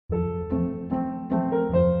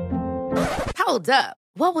Hold up.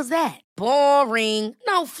 What was that? Boring.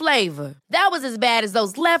 No flavor. That was as bad as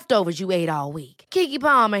those leftovers you ate all week. Keke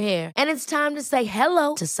Palmer here, and it's time to say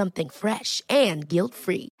hello to something fresh and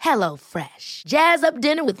guilt-free. Hello Fresh. Jazz up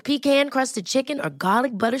dinner with pecan-crusted chicken or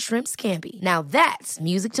garlic butter shrimp scampi. Now that's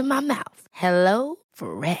music to my mouth. Hello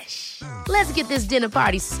Fresh. Let's get this dinner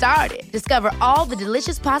party started. Discover all the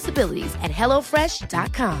delicious possibilities at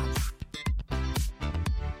hellofresh.com.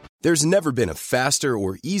 There's never been a faster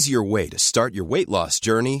or easier way to start your weight loss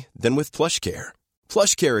journey than with PlushCare.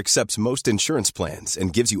 PlushCare accepts most insurance plans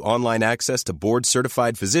and gives you online access to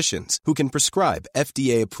board-certified physicians who can prescribe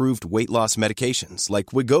FDA-approved weight loss medications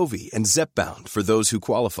like Wegovy and Zepbound for those who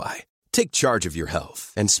qualify. Take charge of your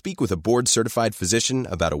health and speak with a board-certified physician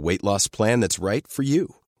about a weight loss plan that's right for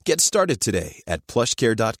you. Get started today at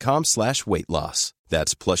plushcare.com/weight loss.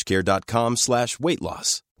 That's plushcare.com/weight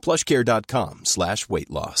loss. plushcare.com/weight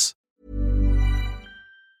loss.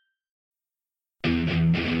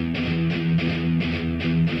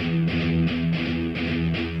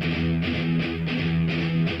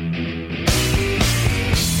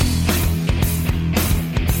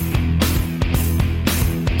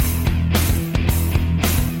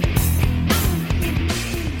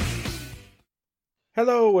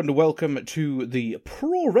 Hello and welcome to the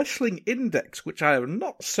Pro Wrestling Index, which I have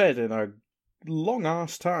not said in a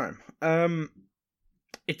long-ass time.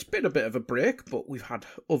 It's been a bit of a break, but we've had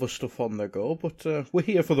other stuff on the go, but we're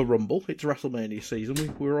here for the Rumble. It's WrestleMania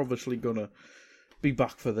season. We're obviously going to be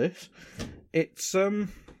back for this. It's the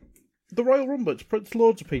Royal Rumble. It's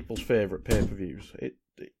loads of people's favourite pay-per-views.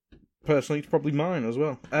 Personally, it's probably mine as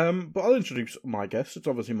well. But I'll introduce my guests. It's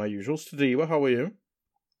obviously my usuals. Tadiwa, how are you?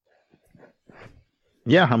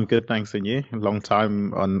 Yeah, I'm good, thanks. And you? Long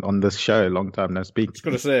time on this show, long time no speak. I was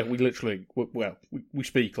going to say, we literally, we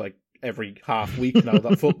speak like every half week now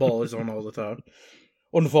that football is on all the time.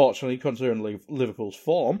 Unfortunately, considering Liverpool's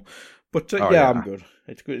form. But yeah, I'm good.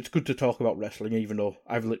 It's good to talk about wrestling, even though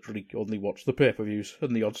I've literally only watched the pay-per-views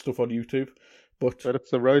and the odd stuff on YouTube. But it's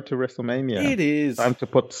the road to WrestleMania. It is. Time to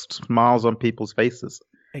put smiles on people's faces.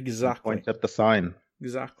 Exactly. Point at the sign.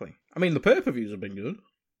 Exactly. I mean, the pay-per-views have been good.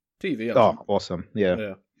 TV. Awesome.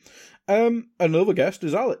 Yeah. Another guest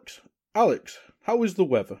is Alex. Alex, how is the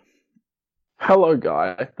weather? Hello,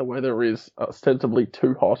 Guy. The weather is ostensibly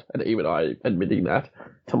too hot, and even I admitting that.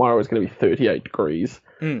 Tomorrow is going to be 38 degrees.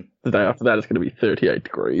 The day after that is going to be 38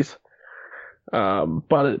 degrees.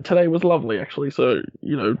 But today was lovely, actually. So,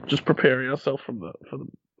 just preparing ourselves for the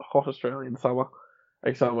hot Australian summer.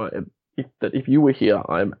 A summer that if you were here,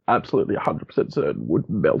 I'm absolutely 100% certain would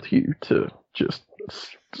melt you to just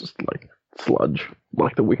like sludge,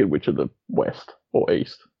 like the Wicked Witch of the West or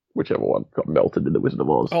East, whichever one got melted in the Wizard of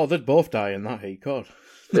Oz. Oh, they'd both die in that heat, God.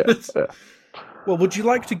 Yeah. Well, would you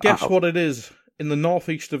like to guess what it is in the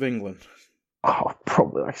northeast of England? Oh,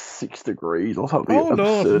 probably like 6 degrees or something. Oh,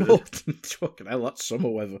 absurd. no. Fucking hell, that's summer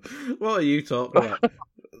weather. What are you talking about?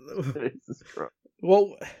 Jesus Christ.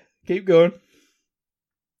 Well, keep going.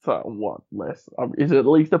 So, what less? Is it at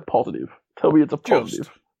least a positive? Tell me it's a positive.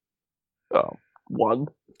 Just. 1.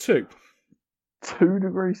 2. 2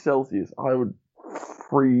 degrees Celsius. I would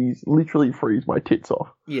literally freeze my tits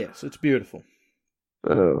off. Yes, it's beautiful.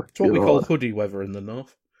 It's what we call hoodie weather in the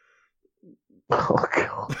north. Oh,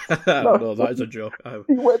 God. No, that is a joke. The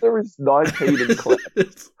weather is 19 and cloudy.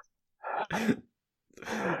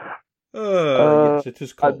 Yes, it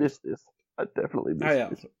is cold. I missed this. I definitely missed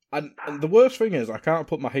this. And the worst thing is, I can't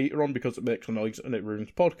put my heater on because it makes a noise and it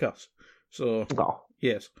ruins podcasts. So,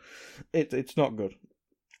 yes, it's not good.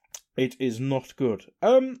 It is not good.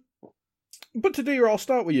 But today I'll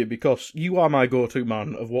start with you because you are my go-to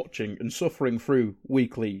man of watching and suffering through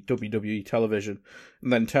weekly WWE television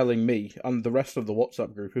and then telling me and the rest of the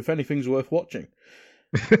WhatsApp group if anything's worth watching.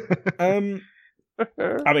 I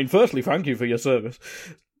mean, firstly, thank you for your service.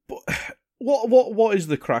 But what is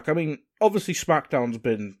the crack? I mean, obviously SmackDown's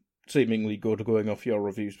been seemingly good going off your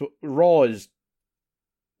reviews, but Raw is,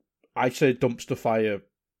 I say, dumpster fire.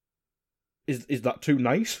 Is that too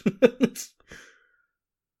nice?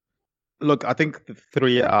 Look, I think the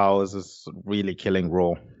 3 hours is really killing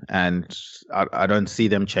Raw, and I don't see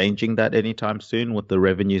them changing that anytime soon with the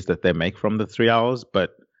revenues that they make from the 3 hours.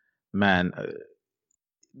 But man,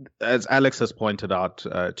 as Alex has pointed out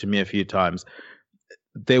to me a few times,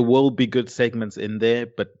 there will be good segments in there,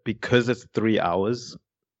 but because it's 3 hours,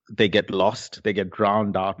 they get lost. They get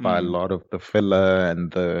drowned out by a lot of the filler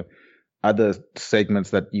and the other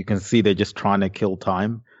segments that you can see they're just trying to kill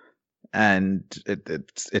time. And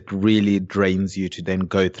it really drains you to then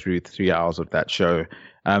go through 3 hours of that show.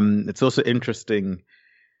 It's also interesting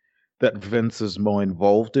that Vince is more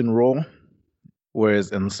involved in Raw.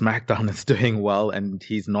 Whereas in SmackDown, it's doing well, and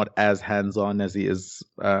he's not as hands-on as he is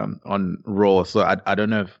on Raw. So I don't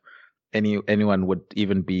know if anyone would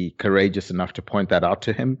even be courageous enough to point that out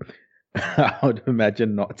to him. I would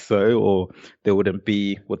imagine not so, or they wouldn't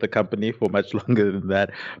be with the company for much longer than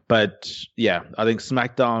that. But yeah, I think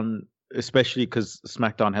SmackDown, especially because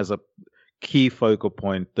SmackDown has a key focal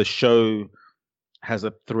point, the show has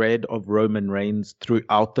a thread of Roman Reigns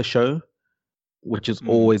throughout the show, which is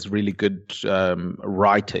always really good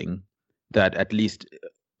writing, that at least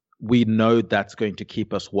we know that's going to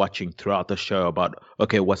keep us watching throughout the show about,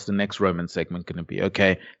 okay, what's the next Roman segment going to be?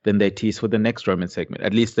 Okay, then they tease for the next Roman segment.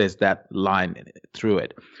 At least there's that line through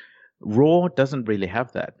it. Raw doesn't really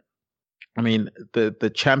have that. I mean,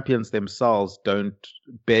 the champions themselves don't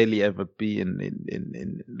barely ever be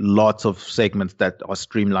in lots of segments that are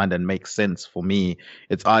streamlined and make sense for me.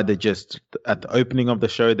 It's either just at the opening of the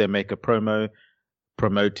show, they make a promo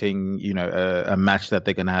promoting, a match that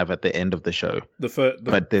they're going to have at the end of the show. The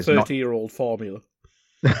 30-year-old formula.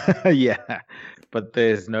 Yeah, but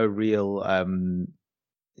there's no real,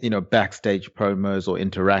 backstage promos or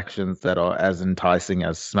interactions that are as enticing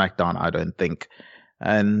as SmackDown, I don't think.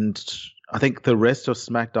 And I think the rest of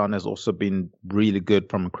SmackDown has also been really good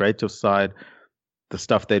from a creative side. The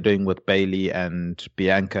stuff they're doing with Bayley and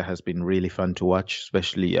Bianca has been really fun to watch,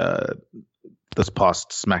 especially this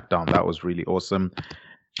past SmackDown. That was really awesome.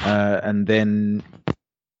 And then,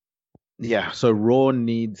 so Raw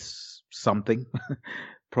needs something,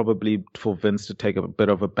 probably for Vince to take a bit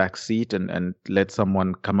of a back seat and let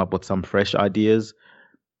someone come up with some fresh ideas.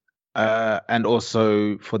 And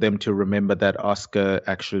also for them to remember that Asuka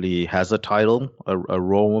actually has a title, a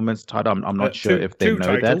Raw Women's title. I'm not sure if they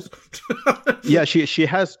know titles. That. Yeah, she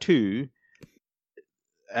has two.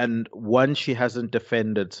 And one she hasn't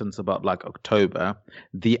defended since about October.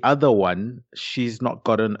 The other one, she's not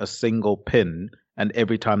gotten a single pin. And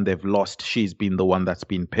every time they've lost, she's been the one that's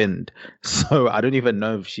been pinned. So I don't even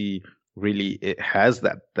know if she really has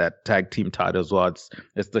that tag team title as well.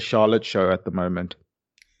 It's the Charlotte show at the moment.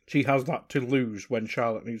 She has that to lose when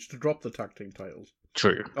Charlotte needs to drop the tag team titles.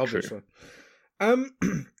 True. Obviously. True.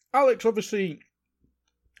 Alex, obviously,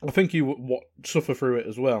 I think you suffer through it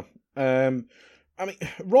as well. I mean,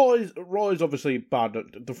 Raw is obviously bad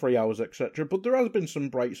at the 3 hours, etc., but there has been some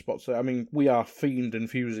bright spots there. I mean, we are Fiend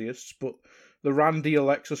enthusiasts, but the Randy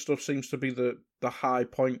Alexa stuff seems to be the high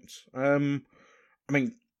point. I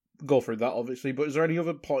mean, go through that, obviously, but is there any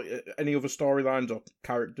other storylines or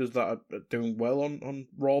characters that are doing well on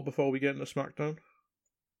Raw before we get into SmackDown?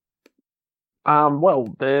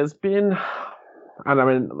 Well, there's been, and I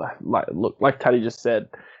mean, like Taddy just said,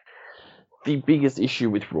 the biggest issue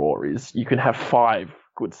with Raw is you can have 5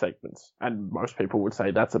 good segments, and most people would say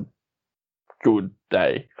that's a good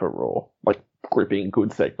day for Raw, gripping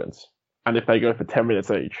good segments. And if they go for 10 minutes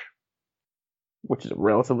each, which is a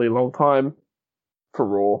relatively long time for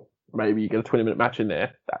Raw, maybe you get a 20-minute match in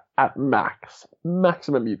there. At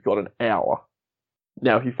maximum you've got an hour.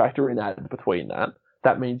 Now, if you factor in ads between that,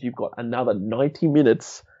 that means you've got another 90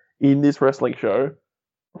 minutes in this wrestling show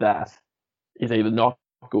that is either not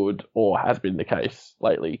good or has been the case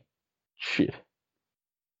lately. Shit.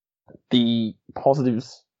 The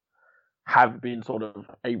positives have been sort of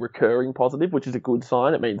a recurring positive, which is a good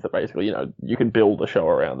sign. It means that basically, you can build a show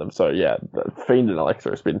around them. So yeah, the Fiend and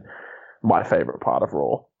Alexa has been my favorite part of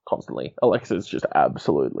Raw constantly. Alexa's just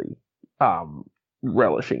absolutely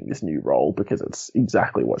relishing this new role because it's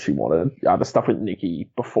exactly what she wanted. The stuff with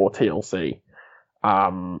Nikki before TLC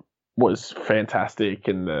was fantastic,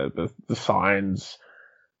 and the signs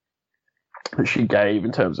that she gave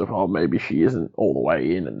in terms of, maybe she isn't all the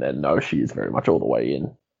way in, and then no, she is very much all the way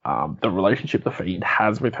in. The relationship the Fiend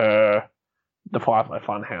has with her, the Firefly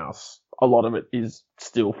Funhouse, a lot of it is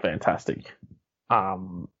still fantastic.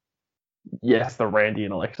 Yes, the Randy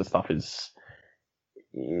and Alexa stuff is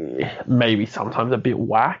maybe sometimes a bit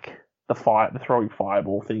whack. The throwing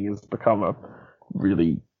fireball thing has become a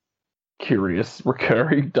really curious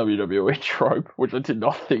recurring WWE trope, which I did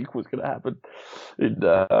not think was going to happen in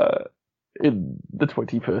the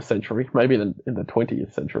 21st century, maybe in the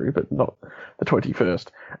 20th century, but not the 21st.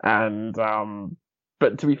 And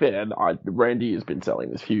but to be fair, Randy has been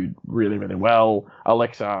selling this feud really, really well.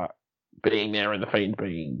 Alexa being there and the Fiend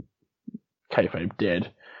being kayfabe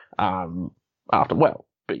dead after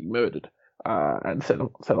being murdered and set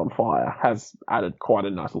on fire has added quite a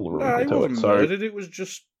nice little wrinkle to it. Wasn't murdered. It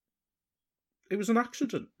was an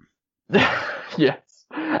accident. Yes,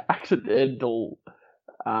 accidental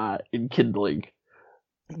enkindling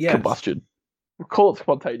combustion. We'll call it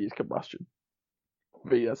spontaneous combustion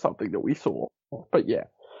via something that we saw. But yeah,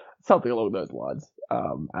 something along those lines.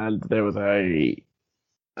 And there was a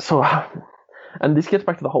So, and this gets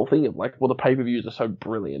back to the whole thing of like, well, the pay-per-views are so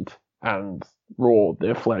brilliant, and Raw,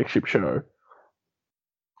 their flagship show,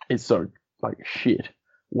 is so like shit.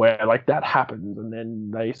 Where like that happens, and then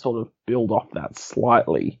they sort of build off that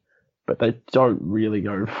slightly, but they don't really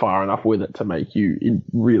go far enough with it to make you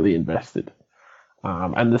really invested.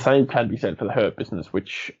 And the same can be said for the Hurt Business,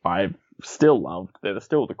 which I've still loved. They're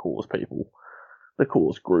still the coolest people, the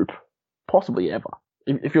coolest group, possibly ever.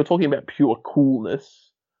 If you're talking about pure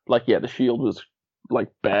coolness, like, yeah, the Shield was like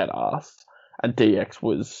badass, and DX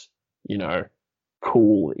was, you know,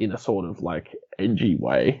 cool in a sort of like edgy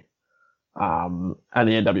way. And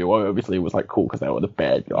the NWO obviously was like cool because they were the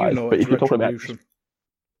bad guys. But if you're talking about,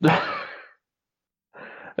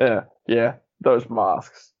 yeah, those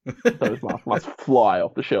masks must fly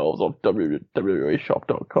off the shelves of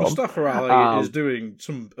WWEshop.com. Mustafa Ali is doing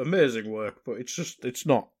some amazing work, but it's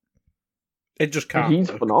not. It just can't. He's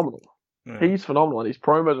phenomenal. Yeah. He's phenomenal, and his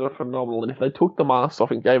promos are phenomenal. And if they took the masks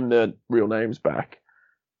off and gave them their real names back,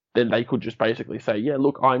 then they could just basically say, "Yeah,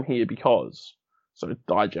 look, I'm here because." So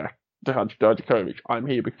Dijakovic, I'm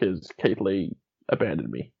here because Keith Lee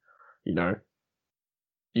abandoned me. You know,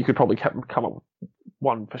 you could probably come up with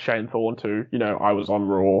one for Shane Thorne too. You know, I was on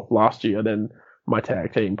Raw last year, then my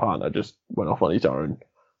tag team partner just went off on his own.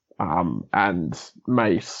 And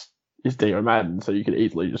Mace is Dio Madden, so you could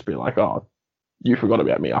easily just be like, oh, you forgot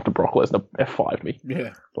about me after Brock Lesnar F5'd me.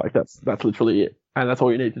 Yeah. Like, that's literally it. And that's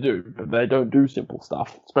all you need to do. But they don't do simple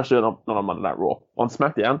stuff, especially not on Monday Night Raw. On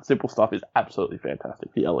SmackDown, simple stuff is absolutely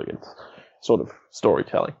fantastic. The elegance sort of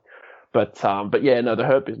storytelling. But yeah, no, the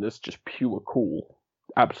Hurt Business, just pure cool.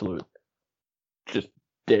 Absolute. Just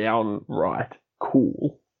downright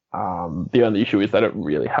cool. The only issue is they don't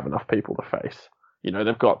really have enough people to face. You know,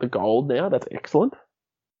 they've got the gold now. That's excellent.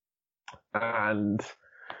 And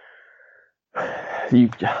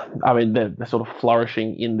they're sort of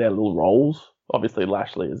flourishing in their little roles. Obviously,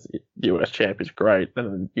 Lashley as US champ is great, and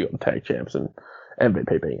then you got the tag champs and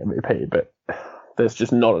MVP being MVP, but there's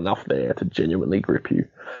just not enough there to genuinely grip you.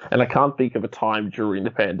 And I can't think of a time during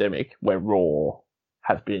the pandemic where Raw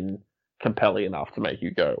has been compelling enough to make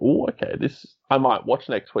you go, oh, okay, I might watch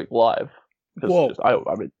next week live. Whoa.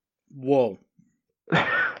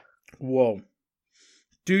 Whoa.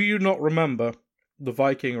 Do you not remember the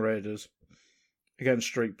Viking Raiders against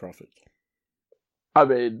Street Profits? I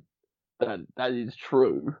mean, that is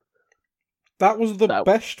true. That was the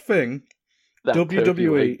best thing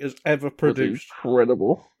WWE has ever produced.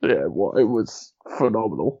 Incredible. Yeah, well, it was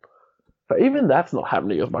phenomenal. But even that's not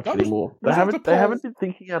happening as much anymore. They haven't been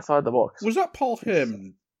thinking outside the box. Was that Paul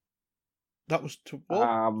Heyman? That was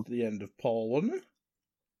towards the end of Paul, wasn't it?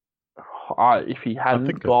 If he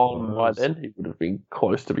hadn't gone by then, he would have been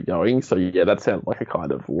close to be going. So yeah, that sounds like a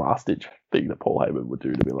kind of last-ditch thing that Paul Heyman would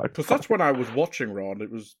do to be like. Because that's when I was watching Raw, and it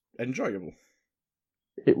was enjoyable.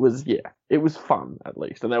 It was fun at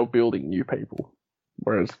least, and they were building new people,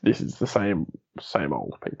 whereas this is the same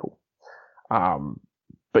old people.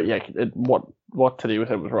 But yeah, what Tadeu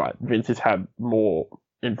said was right. Vince has had more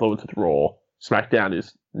influence with Raw. SmackDown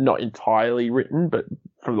is not entirely written, but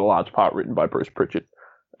for the large part written by Bruce Pritchard.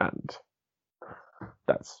 And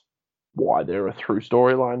that's why there are through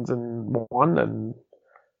storylines in one and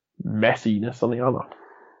messiness on the other.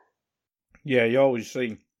 Yeah, you always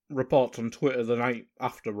see reports on Twitter the night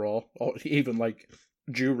after Raw, or even like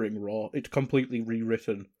during Raw. It's completely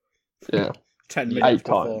rewritten. Yeah, 10 minutes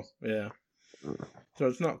before. Times. Yeah, so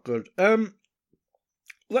it's not good.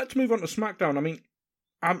 Let's move on to SmackDown. I mean,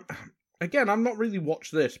 I'm not really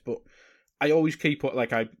watched this, but I always keep it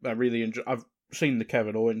like I really enjoy. I've seen the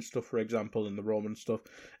Kevin Owens stuff, for example, and the Roman stuff.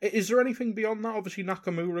 Is there anything beyond that? Obviously,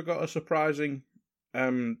 Nakamura got a surprising.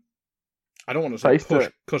 I don't want to say push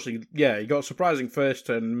because he got a surprising first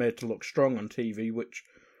turn and made to look strong on TV, which,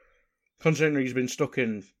 considering he's been stuck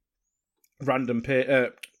in random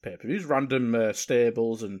pay-per-views, random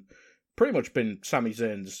stables, and pretty much been Sami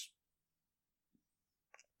Zayn's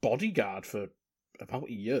bodyguard for about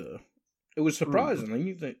a year. It was surprising,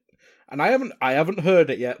 and I haven't heard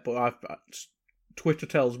it yet, but Twitter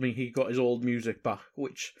tells me he got his old music back,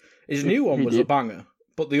 which his new one was a banger,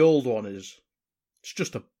 but the old one it's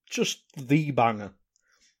just the banger.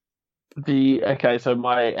 So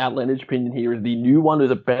my outlandish opinion here is the new one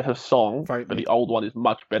is a better song, but the old one is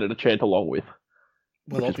much better to chant along with,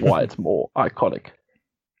 which is why it's more iconic.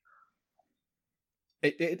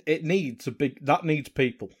 It needs that needs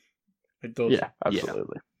people. It does. Yeah,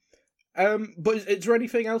 absolutely. But is there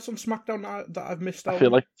anything else on SmackDown that I've missed out? I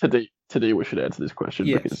feel like today we should answer this question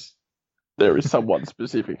because there is someone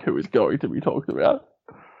specific who is going to be talked about.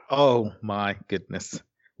 Oh my goodness.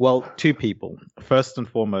 Well, two people. First and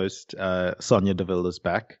foremost, Sonya Deville is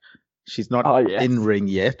back. She's not in ring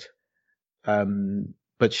yet,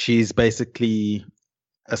 but she's basically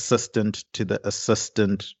assistant to the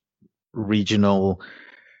assistant regional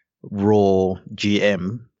Raw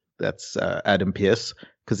GM. That's Adam Pearce,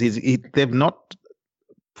 because they've not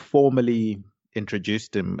formally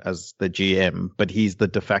introduced him as the GM, but he's the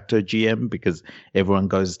de facto GM because everyone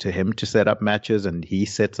goes to him to set up matches, and he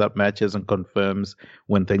sets up matches and confirms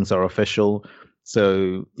when things are official.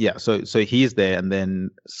 So yeah, so he's there, and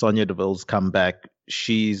then Sonya Deville's come back.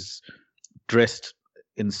 She's dressed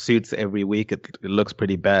in suits every week. It looks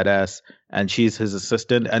pretty badass, and she's his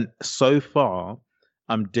assistant. And so far,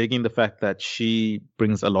 I'm digging the fact that she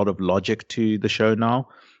brings a lot of logic to the show now.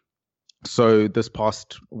 So this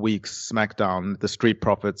past week's SmackDown, the Street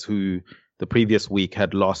Profits, who the previous week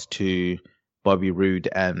had lost to Bobby Roode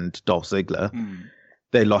and Dolph Ziggler,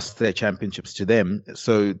 they lost their championships to them.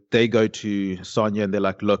 So they go to Sonya and they're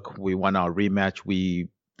like, "Look, we won our rematch.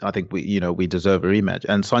 I think we deserve a rematch."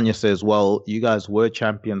 And Sonya says, "Well, you guys were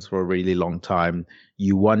champions for a really long time.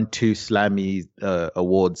 You won 2 Slammy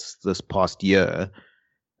awards this past year.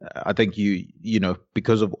 I think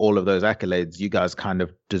because of all of those accolades, you guys kind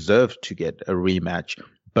of deserve to get a rematch.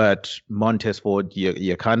 But Montez Ford,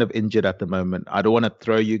 you're kind of injured at the moment. I don't want to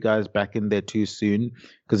throw you guys back in there too soon,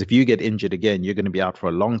 because if you get injured again, you're going to be out for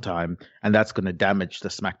a long time, and that's going to damage the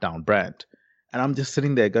SmackDown brand." And I'm just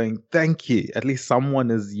sitting there going, thank you. At least someone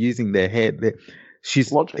is using their head.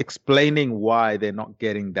 She's explaining why they're not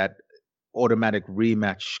getting that automatic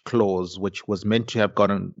rematch clause, which was meant to have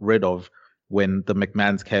gotten rid of when the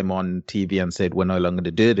McMahons came on TV and said we're no longer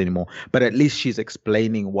to do it anymore. But at least she's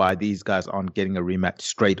explaining why these guys aren't getting a rematch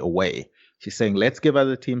straight away. She's saying, let's give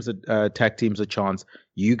other teams, tag teams a chance.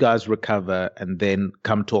 You guys recover, and then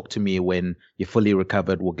come talk to me when you're fully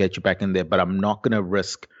recovered. We'll get you back in there. But I'm not going to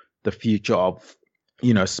risk the future of,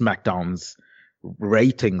 SmackDown's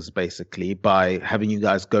ratings, basically, by having you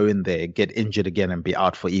guys go in there, get injured again, and be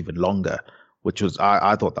out for even longer, which was,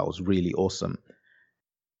 I thought that was really awesome.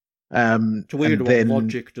 It's weird what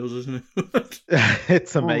logic does, isn't it?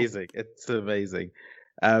 It's amazing. It's amazing.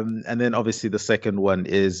 And then obviously the second one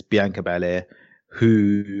is Bianca Belair,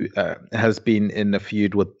 who has been in a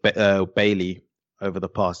feud with Bayley over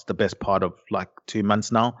the best part of like 2 months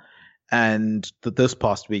now. And this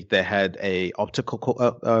past week they had a obstacle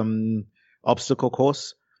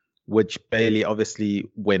course, which Bayley obviously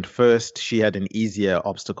went first. She had an easier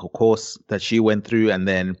obstacle course that she went through, and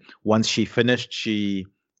then once she finished, she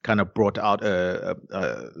kind of brought out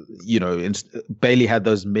Bayley had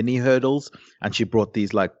those mini hurdles, and she brought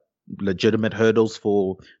these like legitimate hurdles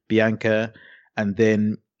for Bianca. And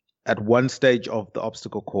then at one stage of the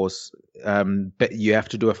obstacle course, you have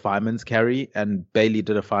to do a fireman's carry, and Bayley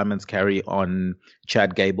did a fireman's carry on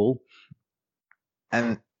Chad Gable.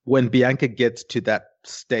 And when Bianca gets to that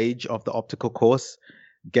stage of the obstacle course,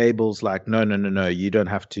 Gable's like, no, you don't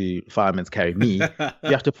have to fireman's carry me.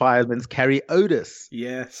 You have to fireman's carry Otis.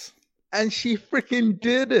 Yes. And she freaking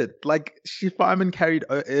did it. Like, she fireman carried.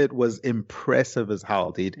 It was impressive as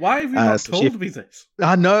hell, dude. Why have you not told me this?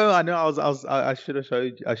 I know. I should have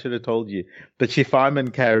showed. I should have told you. But she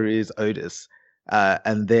fireman carries Otis,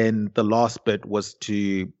 and then the last bit was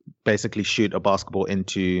to basically shoot a basketball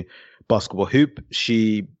into basketball hoop.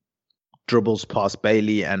 She dribbles past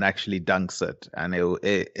Bayley and actually dunks it, and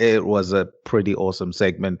it was a pretty awesome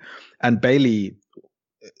segment. And Bayley,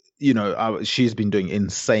 she's been doing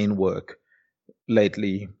insane work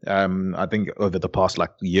lately. I think over the past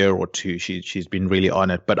like year or two, she's been really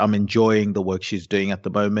on it. But I'm enjoying the work she's doing at the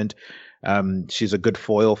moment. She's a good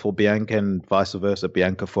foil for Bianca, and vice versa,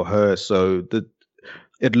 Bianca for her. So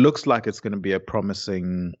it looks like it's going to be a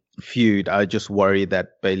promising feud. I just worry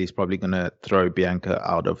that Bayley's probably going to throw Bianca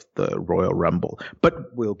out of the Royal Rumble.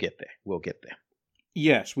 But we'll get there.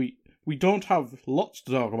 Yes, we don't have lots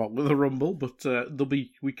to talk about with the Rumble, but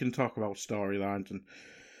we can talk about storylines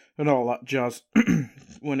and all that jazz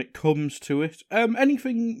when it comes to it.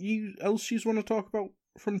 Anything else you want to talk about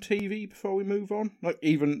from TV before we move on? Like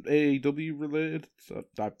even AEW related? So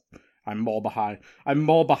I'm more behind. I'm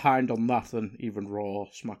more behind on that than even Raw,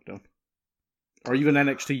 SmackDown, or even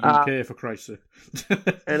NXT UK for Christ's sake.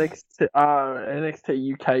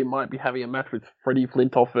 NXT UK might be having a match with Freddie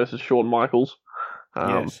Flintoff versus Shawn Michaels.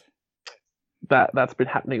 Yes. That's been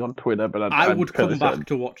happening on Twitter, but I would come back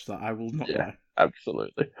to watch that. I will not lie.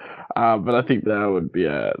 Absolutely. But I think that would be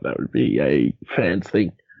a fans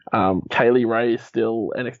thing. Kaylee Ray is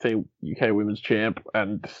still NXT UK Women's Champ,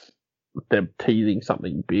 and they're teasing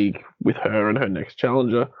something big with her and her next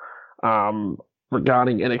challenger.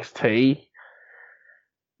 Regarding NXT,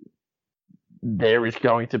 there is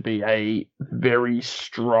going to be a very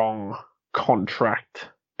strong contract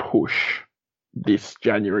push this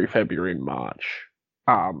January, February, and March.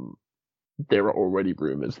 There are already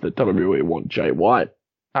rumors that WWE want Jay White.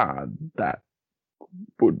 That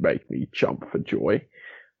would make me jump for joy.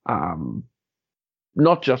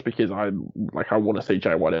 Not just because I want to see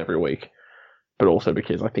Jay White every week, but also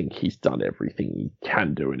because I think he's done everything he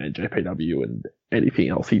can do in NJPW, and anything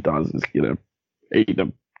else he does is going to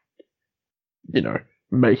either,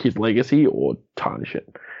 make his legacy or tarnish it.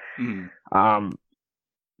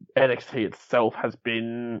 NXT itself has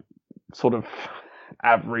been sort of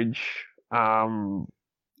average. I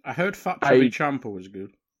heard Fat Cherry Ciampa was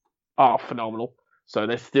good. Oh, phenomenal. So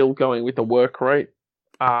they're still going with the work rate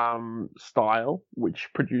style, which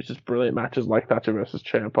produces brilliant matches like Thatcher versus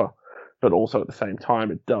Ciampa, but also at the same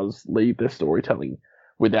time it does leave their storytelling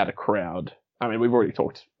without a crowd. I mean, we've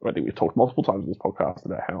talked multiple times in this podcast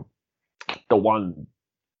about how the one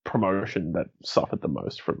promotion that suffered the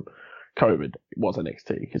most from COVID was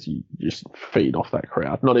NXT, because you just feed off that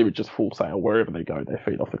crowd. Not even just Full Sail, wherever they go, they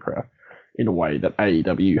feed off the crowd in a way that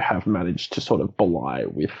AEW have managed to sort of belie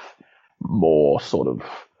with more sort of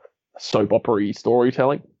soap opera-y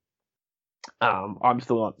storytelling. I'm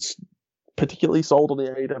still not particularly sold on the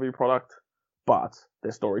AEW product, but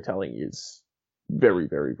their storytelling is very,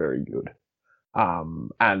 very, very good.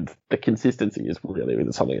 And the consistency is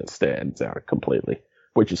really something that stands out completely,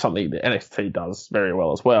 which is something that NXT does very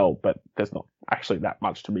well as well, but there's not actually that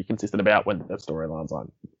much to be consistent about when the storylines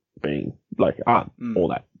aren't all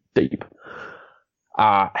that deep.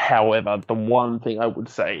 However, the one thing I would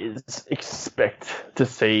say is expect to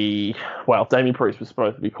see, Damian Priest was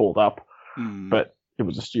supposed to be called up, but it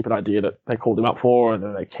was a stupid idea that they called him up for, and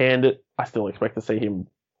then they canned it. I still expect to see him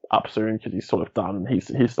up soon, because he's sort of done.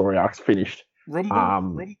 His story arc's finished.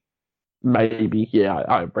 Rumble? Maybe, yeah,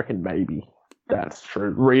 I reckon maybe that's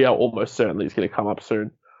true. Rhea almost certainly is going to come up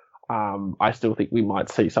soon. I still think we might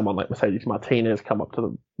see someone like Mercedes Martinez come up to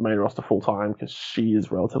the main roster full time, because she is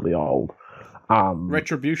relatively old.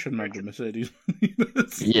 Retribution maybe Mercedes.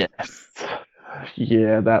 Yes.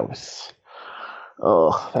 Yeah, that was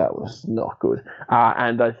not good.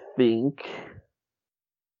 And I think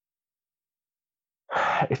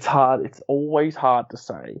it's always hard to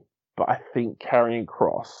say, but I think Karrion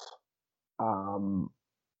Kross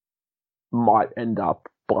might end up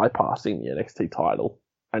bypassing the NXT title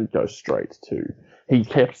and go straight to. He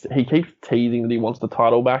keeps teasing that he wants the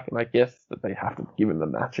title back, and I guess that they have to give him the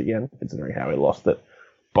match again, considering how he lost it.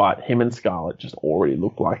 But him and Scarlett just already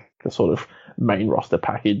look like a sort of main roster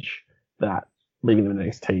package that leaving them in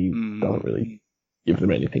NXT doesn't really give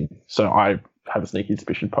them anything. So I have a sneaky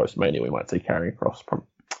suspicion post-Mania we might see Karrion Kross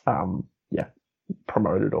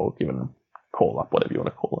promoted or given a call up, whatever you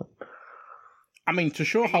want to call it. I mean, to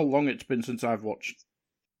show how long it's been since I've watched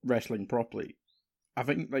wrestling properly, I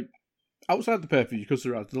think, outside the pay-per-view, because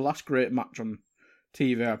the last great match on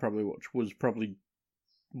TV I probably watched was probably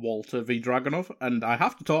Walter v Dragunov, and I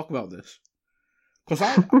have to talk about this, because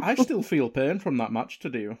I still feel pain from that match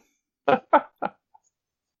today.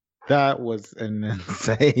 That was an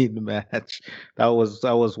insane match. That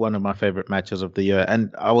was one of my favorite matches of the year,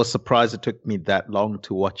 and I was surprised it took me that long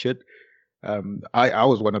to watch it. I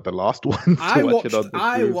was one of the last ones to watch it on the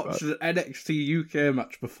I watched an NXT UK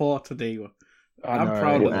match before today. I'm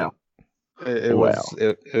proud of that. It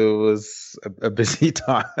was a busy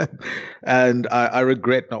time, and I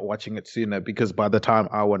regret not watching it sooner, because by the time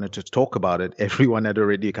I wanted to talk about it, everyone had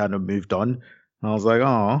already kind of moved on. And I was like,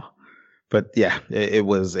 oh. But yeah, it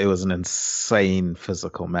was an insane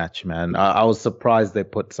physical match, man. I was surprised they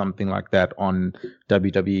put something like that on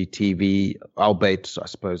WWE TV, albeit I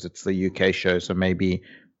suppose it's the UK show, so maybe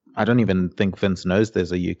I don't even think Vince knows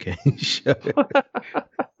there's a UK show.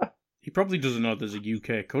 He probably doesn't know there's a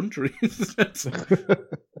UK country.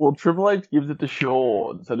 Well, Triple H gives it to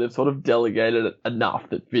Shawn, so they've sort of delegated it enough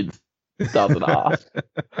that Vince doesn't ask.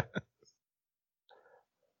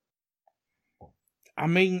 I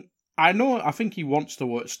mean, I think he wants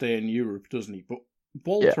to stay in Europe, doesn't he? But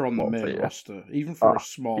Walter on the main roster, even for a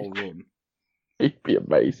small run, it'd be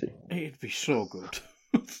amazing. It'd be so good.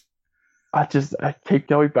 I keep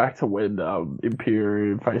going back to when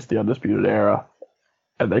Imperium faced the Undisputed Era,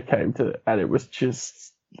 and they came to, and it was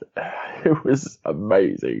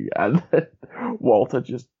amazing. And then Walter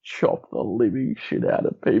just chopped the living shit out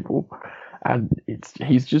of people, and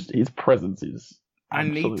his presence is. I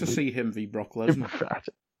need to see him v Brock Lesnar.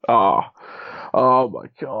 Oh my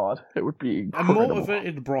god, it would be incredible. A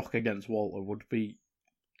motivated Brock against Walter would be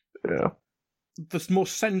the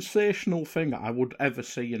most sensational thing I would ever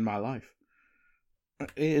see in my life.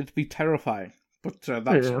 It'd be terrifying. But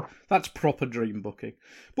that's proper dream booking.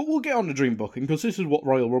 But we'll get on to dream booking, because this is what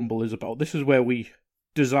Royal Rumble is about. This is where we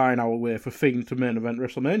design our way for Fiend to main event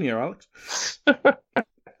WrestleMania, Alex.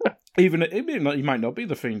 Even he might not be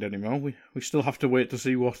the Fiend anymore. We still have to wait to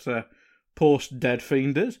see what post-dead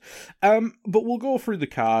Fiend is. But we'll go through the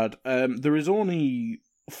card. There is only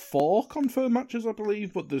 4 confirmed matches, I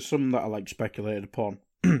believe, but there's some that are speculated upon.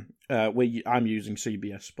 I'm using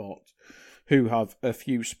CBS Sports, who have a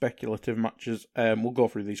few speculative matches. We'll go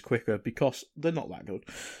through these quicker because they're not that good.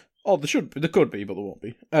 Oh, they should be. They could be, but they won't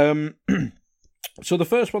be. So the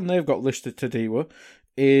first one they've got listed to Diwa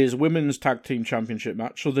is Women's Tag Team Championship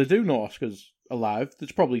match. So they do know Asuka's alive.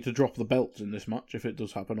 It's probably to drop the belts in this match, if it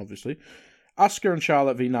does happen, obviously. Asuka and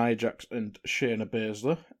Charlotte v Nia Jax and Shayna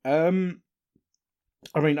Baszler.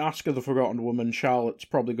 Asuka, the Forgotten Woman. Charlotte's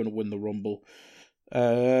probably going to win the Rumble.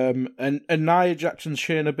 And Nia Jax and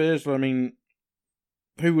Shayna Baszler,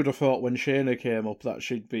 who would have thought when Shayna came up that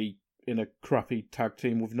she'd be in a crappy tag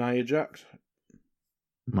team with Nia Jax?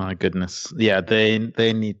 My goodness. Yeah, they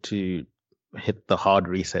need to hit the hard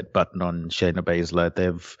reset button on Shayna Baszler.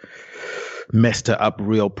 They've messed her up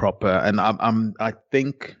real proper. And I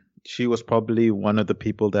think she was probably one of the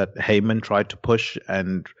people that Heyman tried to push.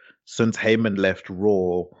 And since Heyman left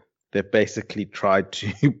Raw, they've basically tried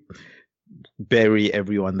to bury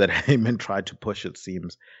everyone that Heyman tried to push, it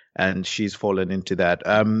seems. And she's fallen into that.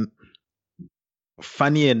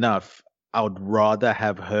 Funny enough, I would rather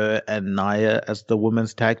have her and Nia as the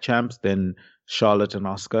women's tag champs than Charlotte and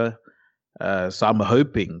Asuka. So I'm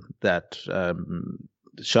hoping that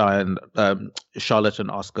Charlotte and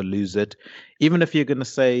Asuka lose it. Even if you're going to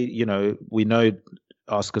say, we know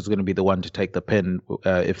Asuka's going to be the one to take the pin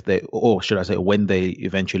when they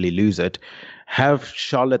eventually lose it. Have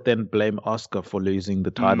Charlotte then blame Asuka for losing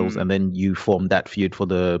the titles, and then you form that feud for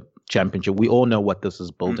the championship. We all know what this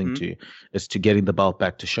is building to. It's to getting the belt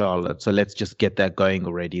back to Charlotte. So let's just get that going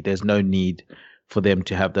already. There's no need for them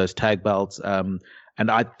to have those tag belts. And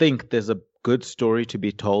I think there's a good story to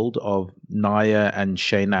be told of Nia and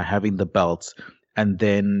Shayna having the belts, and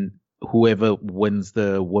then whoever wins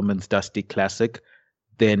the Women's Dusty Classic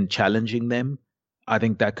then challenging them. I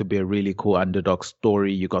think that could be a really cool underdog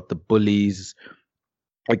story. You got the bullies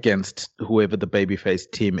against whoever the babyface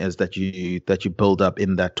team is that you build up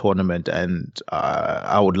in that tournament, and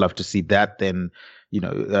I would love to see that then,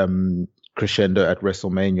 crescendo at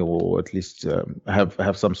WrestleMania, or at least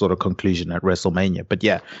have some sort of conclusion at WrestleMania. But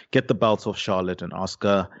yeah, get the belts off Charlotte and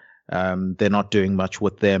Asuka. They're not doing much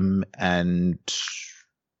with them, and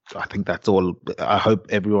I think that's all. I hope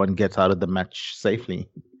everyone gets out of the match safely.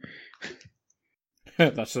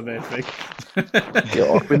 That's the main thing.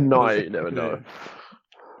 With Nia, you never know.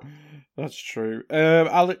 That's true.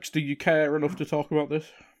 Alex, do you care enough to talk about this?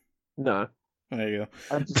 No. There you go.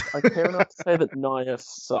 I care enough to say that Nia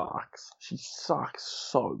sucks. She sucks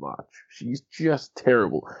so much. She's just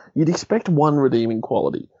terrible. You'd expect one redeeming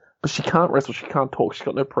quality, but she can't wrestle. She can't talk. She's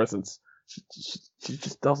got no presence. She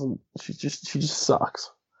just doesn't. She just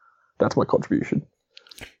sucks. That's my contribution.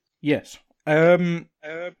 Yes. Then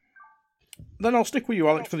I'll stick with you,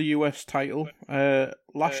 Alex, for the US title.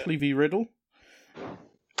 Lashley v Riddle.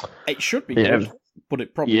 It should be good, but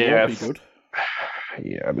it probably won't be good.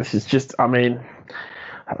 Yeah, this is just, I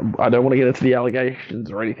don't want to get into the allegations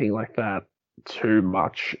or anything like that too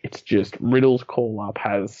much. It's just Riddle's call-up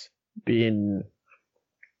has been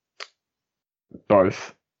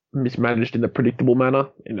both mismanaged in a predictable manner,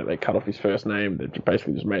 in that they cut off his first name, they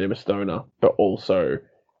basically just made him a stoner, but also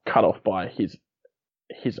cut off by his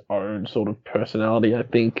own sort of personality, I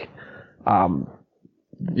think.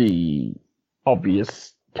 The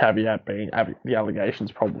obvious caveat being the allegations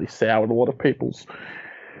probably soured a lot of people's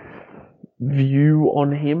view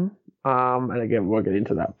on him. And again, we won't get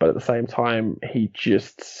into that, but at the same time, he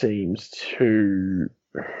just seems to...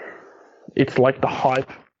 It's like the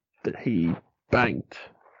hype that he banked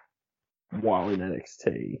while in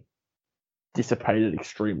NXT dissipated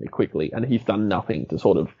extremely quickly, and he's done nothing to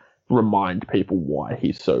sort of remind people why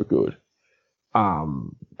he's so good.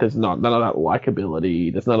 There's none of that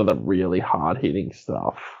likability. There's none of that really hard-hitting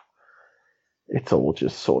stuff. It's all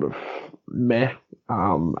just sort of meh.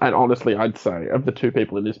 And honestly, I'd say of the two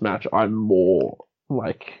people in this match, I'm more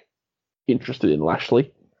interested in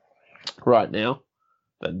Lashley right now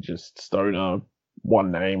than just stoner,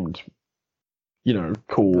 one-named,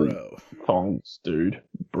 cool bro. Thongs dude,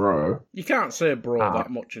 bro. You can't say bro that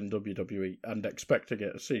much in WWE and expect to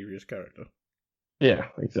get a serious character. Yeah,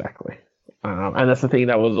 exactly. And that's the thing,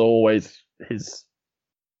 that was always his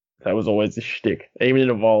shtick. Even in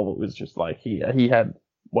Evolve, it was just like he had,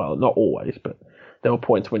 well, not always, but there were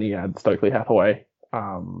points when he had Stokely Hathaway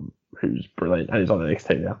who's brilliant, and he's on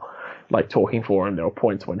NXT now, like talking for him. There were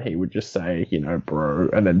points when he would just say, you know, bro,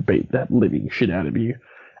 and then beat that living shit out of you.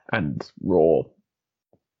 And Raw,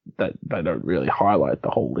 that they don't really highlight the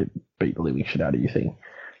whole beat the living shit out of you thing.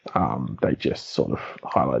 They just sort of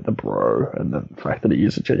highlight the bro and the fact that he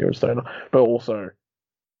is a genuine stoner. But also,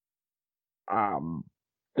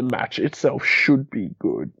 the match itself should be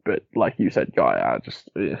good, but like you said, Guy,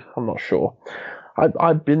 I'm not sure.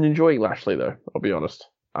 I've been enjoying Lashley though, I'll be honest.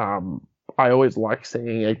 I always like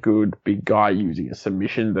seeing a good big guy using a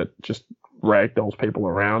submission that just ragdolls people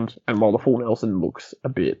around, and while the full Nelson looks a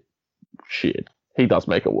bit shit, he does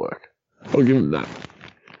make it work. I'll give him that.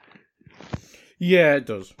 Yeah, it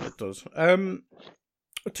does. It does. To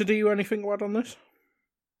do you anything to add on this?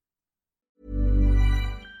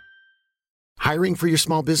 Hiring for your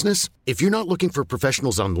small business? If you're not looking for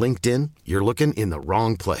professionals on LinkedIn, you're looking in the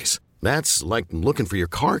wrong place. That's like looking for your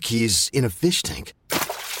car keys in a fish tank.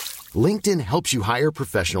 LinkedIn helps you hire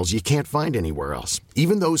professionals you can't find anywhere else,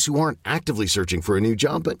 even those who aren't actively searching for a new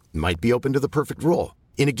job but might be open to the perfect role.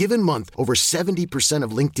 In a given month, over 70%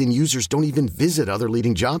 of LinkedIn users don't even visit other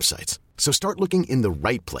leading job sites. So start looking in the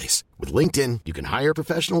right place. With LinkedIn, you can hire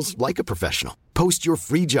professionals like a professional. Post your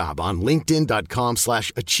free job on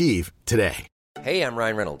linkedin.com/achieve today. Hey, I'm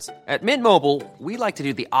Ryan Reynolds. At Mint Mobile, we like to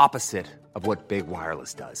do the opposite of what Big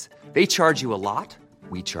Wireless does. They charge you a lot,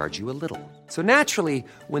 we charge you a little. So naturally,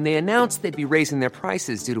 when they announced they'd be raising their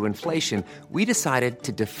prices due to inflation, we decided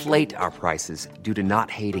to deflate our prices due to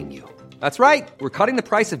not hating you. That's right. We're cutting the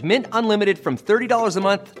price of Mint Unlimited from $30 a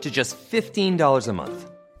month to just $15 a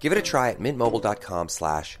month. Give it a try at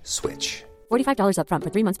mintmobile.com/switch. $45 up front for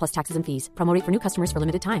 3 months plus taxes and fees. Promo rate for new customers for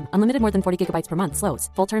limited time. Unlimited more than 40 gigabytes per month. Slows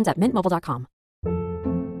full terms at mintmobile.com.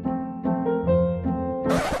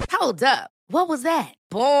 Hold up. What was that?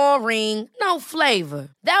 Boring. No flavor.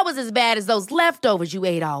 That was as bad as those leftovers you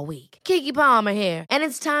ate all week. Keke Palmer here, and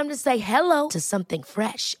it's time to say hello to something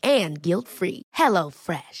fresh and guilt-free. Hello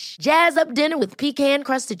Fresh. Jazz up dinner with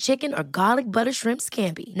pecan-crusted chicken or garlic butter shrimp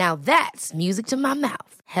scampi. Now that's music to my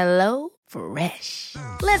mouth. Hello Fresh.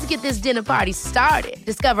 Let's get this dinner party started.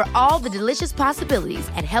 Discover all the delicious possibilities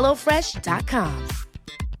at hellofresh.com.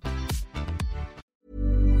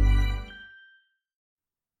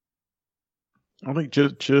 I think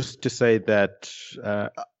just to say that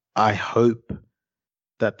I hope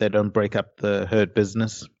that they don't break up the Hurt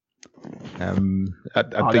Business. I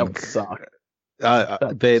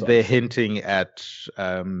think they're hinting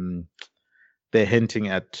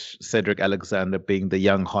at Cedric Alexander being the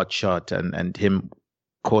young hotshot and him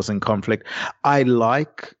causing conflict. I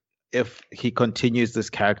like if he continues this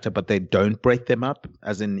character, but they don't break them up,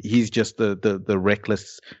 as in he's just the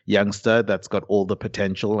reckless youngster that's got all the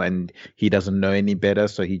potential and he doesn't know any better,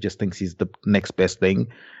 so he just thinks he's the next best thing.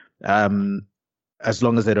 As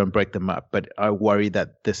long as they don't break them up. But I worry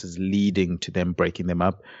that this is leading to them breaking them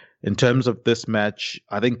up. In terms of this match,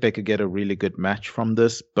 I think they could get a really good match from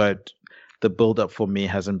this, but the build-up for me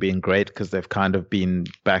hasn't been great because they've kind of been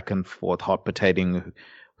back and forth, hot-potatoing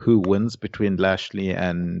who wins between Lashley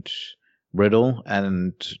and Riddle,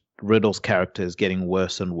 and Riddle's character is getting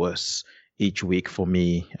worse and worse each week for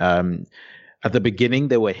me. At the beginning,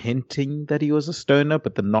 they were hinting that he was a stoner,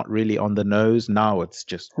 but they're not really on the nose. Now it's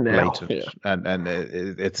just blatant, and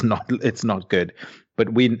it's not good. But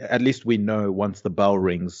at least we know once the bell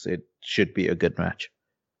rings, it should be a good match.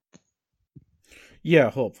 Yeah,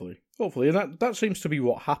 hopefully, and that seems to be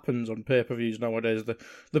what happens on pay-per-views nowadays.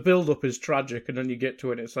 The build-up is tragic, and then you get to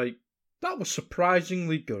it, and it's like, that was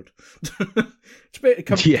surprisingly good. It's a bit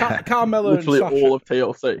Carmella and Sasha. All of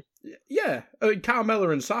TLC. Yeah,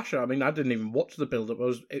 Carmella and Sasha. I mean, I didn't even watch the build-up.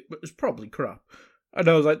 It was probably crap. And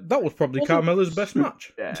I was like, that was probably Carmella's best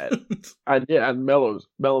match. Yeah, and Melo's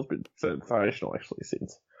been sensational actually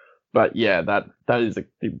since. But yeah, that is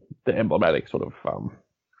the emblematic sort of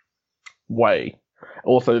way.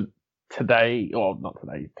 Also today, or not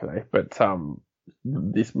today, but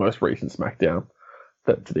this most recent SmackDown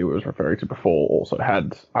that Tadeu was referring to before also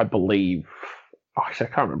had, I believe, actually I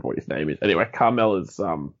can't remember what his name is. Anyway, Carmella's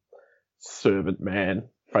servant man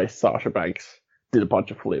faced Sasha Banks, did a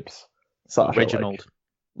bunch of flips.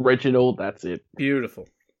 Reginald, that's it. Beautiful.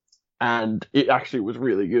 And it actually was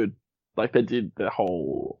really good. Like, they did the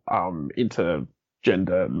whole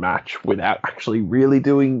intergender match without actually really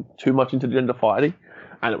doing too much intergender fighting,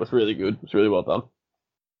 and it was really good. It was really well done.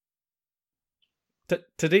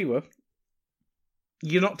 Tadiwa,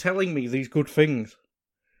 you're not telling me these good things.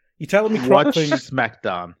 You're telling me crap things.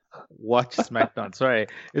 Watch SmackDown. Sorry,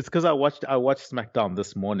 it's because I watched SmackDown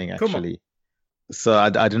this morning actually, so I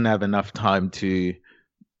didn't have enough time to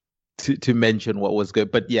to mention what was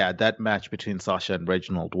good. But yeah, that match between Sasha and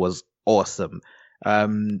Reginald was awesome.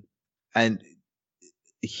 And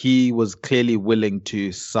he was clearly willing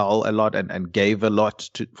to sell a lot and gave a lot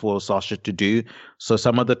for Sasha to do. So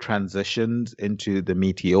some of the transitions into the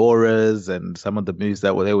Meteoras and some of the moves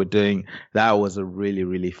that they were doing, that was a really,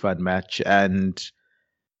 really fun match. And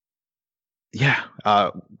yeah,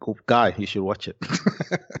 Guy, you should watch it.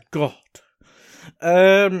 God.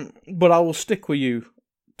 But I will stick with you,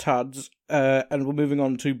 Tads, and we're moving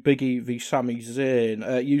on to Big E v Sami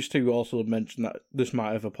Zayn. You two also mentioned that this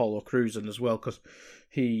might have Apollo Crews in as well, because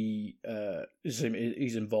he's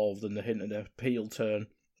involved in the hint and appeal turn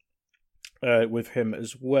with him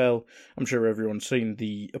as well. I'm sure everyone's seen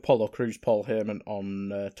the Apollo Crews Paul Heyman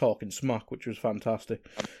on Talking Smack, which was fantastic.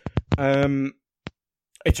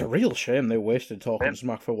 It's a real shame they wasted Talking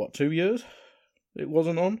Smack for, 2 years? It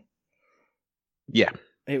wasn't on? Yeah.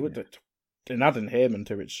 And adding Heyman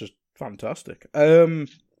to it's just fantastic.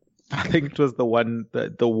 I think it was the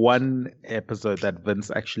one episode that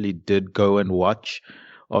Vince actually did go and watch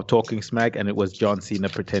of Talking Smack, and it was John Cena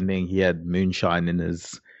pretending he had moonshine in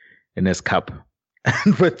his cup.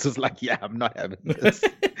 And Vince was like, yeah, I'm not having this.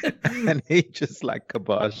 And he just like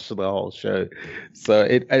kiboshed the whole show. So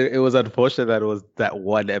it was unfortunate that it was that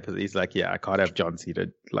one episode. He's like, yeah, I can't have John Cena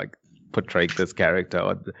like portray this character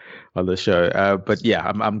on the show. But yeah,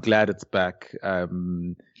 I'm glad it's back.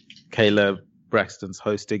 Kayla Braxton's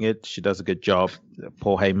hosting it. She does a good job.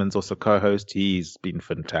 Paul Heyman's also co-host. He's been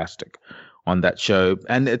fantastic on that show.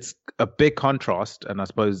 And it's a big contrast. And I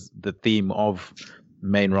suppose the theme of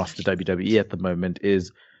main roster WWE at the moment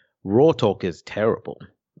is Raw Talk is terrible.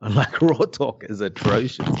 Like Raw Talk is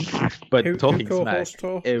atrocious. But Talking Smack,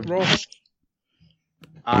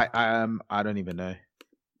 I don't even know.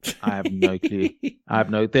 I have no clue.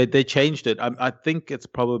 They changed it. I think it's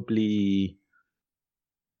probably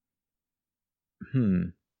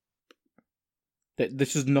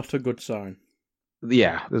This is not a good sign.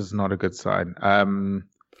 Yeah, this is not a good sign. And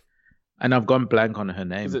I've gone blank on her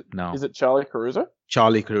name now. Is it Charlie Caruso?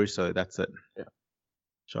 Charlie Caruso, that's it. Yeah.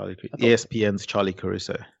 ESPN's Charlie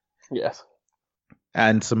Caruso. Yes.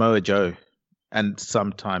 And Samoa Joe. And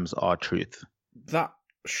sometimes R-Truth. That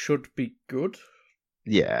should be good.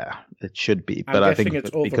 Yeah, it should be. But I think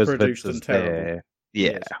it's overproduced and terrible.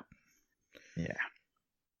 Yeah.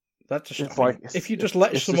 That's just like, if you just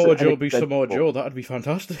let Samoa Joe be Samoa Joe, that'd be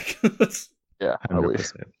fantastic. Yeah, 100%. I wish.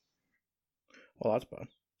 Well, that's bad.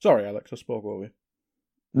 Sorry, Alex, I spoke over you.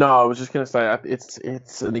 No, I was just going to say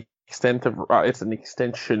it's an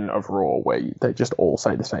extension of Raw where they just all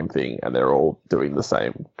say the same thing and they're all doing the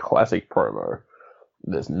same classic promo.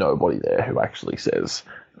 There's nobody there who actually says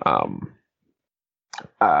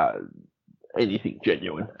anything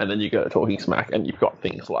genuine. And then you go to Talking Smack and you've got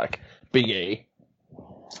things like Big E.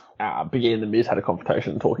 Big E and The Miz had a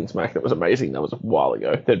confrontation Talking Smack that was amazing. That was a while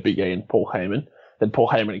ago. Then Big E and Paul Heyman. Then Paul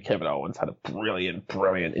Heyman and Kevin Owens had a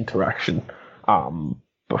brilliant interaction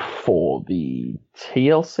before the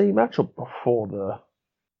TLC match or before the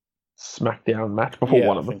SmackDown match. Before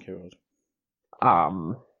one of them. I think it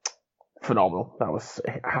was. Phenomenal. That was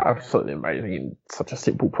absolutely amazing in such a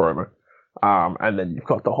simple promo. And then you've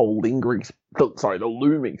got the whole the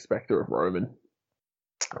looming specter of Roman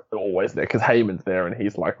always there, because Heyman's there and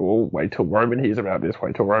he's like, well, wait till Roman hears about this,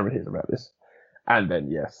 and then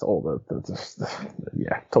yes, all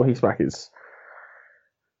Talking Smack is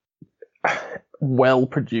well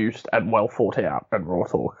produced and well thought out, and Raw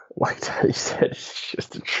Talk, like he said, it's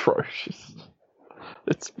just atrocious.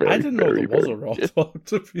 It's very, I didn't know there was a Raw Talk,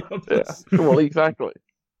 to be honest. Yeah. Well, exactly.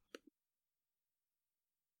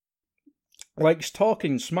 Like,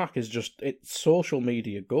 Talking Smack is it's social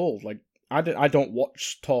media gold. Like, I don't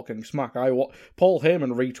watch Talking Smack. Paul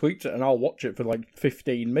Heyman retweets it and I'll watch it for like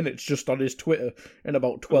 15 minutes just on his Twitter in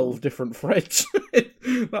about 12 different threads.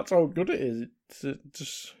 That's how good it is. It's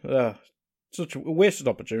just such a wasted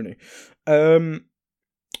opportunity. But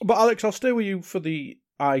Alex, I'll stay with you for the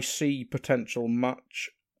IC potential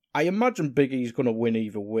match. I imagine Big E's going to win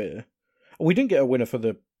either way. We didn't get a winner for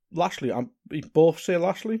the Lashley. Both say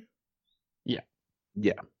Lashley?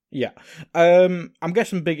 Yeah. I'm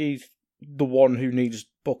guessing Big E's the one who needs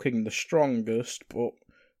booking the strongest, but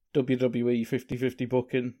WWE 50-50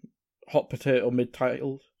 booking, hot potato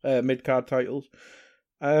mid-card titles.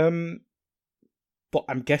 But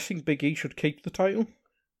I'm guessing Big E should keep the title.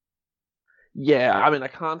 Yeah, I mean, I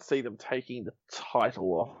can't see them taking the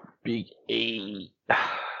title off Big E.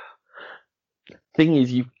 Thing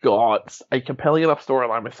is, you've got a compelling enough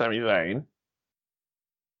storyline with Sami Zayn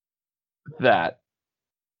that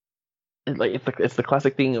it's the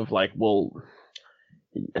classic thing of like, well,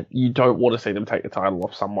 you don't want to see them take the title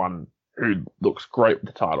off someone who looks great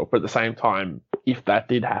with the title. But at the same time, if that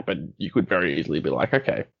did happen, you could very easily be like,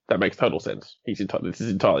 okay, that makes total sense. This is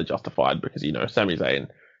entirely justified because, Sami Zayn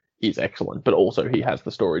is excellent, but also he has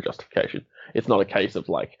the story justification. It's not a case of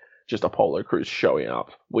like just Apollo Crews showing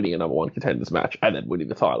up, winning a number one contenders match, and then winning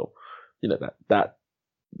the title. That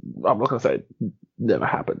I'm not going to say it never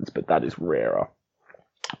happens, but that is rarer.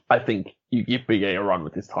 I think you give Big E a run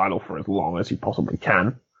with this title for as long as you possibly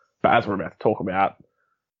can. But as we're about to talk about,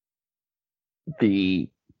 the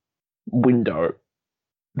window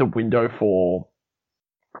for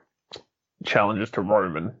challenges to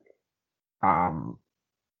Roman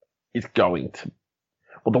is going to...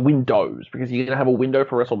 Well, the windows, because you're going to have a window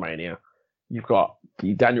for WrestleMania. You've got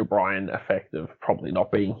the Daniel Bryan effect of probably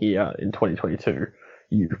not being here in 2022.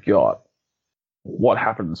 You've got what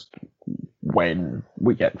happens when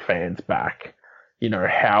we get fans back.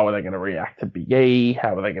 How are they going to react to Big E?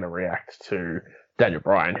 How are they going to react to Daniel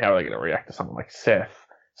Bryan? How are they going to react to someone like Seth?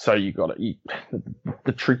 So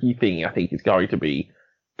the tricky thing, I think, is going to be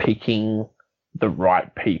picking the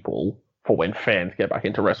right people for when fans get back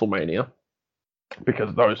into WrestleMania,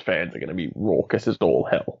 because those fans are going to be raucous as all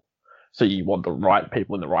hell. So you want the right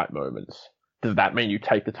people in the right moments. Does that mean you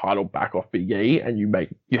take the title back off Big E and you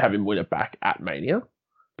have him win it back at Mania,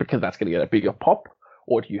 because that's going to get a bigger pop?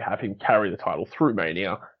 Or do you have him carry the title through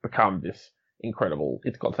Mania, become this incredible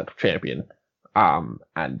Intercontinental Champion,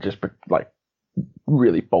 and just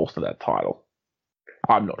really bolster that title?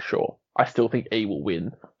 I'm not sure. I still think E will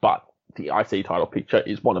win, but the IC title picture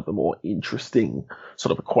is one of the more interesting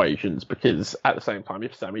sort of equations, because at the same time,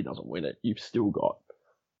 if Sami doesn't win it, you've still got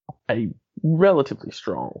a relatively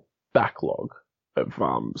strong backlog of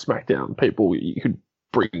SmackDown people. You could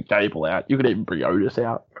bring Gable out. You could even bring Otis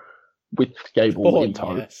out with Gable in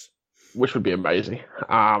time, which would be amazing.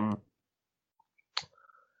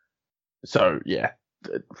 So yeah,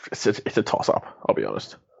 it's a toss-up, I'll be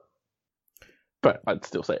honest. But I'd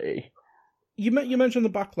still say E. You mentioned the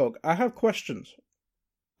backlog. I have questions.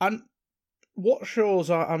 And what shows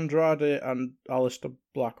are Andrade and Aleister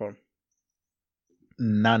Black on?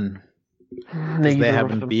 None. Because they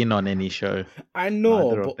haven't been on any show. I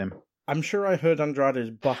know, but I'm sure I heard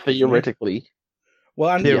Andrade's back. Theoretically. Well,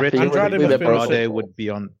 Andrade would be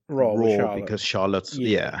on Raw because Charlotte's,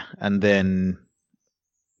 and then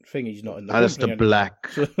Thingy's not in the Aleister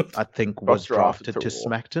Black, I think, was drafted to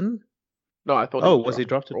SmackDown. No, I thought. Was he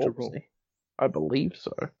drafted to Raw? I believe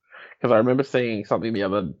so, because I remember seeing something the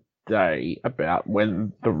other day about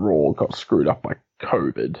when the Raw got screwed up by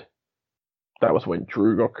COVID. That was when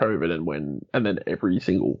Drew got COVID, and then every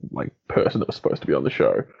single person that was supposed to be on the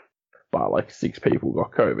show, but 6 people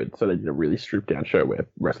got COVID. So they did a really stripped down show where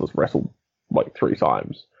wrestlers wrestled 3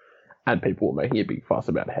 times, and people were making a big fuss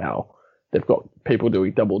about how they've got people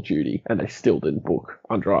doing double duty, and they still didn't book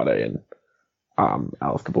Andrade and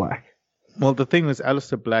Aleister Black. Well, the thing is,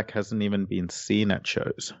 Aleister Black hasn't even been seen at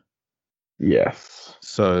shows. Yes.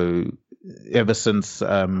 So ever since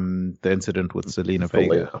the incident with Zelina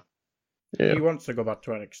Vega. Yeah. He wants to go back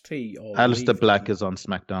to NXT. Aleister Black is on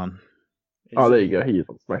SmackDown. There you go. He is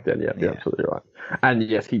on SmackDown. Yeah, you're absolutely right. And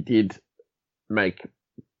yes, he did make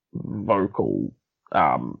vocal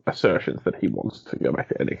assertions that he wants to go back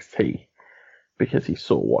to NXT because he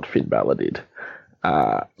saw what Finn Balor did.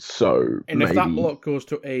 And if that block goes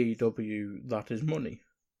to AEW, that is money.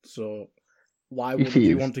 So why would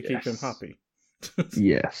you want to keep him happy?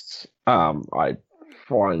 Yes. I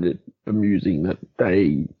find it amusing that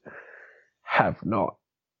they have not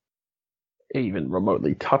even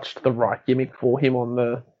remotely touched the right gimmick for him on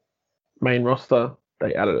the main roster.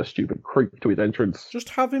 They added a stupid creep to his entrance. Just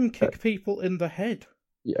have him kick people in the head.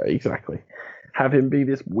 Yeah, exactly. Have him be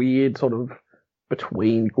this weird sort of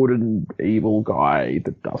between good and evil guy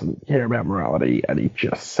that doesn't care about morality, and he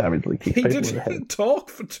just savagely kicks people in the head. He didn't talk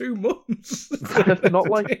for 2 months. It's not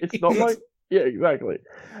like yeah, exactly.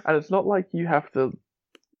 And it's not like you have to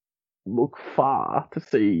look far to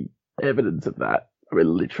see evidence of that. I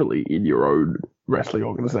mean, literally in your own wrestling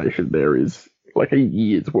organization, there is a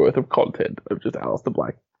year's worth of content of just Aleister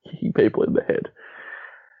Black kicking people in the head.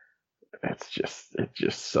 It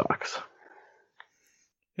just sucks.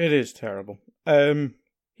 It is terrible.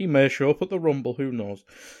 He may show up at the Rumble, who knows.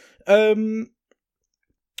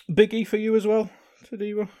 Big E for you as well,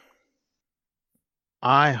 Tadiwa?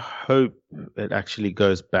 I hope it actually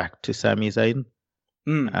goes back to Sami Zayn.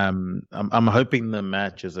 I'm hoping the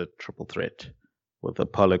match is a triple threat with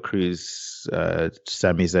Apollo Crews,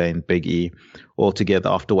 Sami Zayn, Big E, all together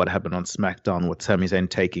after what happened on SmackDown with Sami Zayn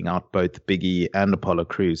taking out both Big E and Apollo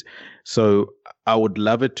Crews. So I would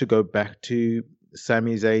love it to go back to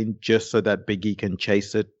Sami Zayn just so that Big E can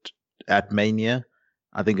chase it at Mania.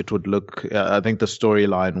 I think it would look. I think the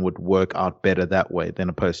storyline would work out better that way than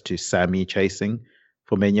opposed to Sami chasing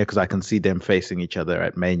for Mania, because I can see them facing each other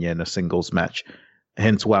at Mania in a singles match.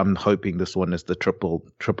 Hence why I'm hoping this one is the triple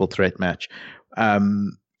threat match.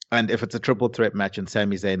 And if it's a triple threat match and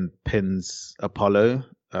Sami Zayn pins Apollo,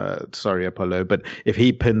 but if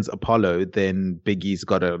he pins Apollo, then Big E's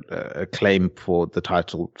got a claim for the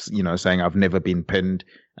title, saying I've never been pinned,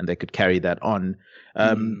 and they could carry that on.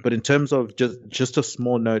 But in terms of just a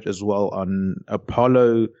small note as well on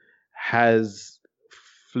Apollo has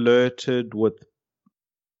flirted with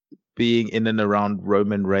being in and around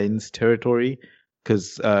Roman Reigns territory,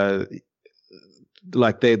 because there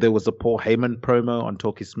was a Paul Heyman promo on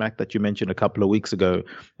Talkie Smack that you mentioned a couple of weeks ago,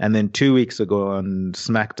 and then 2 weeks ago on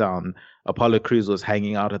SmackDown, Apollo Crews was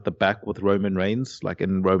hanging out at the back with Roman Reigns, like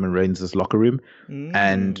in Roman Reigns' locker room,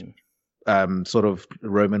 and sort of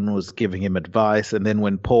Roman was giving him advice, and then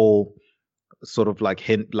when Paul sort of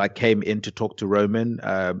came in to talk to Roman,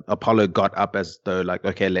 Apollo got up as though like,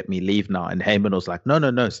 okay, let me leave now, and Heyman was like,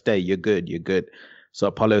 no, stay, you're good. So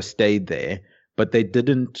Apollo stayed there, but they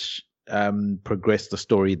didn't progress the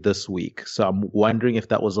story this week. So I'm wondering if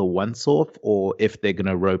that was a once-off or if they're going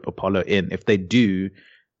to rope Apollo in. If they do,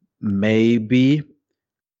 maybe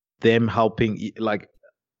them helping, like,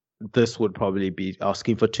 this would probably be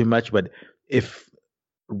asking for too much, but if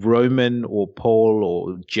Roman or Paul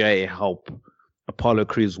or Jay help Apollo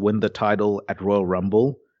Crews win the title at Royal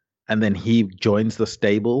Rumble and then he joins the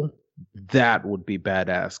stable, that would be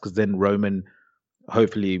badass, because then Roman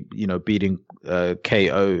hopefully beating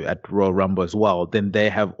KO at Royal Rumble as well, then they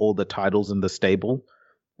have all the titles in the stable,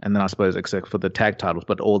 and then I suppose except for the tag titles,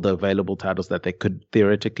 but all the available titles that they could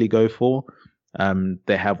theoretically go for,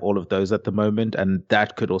 they have all of those at the moment, and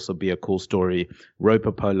that could also be a cool story. Rope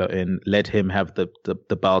Apollo in, let him have the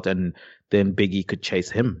belt, and then Big E could chase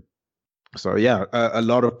him. So yeah, a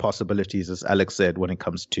lot of possibilities, as Alex said, when it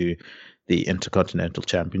comes to the Intercontinental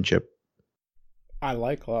Championship. I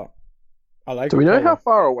like that. Do we know how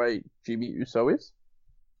far away Jimmy Uso is?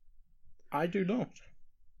 I do not.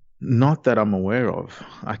 Not that I'm aware of.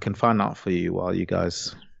 I can find out for you while you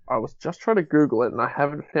guys... I was just trying to Google it and I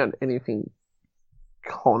haven't found anything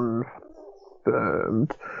confirmed.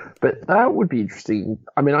 But that would be interesting.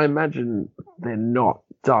 I mean, I imagine they're not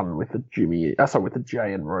done with the with the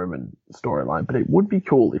Jay and Roman storyline, but it would be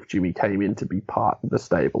cool if Jimmy came in to be part of the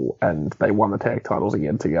stable and they won the tag titles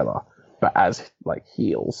again together, but as like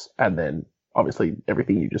heels, and then obviously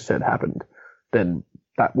everything you just said happened, then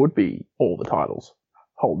that would be all the titles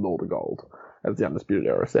holding all the gold, as the Undisputed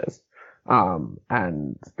Era says.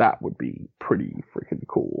 And that would be pretty freaking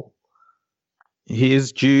cool. He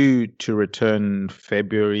is due to return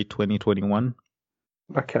February 2021.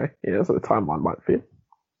 Okay, yeah, so the timeline might fit.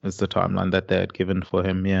 It's the timeline that they had given for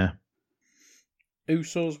him, yeah.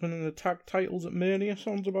 Usos winning the tag titles at Mania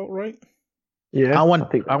sounds about right. Yeah, I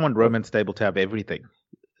want Roman stable to have everything.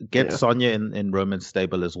 Get Sonya in Roman's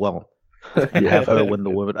stable as well, and have her win the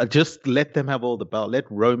women. Just let them have all the belt. Let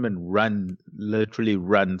Roman literally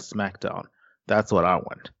run SmackDown. That's what I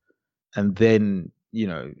want. And then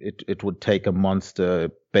it would take a monster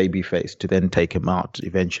babyface to then take him out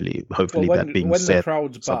eventually. Hopefully, that being said, when the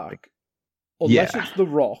crowd's back, unless it's The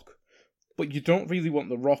Rock, but you don't really want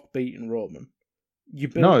The Rock beating Roman.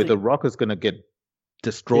 No, The Rock is going to get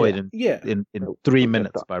destroyed in 3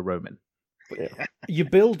 minutes by Roman. You're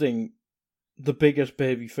building the biggest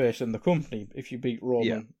babyface in the company if you beat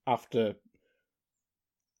Roman after,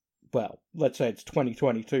 well, let's say it's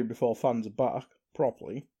 2022 before fans are back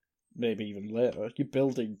properly, maybe even later. You're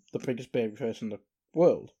building the biggest babyface in the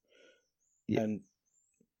world. Yeah. And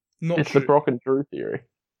it's the Brock and Drew theory.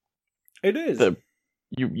 It is.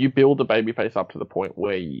 You build a babyface up to the point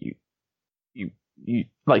where you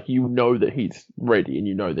know that he's ready and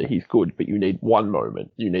you know that he's good, but you need one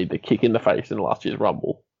moment. You need the kick in the face in last year's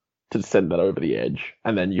Rumble to send that over the edge,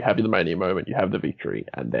 and then you have the Mania moment, you have the victory,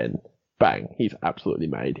 and then bang, he's absolutely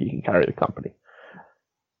made. He can carry the company.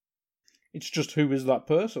 It's just, who is that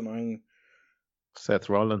person? Seth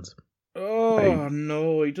Rollins. Oh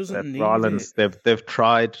no, he doesn't need Rollins. it. They've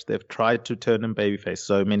tried to turn him babyface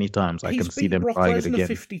so many times. I can see them trying it again.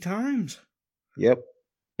 50 times. Yep.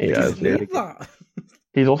 He doesn't need that.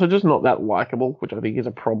 He's also just not that likable, which I think is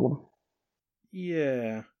a problem.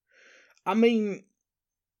 Yeah. I mean,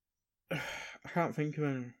 I can't think of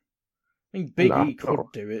any. I mean, Big E could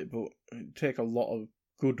do it, but it'd take a lot of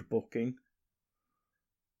good booking.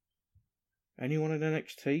 Anyone in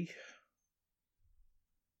NXT?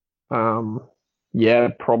 Yeah,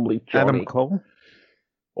 probably Johnny. Adam Cole?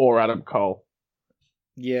 Or Adam Cole.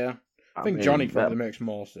 Yeah. I think Johnny probably makes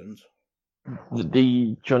more sense.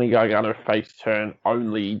 The Johnny Gargano face turn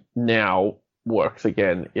only now works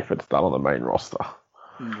again if it's done on the main roster.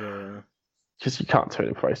 Yeah. Because you can't turn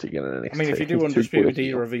him face again in NXT. I mean, if you do Undisputed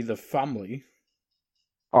Era of either family...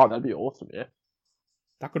 Oh, that'd be awesome, yeah.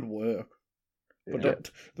 That could work. But Yeah.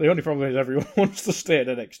 the only problem is everyone wants to stay at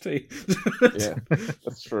NXT. Yeah,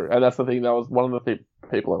 that's true. And that's the thing, that was one of the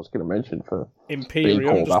people I was going to mention for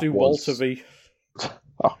Imperium, just do Walter v.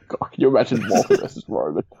 Oh, God, can you imagine Walter versus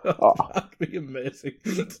Roman? Oh. That'd be amazing.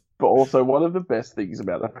 But also, one of the best things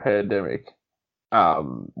about the pandemic,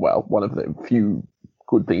 one of the few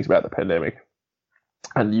good things about the pandemic,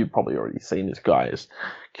 and you've probably already seen this, guys,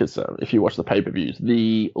 because if you watch the pay-per-views,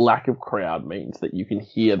 the lack of crowd means that you can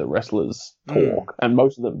hear the wrestlers talk, and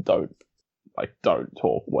most of them don't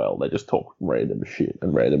talk well. They just talk random shit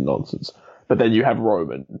and random nonsense. But then you have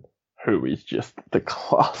Roman, who is just the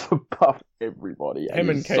class above everybody. Him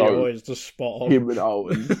and KO is the spot on. Him and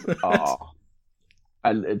Owens are.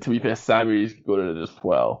 And to be fair, Sammy's good at it as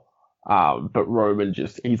well. But Roman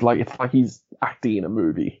it's like he's acting in a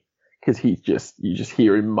movie. Because you just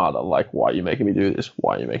hear him mutter, like, why are you making me do this?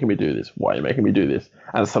 Why are you making me do this? Why are you making me do this?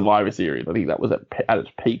 And Survivor Series, I think that was at its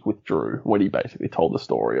peak with Drew, when he basically told the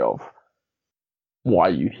story of, why are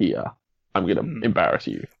you here? I'm going to embarrass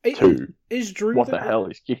you. Is Drew what the hell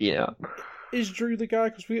is kicking out? Is Drew the guy?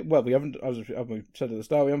 Because we haven't, as we said at the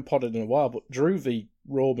start, we haven't podded in a while, but Drew v.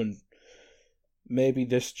 Roman, maybe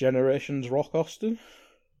this generation's Rock Austin?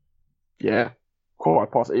 Yeah, quite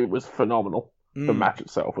possibly. It was phenomenal. The match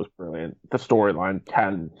itself was brilliant. The storyline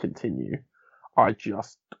can continue. I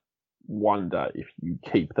just wonder if you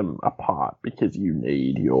keep them apart because you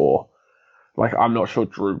need I'm not sure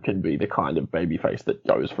Drew can be the kind of babyface that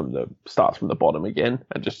starts from the bottom again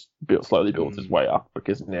and just slowly builds his way up,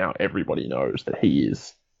 because now everybody knows that he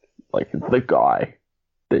is the guy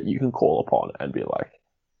that you can call upon and be like,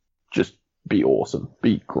 just be awesome,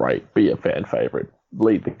 be great, be a fan favorite,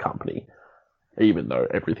 lead the company, even though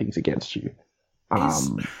everything's against you.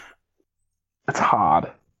 It's hard.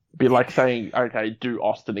 It'd be like saying, okay, do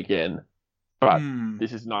Austin again, but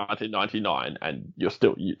this is 1999 and you're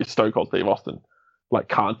Stone Cold Steve Austin.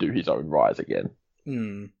 Can't do his own rise again.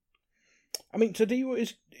 I mean,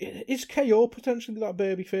 Tadeo, is KO potentially that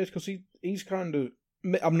babyface? Because he's kind of...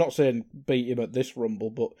 I'm not saying beat him at this Rumble,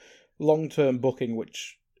 but long-term booking,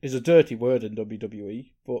 which is a dirty word in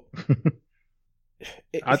WWE, but...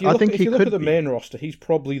 If you look at the main roster, he's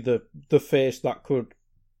probably the face that could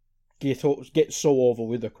get so over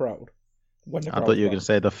with the crowd. I thought you were going to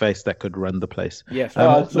say the face that could run the place. Yes.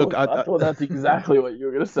 I thought that's exactly what you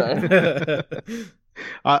were going to say.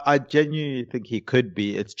 I genuinely think he could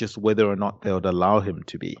be. It's just whether or not they would allow him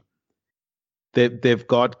to be. They've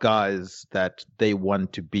got guys that they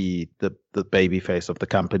want to be the baby face of the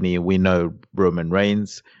company. We know Roman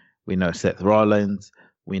Reigns. We know Seth Rollins.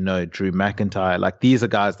 We know Drew McIntyre. These are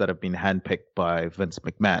guys that have been handpicked by Vince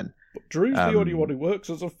McMahon. But Drew's the only one who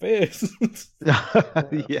works as a face.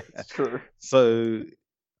 Yeah, it's true. So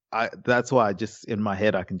that's why in my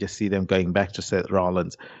head, I can just see them going back to Seth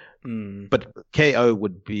Rollins. But KO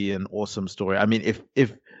would be an awesome story. I mean,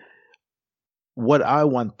 if what I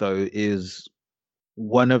want though is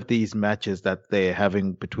one of these matches that they're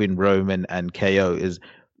having between Roman and KO is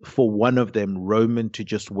for one of them, Roman to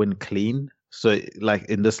just win clean. So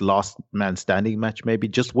in this last man standing match, maybe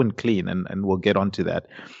just win clean, and we'll get onto that.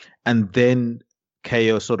 And then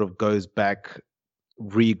KO sort of goes back,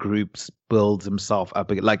 regroups, builds himself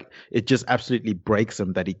up. It just absolutely breaks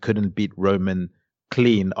him that he couldn't beat Roman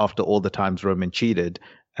clean after all the times Roman cheated,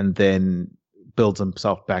 and then builds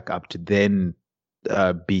himself back up to then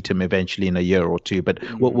beat him eventually in a year or two. But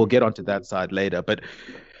we'll get onto that side later. But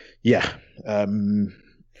yeah.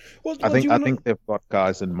 I think they've got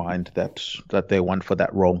guys in mind that they want for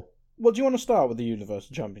that role. Well, do you want to start with the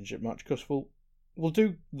Universal Championship match? Because we'll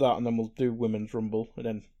do that, and then we'll do Women's Rumble, and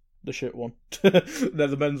then the shit one, then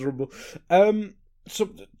the Men's Rumble. So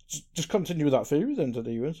just continue with that theory then, to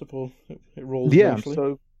you, I suppose it rolls. Yeah. Nicely.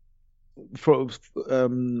 So for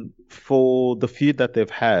the feud that they've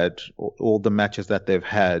had, all the matches that they've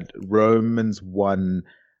had, Roman's won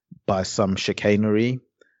by some chicanery.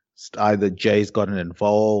 Either Jay's gotten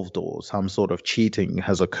involved or some sort of cheating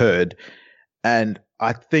has occurred. And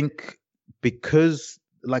I think because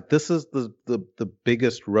this is the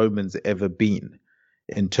biggest Roman's ever been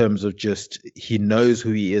in terms of just he knows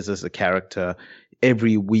who he is as a character.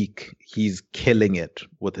 Every week he's killing it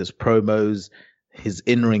with his promos. His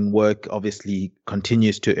in-ring work obviously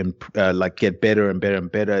continues to get better and better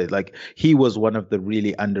and better. He was one of the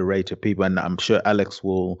really underrated people, and I'm sure Alex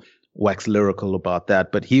will wax lyrical about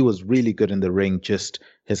that, but he was really good in the ring. Just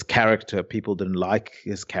his character, people didn't like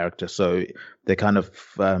his character, so they kind of,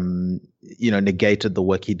 negated the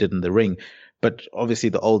work he did in the ring. But obviously,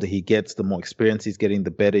 the older he gets, the more experience he's getting,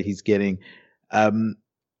 the better he's getting.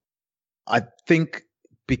 I think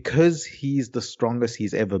because he's the strongest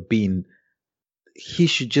he's ever been, he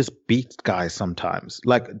should just beat guys sometimes.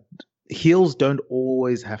 Like, heels don't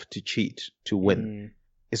always have to cheat to win,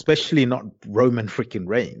 especially not Roman freaking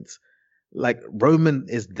Reigns. Like, Roman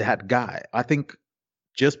is that guy. I think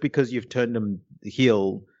just because you've turned him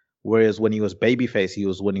heel, whereas when he was babyface, he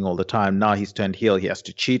was winning all the time. Now he's turned heel, he has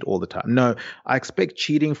to cheat all the time. No, I expect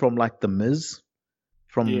cheating from like The Miz,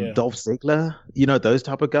 from Dolph Ziggler, those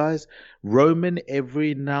type of guys. Roman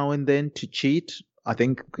every now and then to cheat, I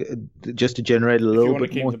think, just to generate a little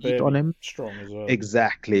bit more heat on him. Strong as well.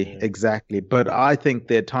 Exactly. But I think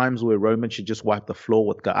there are times where Roman should just wipe the floor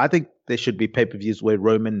with guys. I think there should be pay-per-views where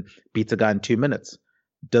Roman beats a guy in 2 minutes.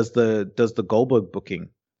 Does the Goldberg booking,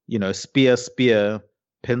 spear,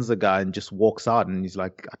 pins a guy and just walks out, and he's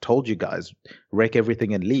like, I told you guys, wreck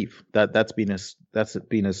everything and leave. That's been his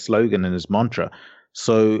slogan and his mantra.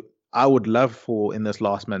 So I would love for, in this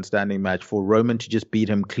last man standing match, for Roman to just beat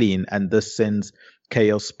him clean, and this sends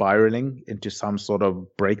KO spiraling into some sort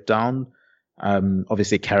of breakdown,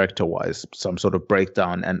 obviously character-wise, some sort of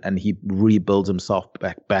breakdown, and he rebuilds himself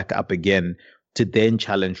back up again to then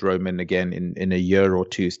challenge Roman again in a year or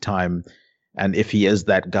two's time. And if he is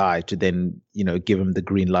that guy, to then, give him the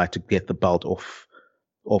green light to get the belt off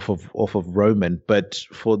of Roman. But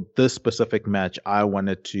for this specific match, I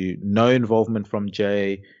wanted no involvement from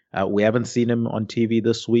Jay. We haven't seen him on TV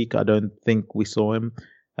this week. I don't think we saw him.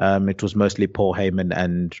 It was mostly Paul Heyman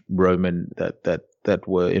and Roman that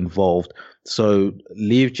were involved. So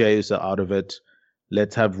leave Jey Uso out of it.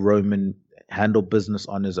 Let's have Roman handle business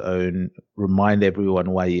on his own. Remind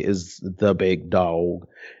everyone why he is the big dog,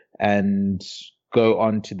 and go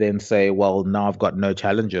on to then say, well, now I've got no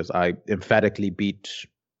challengers. I emphatically beat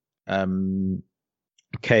KO,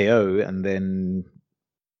 and then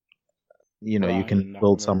you can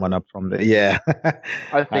build someone up from there. Yeah,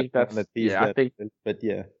 I think that's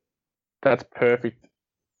perfect.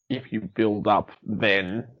 If you build up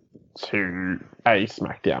then to a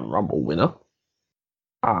SmackDown Rumble winner,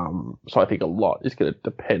 so I think a lot is going to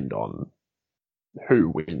depend on who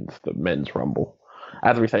wins the men's Rumble,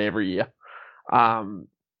 as we say every year.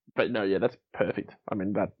 But no, yeah, that's perfect. I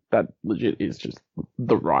mean, that legit is just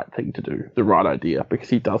the right thing to do, the right idea, because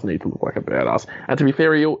he does need to look like a badass. And to be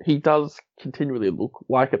fair, he does continually look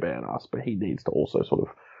like a badass, but he needs to also sort of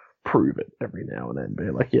prove it every now and then.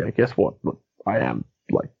 Be like, yeah, guess what? Look, I am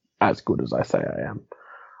like as good as I say I am.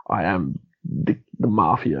 I am the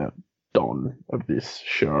mafia don of this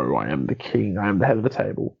show. I am the king. I am the head of the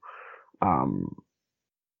table.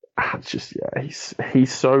 It's just, yeah,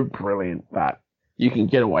 he's so brilliant that you can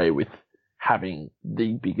get away with having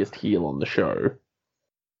the biggest heel on the show,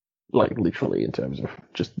 like literally in terms of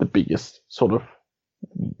just the biggest sort of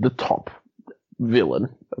the top villain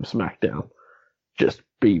of SmackDown, just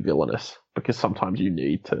be villainous, because sometimes you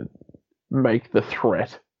need to make the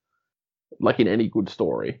threat, like in any good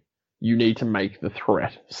story, you need to make the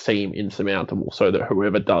threat seem insurmountable so that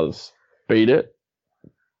whoever does beat it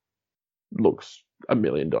looks $1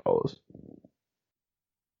 million.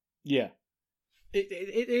 Yeah.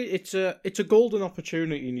 It's a golden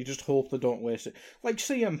opportunity, and you just hope they don't waste it. Like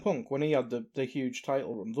CM Punk, when he had the huge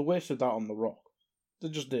title run, they wasted that on The Rock. They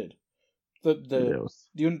just did. The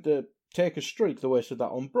Undertaker streak, they wasted that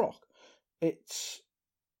on Brock. It's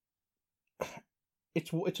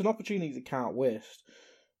an opportunity they can't waste.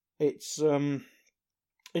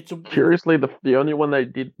 Curiously, the only one they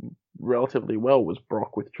did relatively well was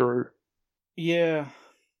Brock with Drew. Yeah.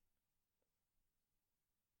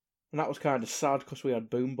 And that was kind of sad because we had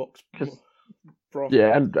Boombox.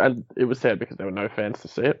 Yeah, and it was sad because there were no fans to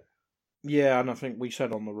see it. Yeah, and I think we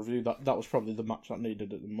said on the review that was probably the match that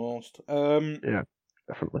needed it the most. Yeah,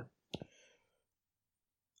 definitely.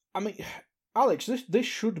 I mean, Alex, this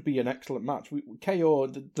should be an excellent match. KO,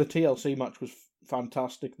 the TLC match was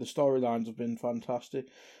fantastic. The storylines have been fantastic.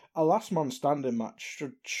 A last man standing match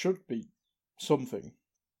should be something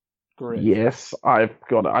great. Yes, I've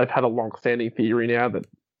had a long-standing theory now that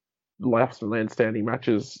last man standing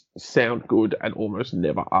matches sound good and almost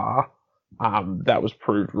never are. That was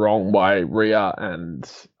proved wrong by Rhea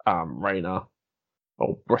and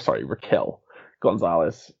Raquel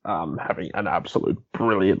Gonzalez having an absolute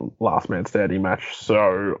brilliant last man standing match.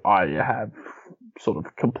 So I have sort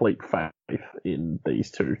of complete faith in these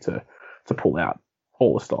two to pull out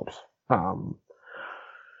all the stops.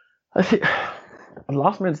 I think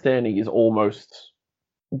last man standing is almost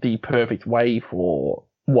the perfect way for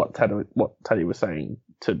what Teddy was saying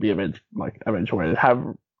to be eventuated.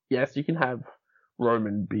 Yes, you can have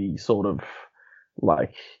Roman be sort of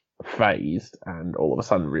like phased and all of a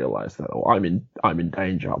sudden realize that I'm in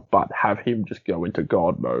danger, but have him just go into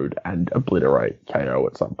God mode and obliterate KO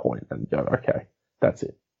at some point and go, okay, that's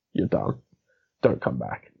it, you're done, don't come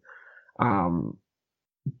back.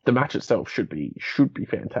 The match itself should be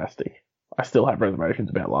fantastic. I still have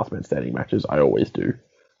reservations about last man standing matches. I always do.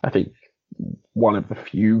 I think one of the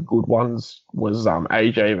few good ones was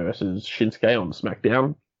AJ versus Shinsuke on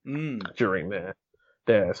SmackDown during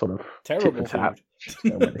their sort of terrible feud.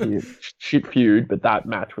 Shit feud, but that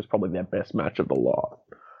match was probably their best match of the lot,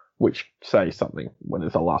 which says something when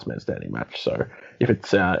it's a last man standing match. So if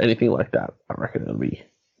it's anything like that, I reckon it'll be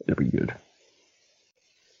good.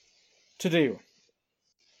 Tadeo,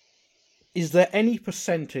 is there any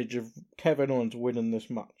percentage of Kevin Owens winning this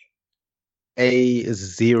match? A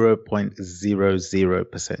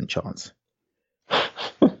 0.00% chance.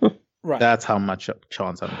 Right. That's how much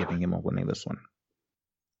chance I'm giving him of winning this one.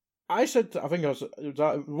 I said, it was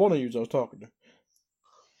one of you I was talking to.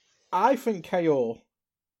 I think KO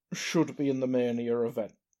should be in the main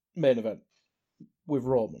event with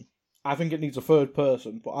Roman. I think it needs a third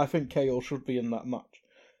person, but I think KO should be in that match.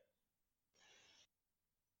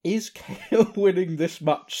 Is KO winning this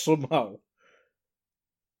match somehow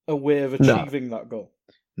a way of achieving that goal?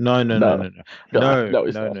 No.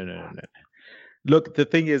 Look, the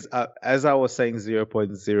thing is, as I was saying,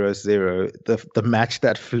 0.00, the match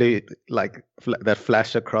that that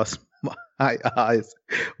flashed across my eyes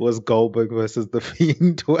was Goldberg versus The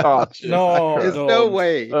Fiend. Well, there's no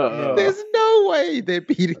way. There's no way they're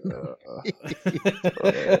beating.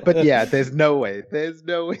 But yeah, there's no way. There's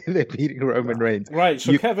no way they're beating Roman Reigns. Right.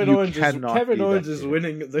 So Kevin Owens is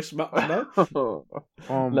winning this match now. Because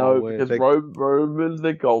Roman's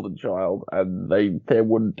their golden child, and they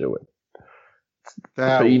wouldn't do it.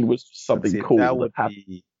 The Fiend was something cool that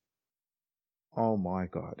happened. Oh my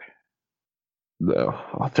god. No.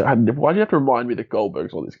 Why do you have to remind me that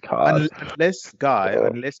Goldberg's on this card? Unless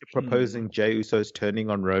you're proposing Jey Uso's turning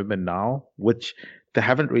on Roman now, which they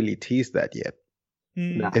haven't really teased that yet.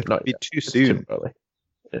 It would be too soon. Too early.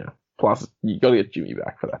 Yeah. Plus, you got to get Jimmy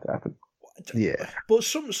back for that to happen. Yeah. But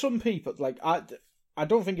some people, like, I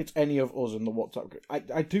don't think it's any of us in the WhatsApp group.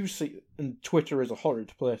 I do see, and Twitter is a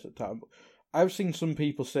horrid place at times, but I've seen some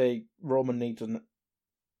people say Roman needs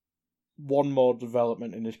one more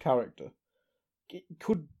development in his character.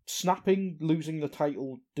 Could losing the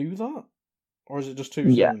title do that? Or is it just too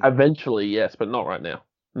soon? Yeah, eventually, yes, but not right now.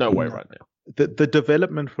 No way right now. The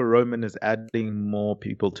development for Roman is adding more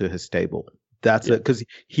people to his stable. That's it, because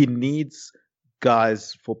he needs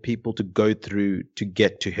guys for people to go through to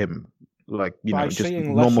get to him. Like, just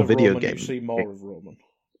normal video games. You see more of Roman.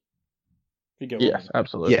 Yes,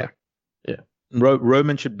 absolutely. Yeah.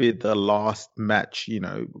 Roman should be the last match,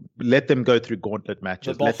 let them go through gauntlet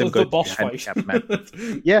matches. Let them go through handicap matches.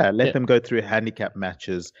 Let them go through handicap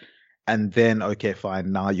matches. And then, okay,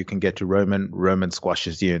 fine, now you can get to Roman. Roman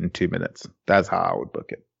squashes you in 2 minutes. That's how I would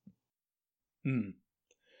book it.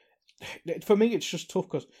 For me, it's just tough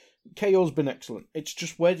because KO's been excellent. It's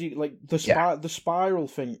just where do you, the spiral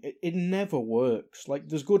thing, it never works. Like,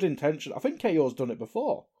 there's good intention. I think KO's done it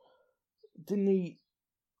before. Didn't he?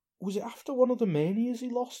 Was it after one of the Manias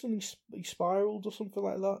he lost and he spiraled or something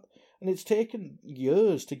like that? And it's taken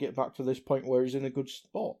years to get back to this point where he's in a good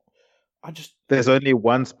spot. There's only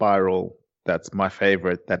one spiral that's my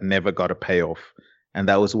favorite that never got a payoff, and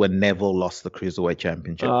that was when Neville lost the Cruiserweight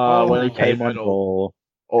Championship. When he came on Raw,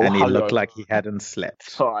 and he looked like he hadn't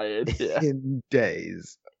slept in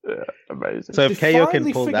days. Yeah, amazing. So if KO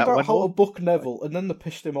can pull that one, how to book Neville, and then they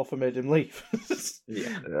pissed him off and made him leave.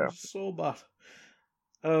 Yeah, so bad.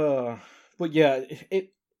 But yeah,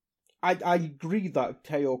 I agree that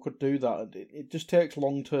KO could do that. It just takes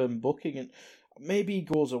long-term booking, and maybe he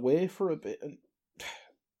goes away for a bit, and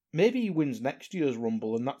maybe he wins next year's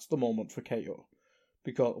Rumble, and that's the moment for KO.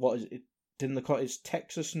 Because what is it? It's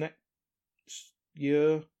Texas next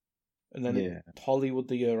year, and then Hollywood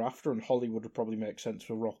the year after, and Hollywood would probably make sense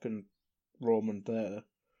for Rock and Roman there.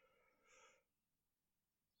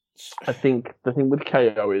 I think the thing with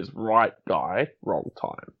KO is right guy, wrong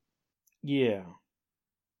time. Yeah.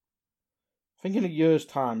 I think in a year's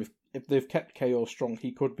time, if they've kept KO strong,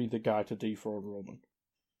 he could be the guy to dethrone Roman.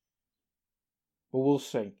 But we'll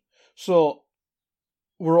see. So,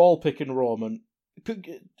 we're all picking Roman.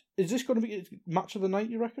 Is this going to be match of the night,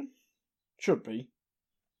 you reckon? Should be.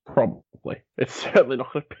 Probably. It's certainly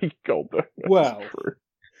not going to be Goldberg. Well,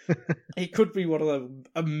 It could be one of the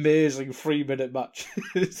amazing 3-minute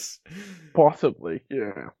matches. Possibly,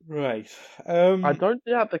 yeah. Right. I don't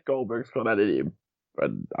doubt that Goldberg's got that in him.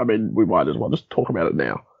 But, I mean, we might as well just talk about it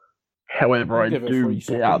now. However, I do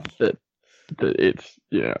doubt that it's,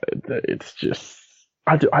 it's just...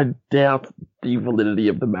 I doubt the validity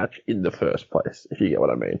of the match in the first place, if you get what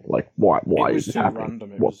I mean. Like, why is it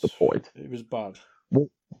happening? What's the point? It was bad. Well,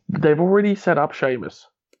 they've already set up Sheamus.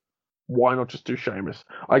 Why not just do Sheamus?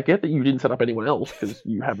 I get that you didn't set up anyone else because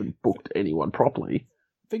you haven't booked anyone properly.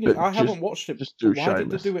 Thing is, I haven't watched it. Just do Why Sheamus.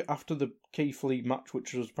 did they do it after the Keith Lee match,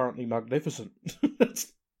 which was apparently magnificent?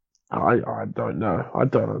 I don't know. I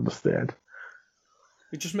don't understand.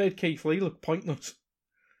 It just made Keith Lee look pointless.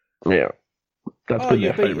 Yeah. That's been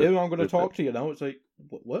you their beat him, I'm going to talk to you now. It's like,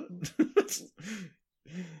 what?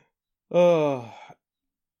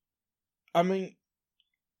 I mean,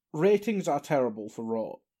 ratings are terrible for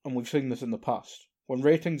Raw, and we've seen this in the past. When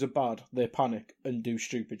ratings are bad, they panic and do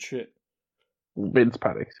stupid shit. Vince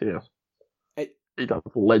panics, yes. He does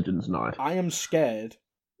Legends Night. I am scared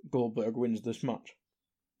Goldberg wins this match.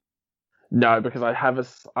 No, because I have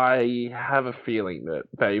a feeling that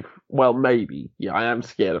they've... Well, maybe. Yeah, I am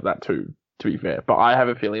scared of that too, to be fair. But I have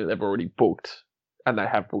a feeling that they've already booked, and they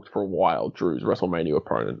have booked for a while, Drew's WrestleMania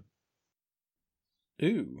opponent.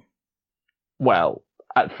 Ooh. Well,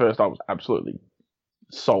 at first I was absolutely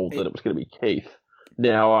sold that it was going to be Keith.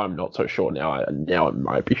 Now I'm not so sure. Now it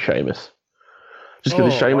might be Sheamus. Just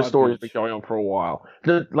because the Sheamus story has been going on for a while.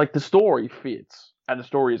 The story fits, and the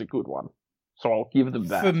story is a good one. So I'll give them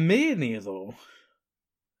that. For Mania, though?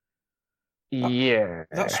 Yeah.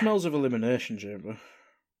 That smells of Elimination Chamber.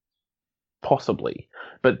 Possibly.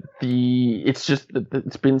 But it's just that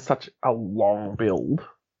it's been such a long build,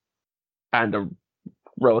 and a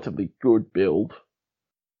relatively good build,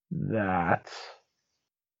 that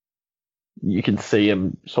you can see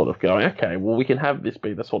him sort of going, okay, well, we can have this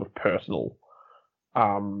be the sort of personal,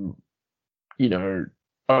 open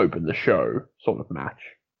the show sort of match,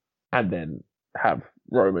 and then have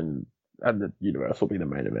Roman and the Universal be the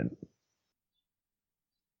main event.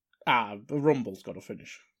 The Rumble's got to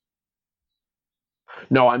finish.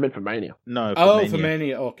 No, I meant for Mania. No, for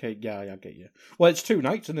Mania. Okay, yeah, I get you. Well, it's 2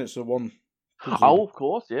 nights, isn't it? So one. Oh, of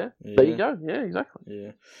course, yeah. There you go. Yeah,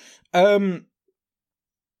 exactly. Yeah.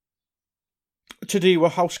 Today,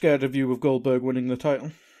 how scared of you of Goldberg winning the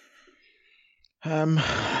title?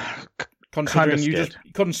 Considering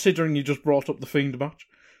you just brought up the Fiend match.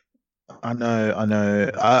 I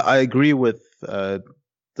know. I agree with the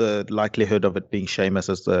likelihood of it being Sheamus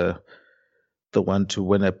as the one to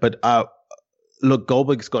win it. But look,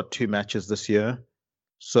 Goldberg's got 2 matches this year,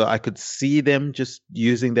 so I could see them just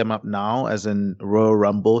using them up now, as in Royal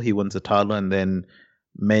Rumble, he wins the title, and then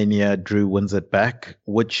Mania, Drew wins it back,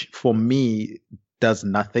 which for me does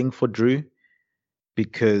nothing for Drew,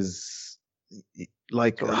 because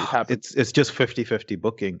it's just 50-50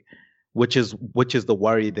 booking, which is the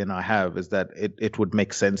worry then I have, is that it would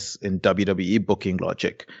make sense in WWE booking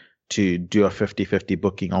logic to do a 50-50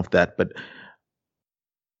 booking of that. But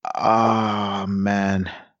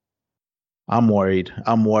man, I'm worried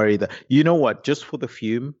that, you know what, just for the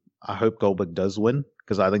fume, I hope Goldberg does win,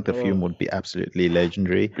 because I think the fume would be absolutely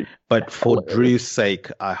legendary. But for Drew's sake,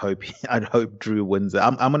 I'd hope Drew wins it.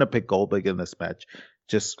 I'm going to pick Goldberg in this match,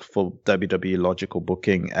 just for WWE logical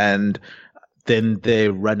booking, and then they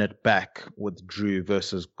run it back with Drew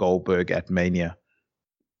versus Goldberg at Mania,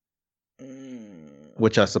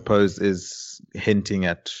 which I suppose is hinting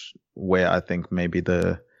at where I think maybe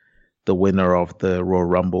the winner of the Royal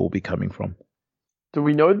Rumble will be coming from. Do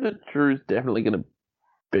we know that Drew's definitely going to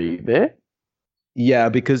be there? Yeah,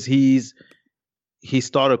 because he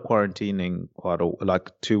started quarantining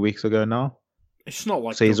like 2 weeks ago now. It's not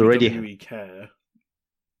like so he's already care.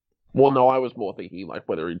 Well, no, I was more thinking like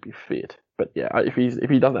whether he'd be fit. But yeah, if he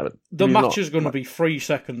doesn't have it, the match is going to be 3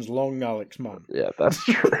 seconds long, Alex, man. Yeah, that's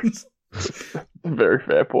true. Very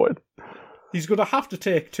fair point. He's going to have to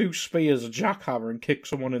take 2 spears, a jackhammer, and kick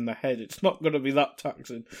someone in the head. It's not going to be that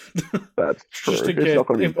taxing. That's true. Just in case,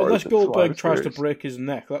 unless Goldberg tries to break his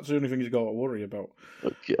neck, that's the only thing he's got to worry about.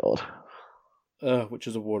 Oh, God. Which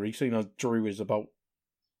is a worry, seeing as Drew is about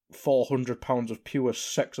 400 pounds of pure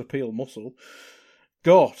sex appeal muscle.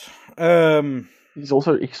 God. He's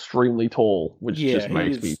also extremely tall, which just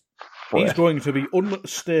makes me fret. He's going to be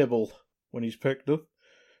unstable when he's picked up.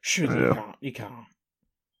 Surely he can't.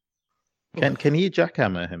 Can he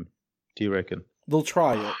jackhammer him, do you reckon? They'll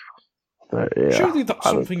try it. Surely that's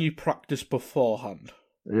something you practice beforehand.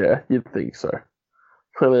 Yeah, you'd think so.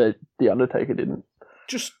 Clearly The Undertaker didn't.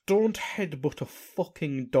 Just don't headbutt a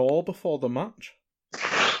fucking door before the match.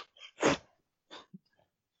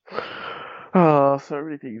 So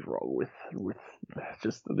many things wrong with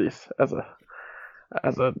just this as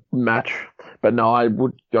a match. But no, I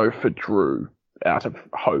would go for Drew out of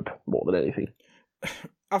hope more than anything.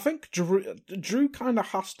 I think Drew kind of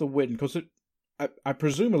has to win because I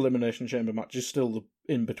presume Elimination Chamber match is still the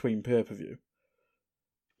in-between pay-per-view.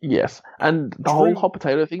 Yes, and the whole hot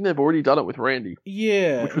potato thing, they've already done it with Randy.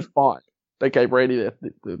 Yeah. Which was fine. They gave Randy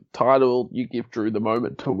the title, you give Drew the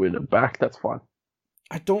moment to win it back, that's fine.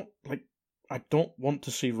 I don't want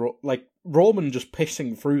to see Roman just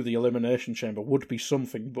pissing through the Elimination Chamber would be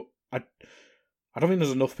something, but I don't think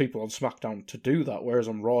there's enough people on SmackDown to do that, whereas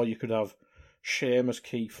on Raw you could have Sheamus,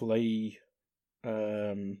 Keith Lee,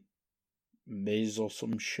 Miz or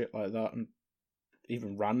some shit like that, and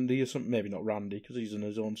even Randy or something. Maybe not Randy because he's in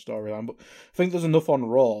his own storyline, but I think there's enough on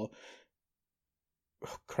Raw.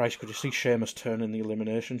 Oh, Christ, could you see Sheamus turn in the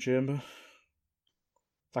Elimination Chamber?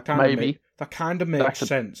 That kind of makes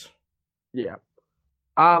sense. Yeah.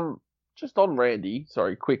 Just on Randy,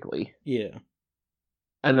 sorry, quickly. Yeah.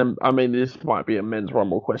 And I mean, this might be a men's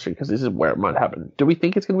Rumble question because this is where it might happen. Do we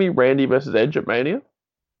think it's going to be Randy versus Edge at Mania?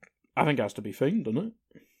 I think it has to be Fiend, doesn't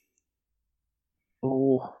it?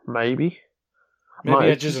 Oh, maybe.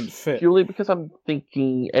 Maybe Edge isn't fit. Purely because I'm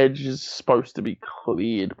thinking Edge is supposed to be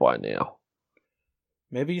cleared by now.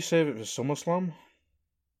 Maybe you save it for SummerSlam?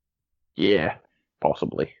 Yeah,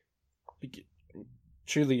 possibly.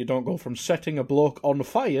 Surely you don't go from setting a bloke on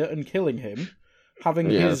fire and killing him, having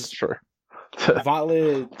his true.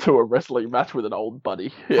 valet to a wrestling match with an old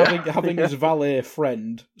buddy. Having his valet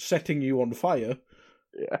friend setting you on fire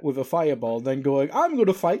with a fireball, then going, I'm going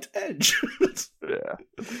to fight Edge. Yeah,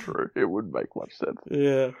 it's true. It wouldn't make much sense.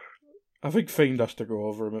 Yeah. I think Fiend has to go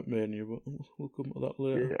over him at Mania, but we'll come to that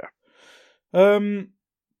later. Yeah.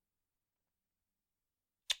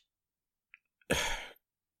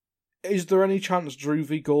 Is there any chance Drew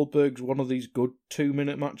v Goldberg's one of these good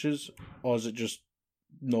 2-minute matches? Or is it just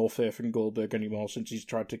no faith in Goldberg anymore since he's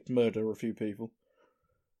tried to murder a few people?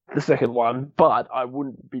 The second one, but I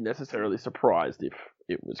wouldn't be necessarily surprised if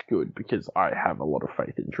it was good because I have a lot of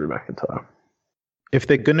faith in Drew McIntyre. If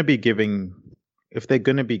they're going to be giving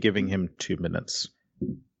him 2 minutes,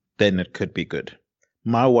 then it could be good.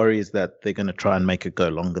 My worry is that they're going to try and make it go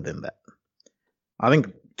longer than that. I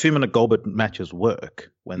think 2-minute Goldberg matches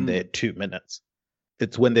work when they're 2 minutes.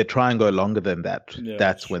 It's when they try and go longer than that,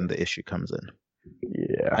 that's when the issue comes in.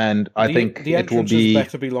 Yeah. And I think the it will be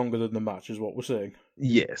better be longer than the match, is what we're saying.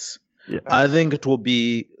 Yes. Yeah. I think it will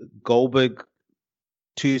be Goldberg,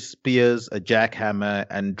 2 spears, a jackhammer,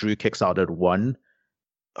 and Drew kicks out at 1.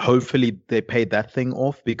 Hopefully they paid that thing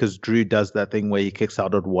off because Drew does that thing where he kicks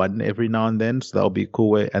out at 1 every now and then, so that'll be a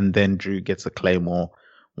cool way. And then Drew gets a Claymore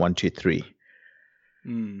 1, 2, 3.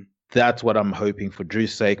 That's what I'm hoping for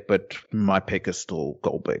Drew's sake, but my pick is still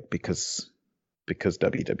Goldberg because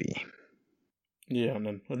WWE. Yeah, and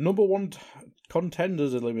then a number 1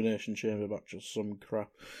 contenders elimination chamber match or some crap.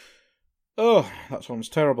 Oh, that sounds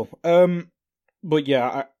terrible. But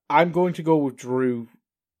yeah, I'm going to go with Drew.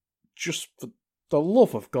 Just for the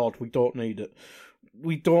love of God, we don't need it.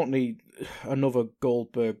 We don't need another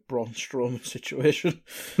Goldberg Braun Strowman situation.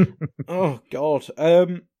 Oh God.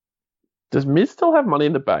 Does Miz still have Money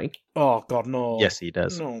in the Bank? Oh God, no. Yes, he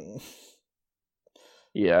does. No.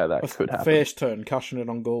 Yeah, that could happen. Face turn, cashing in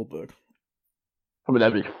on Goldberg. I mean,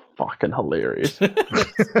 that'd be fucking hilarious. The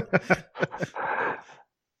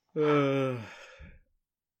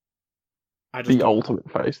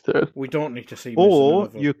ultimate face turn. We don't need to see. Or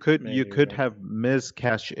you could have Miz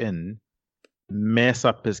cash in, mess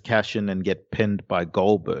up his cash in, and get pinned by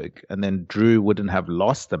Goldberg, and then Drew wouldn't have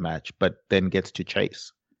lost the match, but then gets to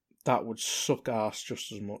chase. That would suck ass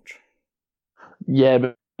just as much. Yeah,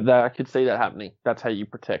 but I could see that happening. That's how you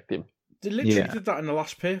protect him. They literally did that in the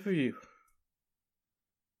last pay-per-view.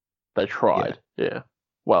 They tried, yeah.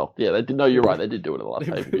 Well, yeah, they did. No, you're right. They did do it in the last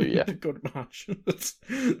pay-per-view. Yeah, good match.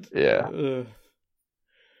 Yeah.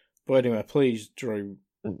 But anyway, please, Drew,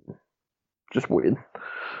 just win.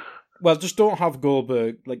 Well, just don't have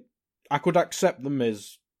Goldberg. Like, I could accept the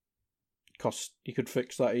Miz because he could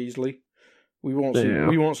fix that easily. We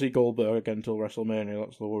won't see Goldberg again until WrestleMania.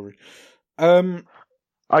 That's the worry. I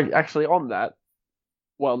actually on that.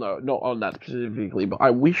 Well, no, not on that specifically, but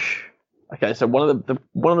I wish. Okay, so one of the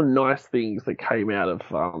nice things that came out of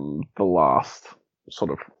the last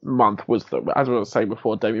sort of month was that, as I was saying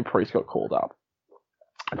before, Damian Priest got called up.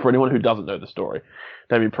 And for anyone who doesn't know the story,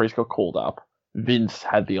 Damian Priest got called up. Vince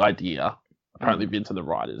had the idea. Apparently, Vince and the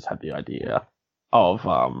writers had the idea of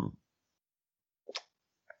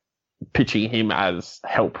pitching him as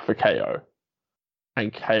help for KO,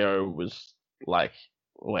 and KO was like,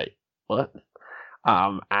 "Wait, what?"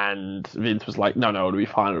 And Vince was like, no, it'll be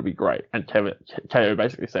fine, it'll be great. And KO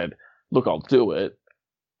basically said, look, I'll do it,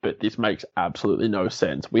 but this makes absolutely no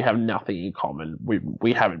sense. We have nothing in common.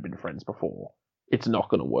 We haven't been friends before. It's not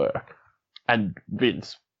going to work. And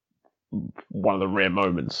Vince, one of the rare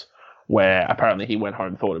moments where apparently he went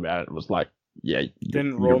home, thought about it, and was like, yeah.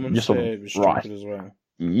 Didn't Roman say it was stupid as well?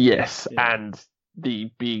 Yes, yeah. And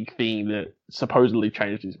the big thing that supposedly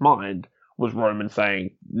changed his mind was Roman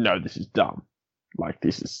saying, no, this is dumb. Like,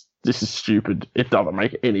 this is stupid. It doesn't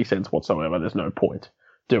make any sense whatsoever. There's no point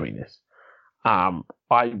doing this.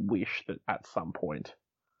 I wish that at some point,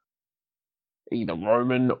 either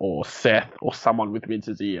Roman or Seth or someone with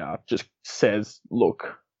Vince's ear just says,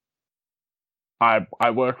 look, I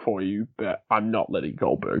work for you, but I'm not letting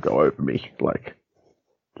Goldberg go over me. Like,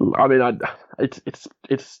 I mean,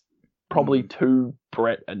 it's probably too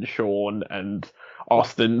Brett and Shawn and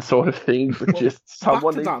Austin sort of thing, but just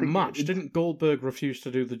someone. Back to that match, didn't Goldberg refuse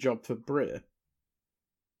to do the job for Bray?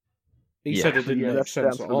 He said it didn't make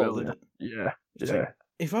sense at all, did it? Yeah. Like,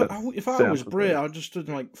 if I was Bray, I'd just stood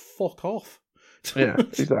like, fuck off. Yeah,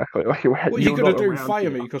 exactly. Like, what are you going to do? Fire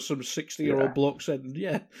me because some 60-year-old bloke said,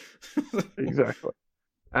 yeah. Exactly.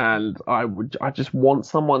 And I just want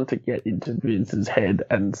someone to get into Vince's head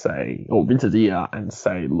and say, or Vince's ear and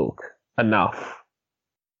say, look, enough.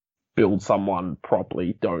 Build someone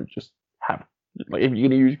properly. Don't just have, like, if you're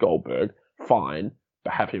going to use Goldberg, fine,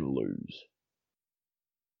 but have him lose.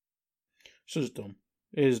 It's just dumb.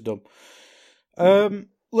 It is dumb.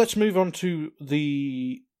 Let's move on to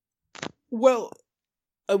the... Well,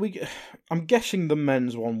 I'm guessing the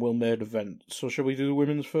men's one will main event, so shall we do the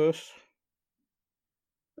women's first?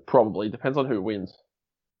 Probably. Depends on who wins.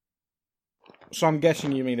 So I'm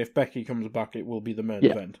guessing you mean if Becky comes back, it will be the main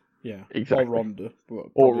event. Yeah, exactly. Or Ronda.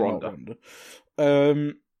 Or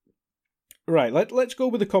Ronda. Right, let's go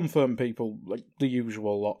with the confirmed people, like the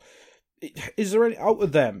usual lot. Is there any, out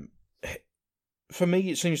of them, for me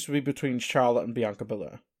it seems to be between Charlotte and Bianca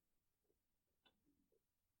Belair.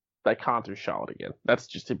 They can't do Charlotte again. That's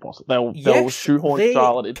just impossible. They'll shoehorn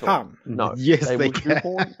Charlotte into it. No. Yes, they will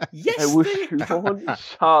can. Shoehorn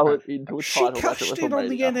Charlotte into a title match at WrestleMania. She cashed in on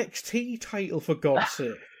the NXT title, for God's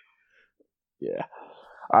sake. Yeah.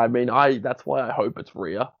 I mean, that's why I hope it's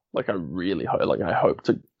Rhea. Like, I really hope. Like, I hope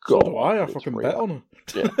to God. So do I fucking bet on her.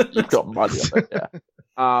 Yeah, you've got money on it, yeah.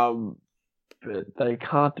 But they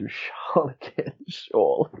can't do Charlotte again,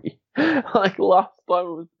 surely. Like, last time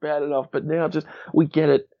it was bad enough, but now we get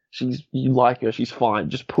it. You like her, she's fine.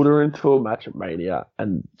 Just put her into a match at Mania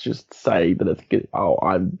and just say that it's good. Oh,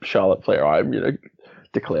 I'm Charlotte Flair. I'm,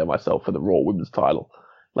 declare myself for the Raw Women's title.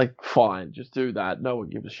 Like, fine, just do that. No one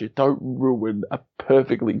gives a shit. Don't ruin a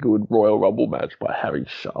perfectly good Royal Rumble match by having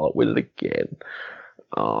Charlotte win it again.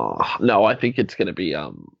 No, I think it's going to be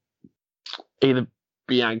either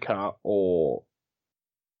Bianca or...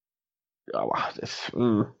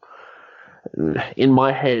 In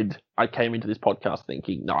my head, I came into this podcast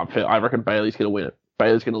thinking, no, I reckon Bayley's going to win it.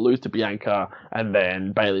 Bayley's going to lose to Bianca, and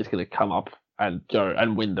then Bayley's going to come up and go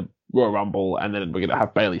and win the Royal Rumble, and then we're going to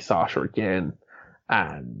have Bayley Sasha again.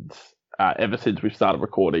 And ever since we've started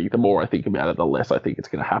recording, the more I think about it, the less I think it's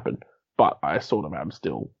going to happen. But I sort of am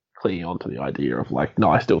still clinging on to the idea of, like, no,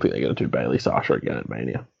 I still think they're going to do Bayley Sasha again at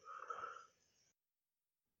Mania.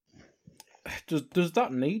 Does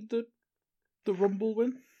that need the Rumble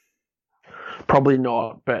win? Probably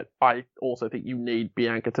not, but I also think you need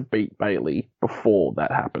Bianca to beat Bayley before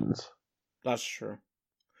that happens. That's true.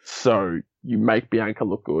 So you make Bianca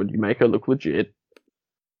look good, you make her look legit,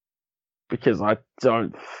 because I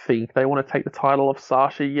don't think they want to take the title off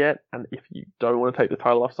Sasha yet, and if you don't want to take the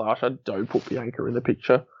title off Sasha, don't put Bianca in the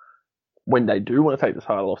picture. When they do want to take the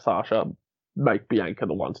title off Sasha, make Bianca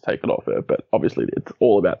the one to take it off her, but obviously it's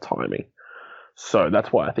all about timing. So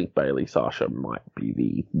that's why I think Bayley Sasha might be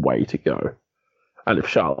the way to go. And if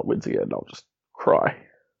Charlotte wins again, I'll just cry.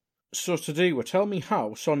 So today, tell me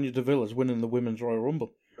how Sonya Deville is winning the Women's Royal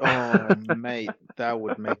Rumble. Oh, mate, that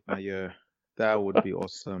would make my year. That would be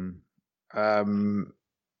awesome. Yeah,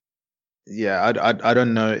 I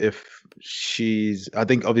don't know if she's... I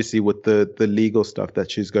think obviously with the legal stuff that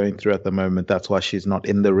she's going through at the moment, that's why she's not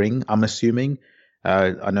in the ring, I'm assuming.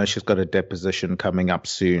 I know she's got a deposition coming up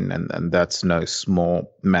soon, and that's no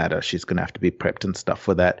small matter. She's going to have to be prepped and stuff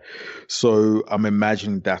for that. So I'm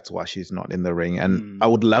imagining that's why she's not in the ring. And I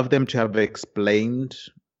would love them to have explained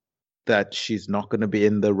that she's not going to be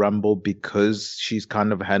in the Rumble because she's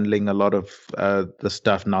kind of handling a lot of the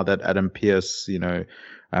stuff now that Adam Pearce,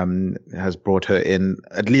 has brought her in.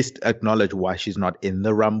 At least acknowledge why she's not in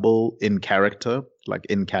the Rumble in character, like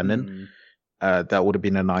in canon. That would have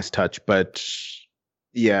been a nice touch. But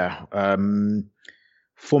Yeah.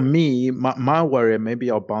 For me, my worry,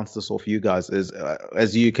 maybe I'll bounce this off you guys, is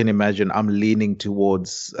as you can imagine, I'm leaning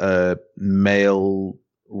towards male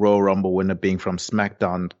Royal Rumble winner being from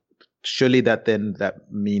SmackDown. Surely that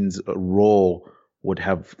means Raw would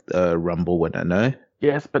have a Rumble winner, no?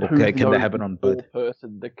 Yes, but can they have it on both?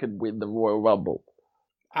 Person that can win the Royal Rumble?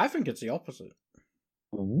 I think it's the opposite.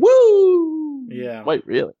 Woo! Yeah. Wait,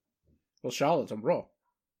 really? Well, Charlotte's on Raw.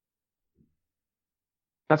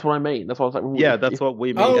 That's what I mean. That's what I was like. Well, yeah, that's what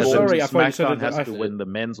we mean. Oh, sorry, I thought you said SmackDown has to win the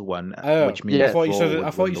men's one, which means I thought you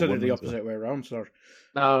said it the opposite way around. Sorry.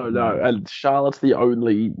 No, and Charlotte's the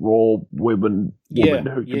only Raw woman who can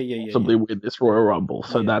possibly win this Royal Rumble.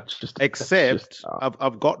 So that's just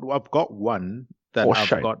I've got one that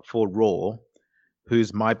I've got for Raw,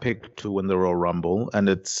 who's my pick to win the Royal Rumble, and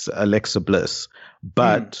it's Alexa Bliss.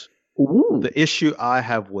 But the issue I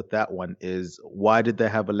have with that one is, why did they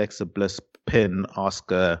have Alexa Bliss pin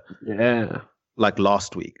Asuka like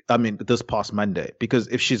last week? I mean, this past Monday. Because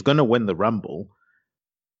if she's going to win the Rumble,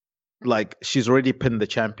 like, she's already pinned the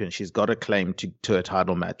champion. She's got a claim to a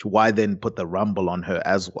title match. Why then put the Rumble on her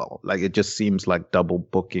as well? Like, it just seems like double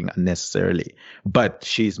booking unnecessarily. But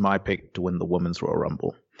she's my pick to win the Women's Royal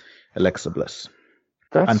Rumble. Alexa Bliss.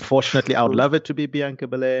 Unfortunately, I would love it to be Bianca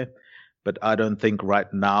Belair, but I don't think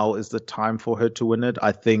right now is the time for her to win it.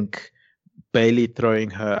 I think Bayley throwing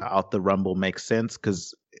her out the Rumble makes sense,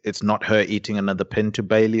 because it's not her eating another pin to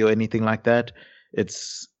Bayley or anything like that.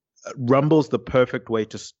 It's Rumble's the perfect way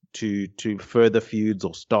to further feuds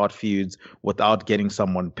or start feuds without getting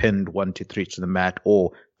someone pinned 1, 2, 3 to the mat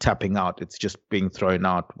or tapping out. It's just being thrown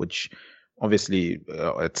out, which obviously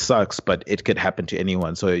it sucks, but it could happen to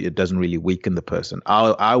anyone, so it doesn't really weaken the person.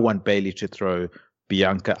 I want Bayley to throw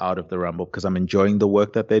Bianca out of the Rumble because I'm enjoying the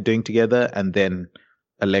work that they're doing together, and then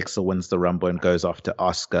Alexa wins the Rumble and goes after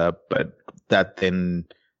Asuka, but that then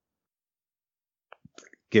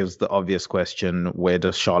gives the obvious question, where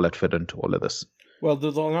does Charlotte fit into all of this? Well,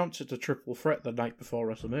 they'll announce it a triple threat the night before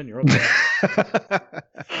WrestleMania,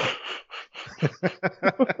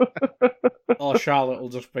 or Charlotte will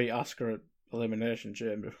just beat Asuka at Elimination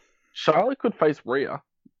Chamber. Charlotte could face Rhea,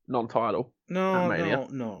 non-title. No.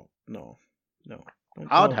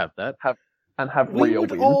 I'd have that. We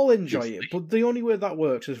would all enjoy it, but the only way that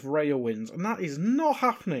works is Rhea wins, and that is not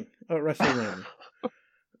happening at WrestleMania.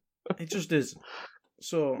 It just isn't.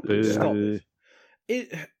 So stop it.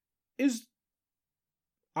 It is.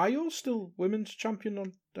 Io still women's champion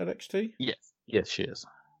on NXT? Yes, she is.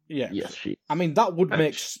 Yeah, yes, she. I mean, that would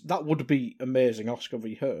be amazing, Asuka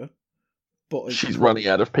v her. But she's running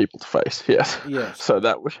out of people to face. Yes. Yes. So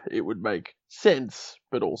it would make sense,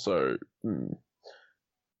 but also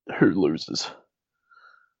who loses?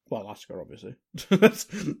 Well, Asuka, obviously.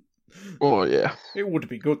 Oh yeah. It would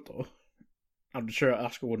be good though. I'm sure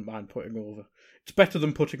Asuka wouldn't mind putting over. It's better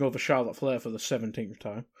than putting over Charlotte Flair for the 17th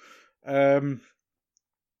time.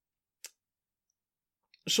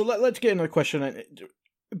 So let's get into the question.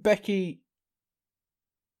 Becky,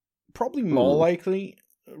 probably more likely.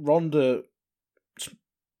 Ronda,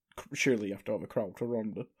 surely you have to have a crowd for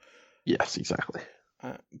Ronda. Yes, exactly.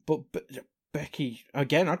 But Becky,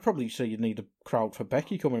 again, I'd probably say you need a crowd for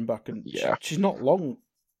Becky coming back. And she's not long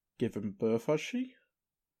given birth, has she?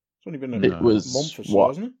 It's only been a month or so,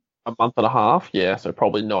 hasn't it? A month and a half? Yeah, so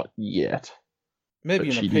probably not yet.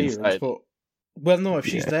 Maybe an appearance, but... Well, no, if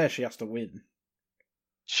she's there, she has to win.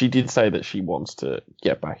 She did say that she wants to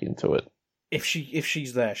get back into it. If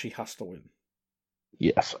she's there, she has to win.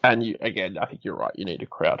 Yes, and I think you're right, you need a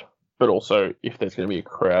crowd. But also, if there's going to be a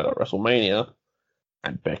crowd at WrestleMania,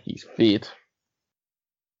 and Becky's fit,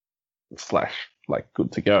 /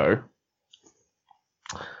 good to go,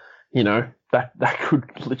 that could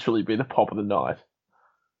literally be the pop of the night.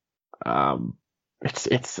 It's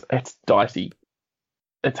dicey.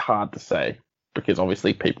 It's hard to say because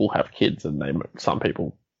obviously people have kids and some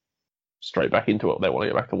people straight back into it. They want to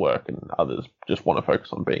get back to work, and others just want to focus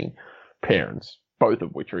on being parents. Both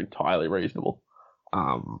of which are entirely reasonable.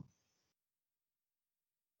 I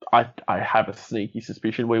have a sneaky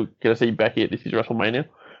suspicion we're going to see Becky at this year's WrestleMania,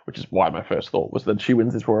 which is why my first thought was that she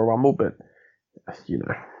wins this Royal Rumble. But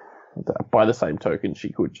by the same token,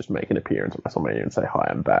 she could just make an appearance at WrestleMania and say, "Hi,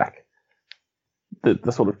 I'm back."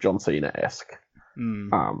 The sort of John Cena-esque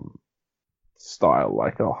style,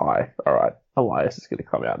 like, "Oh, hi, all right, Elias is going to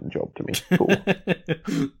come out and job to me." Cool.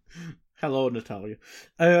 Hello, Natalia.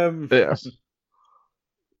 Yes.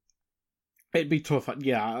 It'd be tough.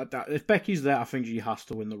 Yeah, if Becky's there, I think she has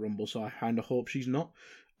to win the Rumble, so I kind of hope she's not.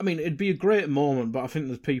 I mean, it'd be a great moment, but I think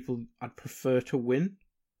there's people I'd prefer to win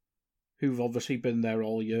who've obviously been there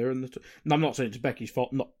all year. And I'm not saying it's Becky's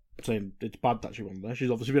fault not saying it's bad that she wasn't there.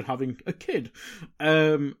 She's obviously been having a kid.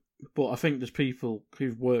 But I think there's people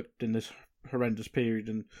who've worked in this horrendous period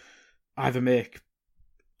and either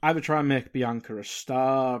try and make Bianca a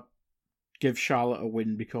star, give Charlotte a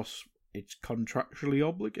win because it's contractually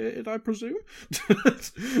obligated, I presume,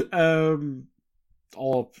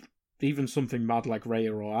 or even something mad like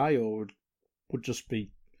Rhea or Io would just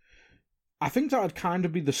be. I think that would kind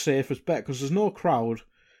of be the safest bet because there's no crowd.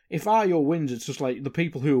 If Io wins, it's just like the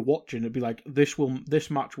people who are watching. It'd be like this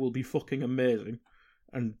match will be fucking amazing,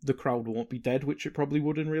 and the crowd won't be dead, which it probably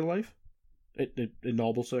would in real life. In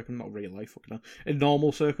normal not real life, fucking hell. In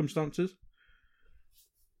normal circumstances.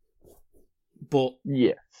 But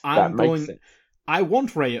yes, makes sense. I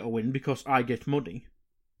want Rhea to win because I get money,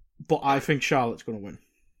 but I think Charlotte's going to win.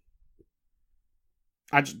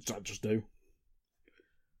 I just do.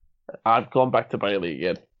 I've gone back to Bayley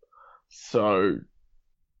again, so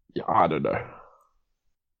yeah, I don't know.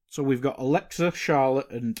 So we've got Alexa,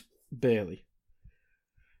 Charlotte, and Bayley.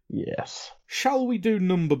 Yes. Shall we do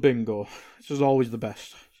number bingo? This is always the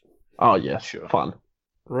best. Oh yes, sure. Fun.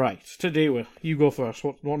 Right, Tadeu, you go first.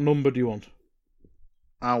 What number do you want?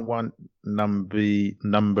 I want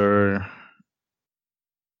number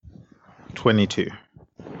 22.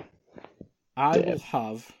 I will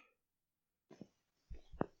have.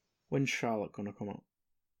 When's Charlotte gonna come out?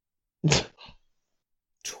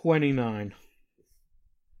 29.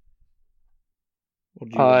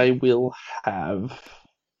 I will have.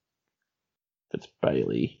 If it's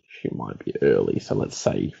Bayley, she might be early, so let's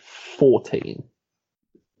say 14.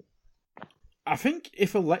 I think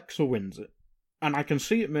if Alexa wins it, and I can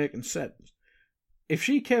see it making sense, if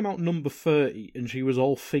she came out number 30 and she was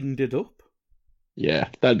all fiended up, yeah,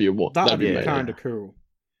 that'd be kind of cool.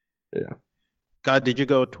 Yeah. God, did you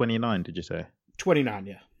go 29? Did you say 29?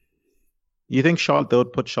 Yeah. You think they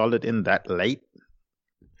would put Charlotte in that late?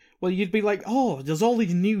 Well, you'd be like, oh, there's all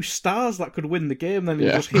these new stars that could win the game, then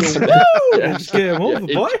you just hear, woo! Yeah. It's game over,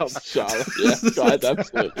 boys. Comes Charlotte. Yeah, guy's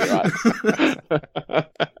absolutely right.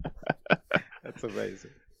 That's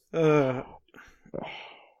amazing.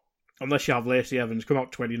 Unless you have Lacey Evans come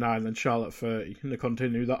out 29, then Charlotte 30, and they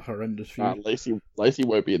continue that horrendous feud. Lacey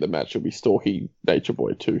won't be in the match. She'll be stalking Nature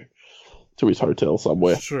Boy to his hotel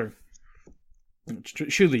somewhere. It's true.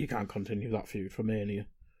 Surely you can't continue that feud for Mania.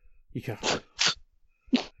 You can't.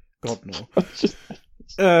 God no.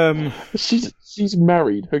 She's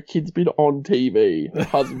married. Her kid's been on TV. Her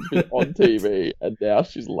husband's been on TV, and now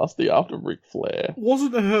she's lusty after Ric Flair.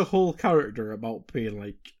 Wasn't her whole character about being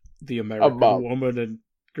like the American woman and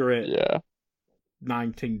great? Yeah.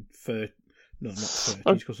 1930. No, not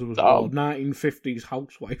 30s because it was 1950s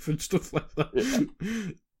housewife and stuff like that.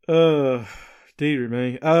 Yeah. Dear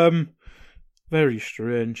me. Very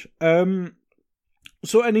strange.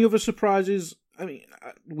 So any other surprises? I mean,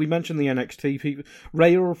 we mentioned the NXT people.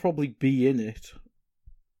 Rhea will probably be in it.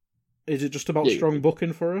 Is it just about strong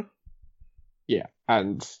booking for her? Yeah,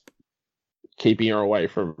 and keeping her away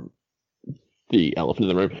from the elephant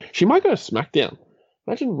in the room. She might go to SmackDown.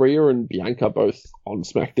 Imagine Rhea and Bianca both on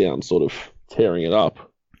SmackDown sort of tearing it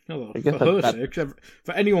up. Oh, for her sake,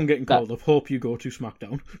 for anyone getting called up, hope you go to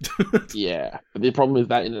SmackDown. Yeah, but the problem is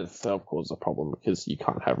that in itself causes a problem because you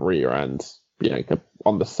can't have Rhea and Bianca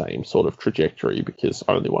on the same sort of trajectory because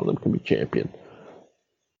only one of them can be champion.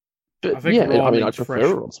 But I think I prefer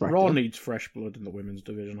her on SmackDown. Raw needs fresh blood in the women's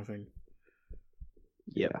division, I think.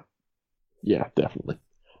 Yeah, definitely.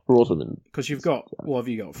 Raw's women. Because you've got, what have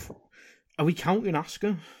you got? Are we counting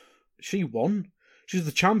Asuka? She won. She's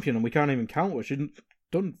the champion and we can't even count her. She didn't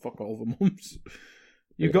done fuck all the months.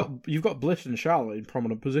 You've got Bliss and Charlotte in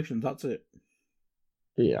prominent positions. That's it.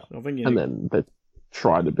 Yeah, so I think then they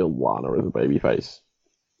try to build Lana as a babyface.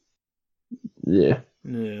 Yeah.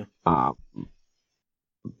 And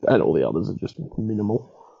all the others are just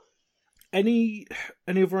minimal. Any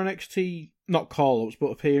other NXT, not call-ups,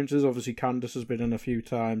 but appearances? Obviously, Candice has been in a few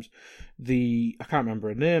times. I can't remember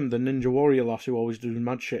her name, the Ninja Warrior lass who always does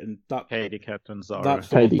mad shit, and that... Katie Captain Zara. That's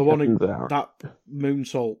the one who, that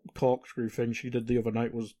moonsault corkscrew thing she did the other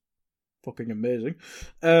night was fucking amazing.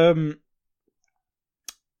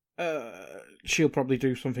 She'll probably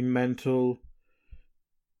do something mental.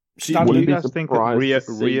 Do you guys think that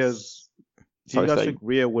Do you guys think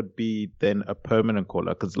Rhea would be then a permanent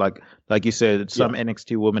caller? Because like you said, some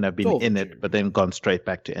NXT women have been in it, but then gone straight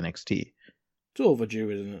back to NXT. It's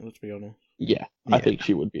overdue, isn't it? Let's be honest. Yeah, I think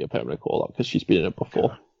she would be a permanent caller because she's been in it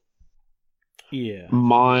before. Yeah.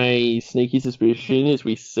 My sneaky suspicion is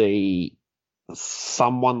we see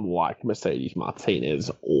someone like Mercedes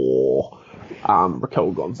Martinez or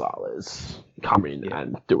Raquel Gonzalez come in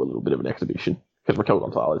and do a little bit of an exhibition. Because Raquel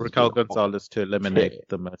Gonzalez to eliminate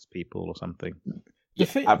the most people or something.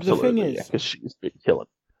 Absolutely. The thing is, because she's been killing.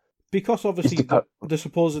 Because obviously they're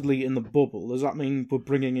supposedly in the bubble, does that mean we're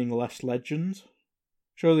bringing in less legends?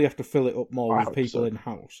 Surely you have to fill it up more with people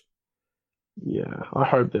in-house. Yeah, I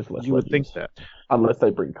hope there's less legends. You would think that. Unless they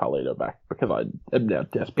bring Carlito back, because I am now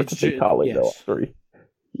desperate to see Carlito after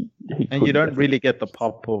and you don't really get the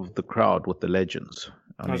pop of the crowd with the legends.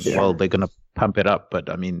 I mean, well, they're going to pump it up, but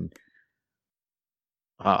I mean,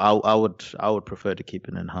 I would prefer to keep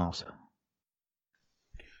it in-house.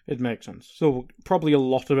 It makes sense. So probably a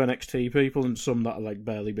lot of NXT people and some that are like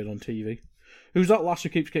barely been on TV. Who's that lass who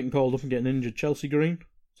keeps getting called up and getting injured? Chelsea Green?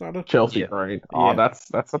 Is that her? Chelsea Green. Oh, that's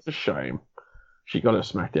such a shame. She got her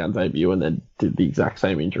SmackDown debut and then did the exact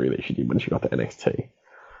same injury that she did when she got to NXT.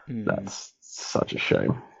 That's such a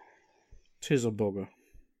shame. 'Tis a bugger.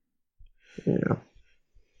 Yeah.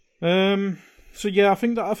 So yeah, I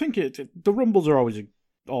think the Rumbles are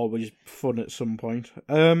always fun at some point.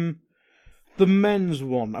 The men's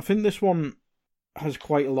one, I think this one has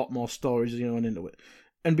quite a lot more stories going into it,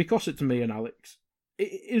 and because it's me and Alex,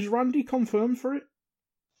 is Randy confirmed for it?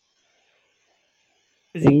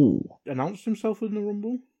 Has he announced himself in the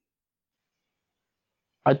Rumble?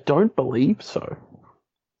 I don't believe so.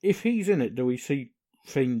 If he's in it, do we see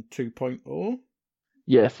Fiend 2.0?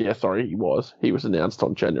 Yes, sorry, he was. He was announced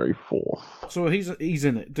on January 4th. So he's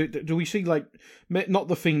in it. Do we see, like, not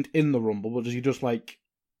the Fiend in the Rumble, but does he just, like,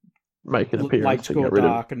 make an appearance, lights go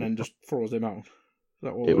dark and then just throws him out?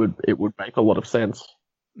 It would make a lot of sense.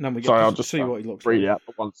 And then we get I'll just see what he looks read like. out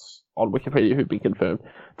the ones on Wikipedia who've been confirmed.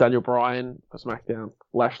 Daniel Bryan for SmackDown,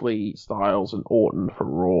 Lashley, Styles, and Orton for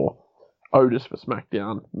Raw, Otis for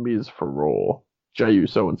SmackDown, Miz for Raw, Jey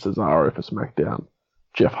Uso and Cesaro for SmackDown,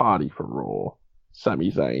 Jeff Hardy for Raw,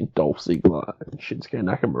 Sami Zayn, Dolph Ziggler, and Shinsuke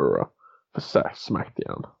Nakamura for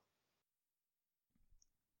SmackDown.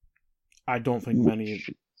 I don't think many.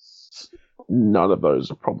 None of those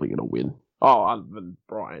are probably going to win. Oh, other than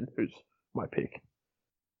Bryan, who's my pick.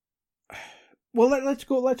 Well, let's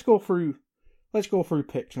go through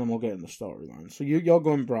picks and then we'll get in the storyline. So you're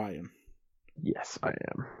going Bryan. Yes, I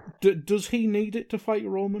am. Does he need it to fight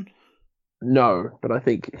Roman? No, but I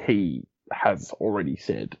think he has already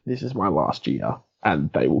said, this is my last year, and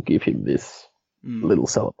they will give him this little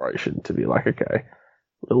celebration to be like, okay,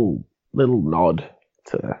 little nod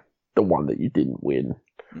to the one that you didn't win.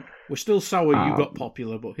 We're still sour you got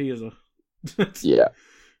popular, but here's a... Yeah.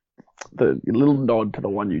 The little nod to the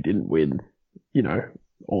one you didn't win,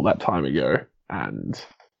 all that time ago, and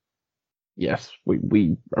yes,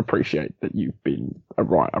 we appreciate that you've been I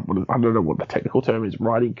don't know what the technical term is,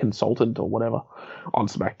 writing consultant or whatever on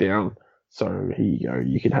SmackDown. So here you go,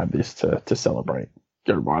 you can have this to celebrate,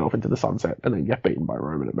 go right off into the sunset, and then get beaten by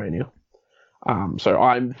Roman at Mania. So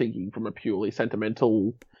I'm thinking from a purely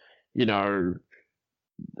sentimental,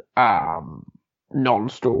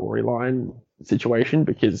 non-storyline situation,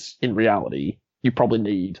 because in reality, you probably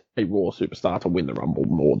need a Raw superstar to win the Rumble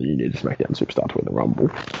more than you need a SmackDown superstar to win the Rumble.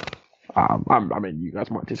 I mean, you guys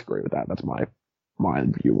might disagree with that. That's my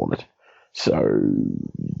view on it. So,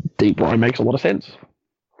 Deep Bryan makes a lot of sense.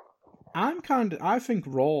 I think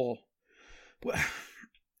Raw.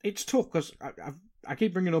 It's tough because I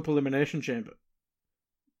keep bringing up Elimination Chamber.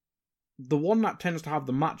 The one that tends to have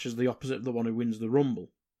the match is the opposite of the one who wins the Rumble.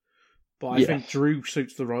 But I think Drew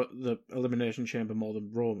suits the Elimination Chamber more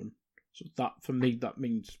than Roman. So that, for me, that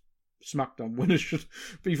means SmackDown winners should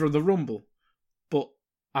be from the Rumble. But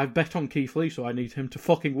I've bet on Keith Lee, so I need him to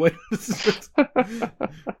fucking win.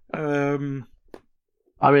 I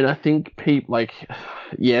mean, I think people,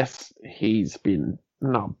 yes, he's been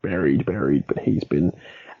not buried, but he's been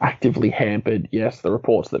actively hampered. Yes, the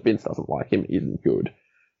reports that Vince doesn't like him isn't good.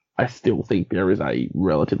 I still think there is a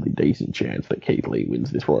relatively decent chance that Keith Lee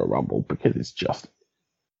wins this Royal Rumble because it's just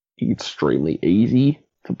extremely easy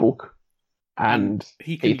to book. And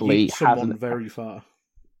he can lead someone very far.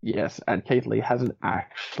 Yes, and Keith Lee hasn't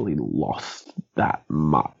actually lost that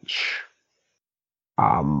much.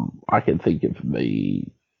 I can think of the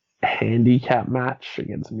handicap match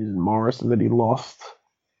against Miz and Morrison that he lost.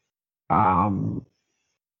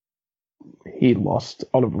 He lost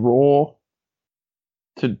on a Raw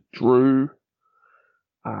to Drew.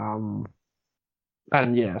 And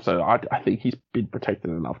yeah, so I think he's been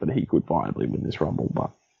protected enough that he could viably win this Rumble,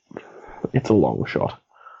 but it's a long shot.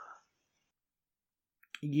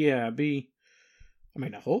 Yeah, I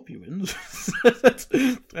hope he wins.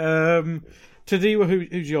 Tadiwa,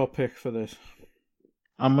 who's your pick for this?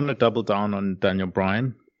 I'm going to double down on Daniel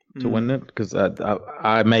Bryan to win it, because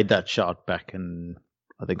I made that shot back in,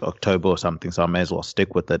 I think, October or something, so I may as well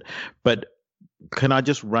stick with it. But Can I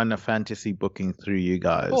just run a fantasy booking through you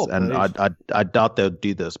guys? Oh, and I doubt they'll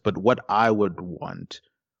do this, but what I would want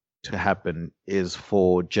to happen is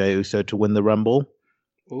for Jey Uso to win the Rumble.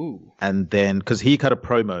 Ooh. And then, because he cut a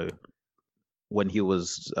promo when he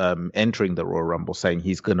was entering the Royal Rumble saying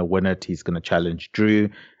he's going to win it, he's going to challenge Drew,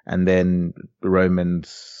 and then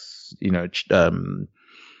Roman's,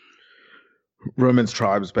 Roman's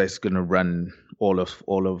tribe's basically going to run all of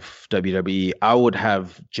WWE. I would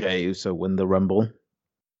have Jey Uso win the Rumble,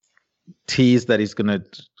 tease that he's going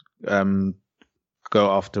to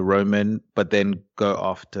go after Roman, but then go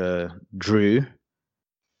after Drew,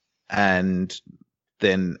 and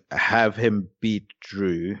then have him beat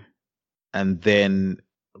Drew, and then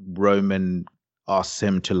Roman asks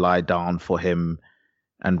him to lie down for him,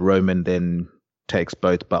 and Roman then takes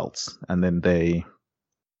both belts, and then they...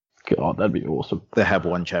 God, that'd be awesome. They have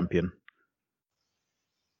one champion.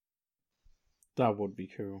 That would be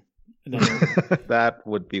cool. That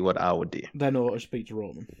would be what I would do. Then Otis beats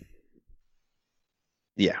Roman.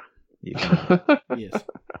 Yeah. Yes.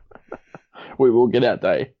 We will get our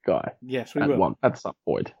day, Guy. Yes, we will. At some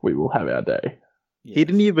point, we will have our day. Yes. He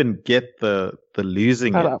didn't even get the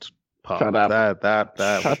losing Shut it up. part. Shut up.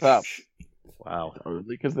 That. Shut up. Wow. Only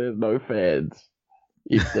because there's no fans.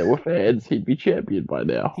 If there were fans, he'd be champion by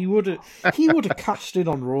now. He would have cast in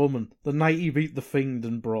on Roman the night he beat the Fiend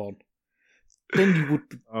and Braun. Then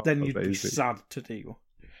you'd be sad to do.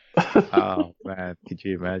 Oh man, could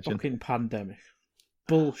you imagine? Fucking pandemic.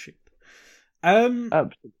 Bullshit.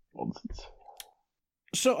 Absolute nonsense.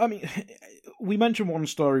 So, I mean, we mentioned one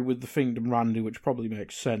story with the Fiend and Randy, which probably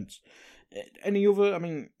makes sense. Any other? I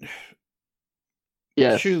mean,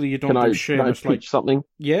 yes. Surely you don't do Sheamus pitch something?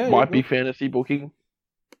 Yeah, might be fantasy booking,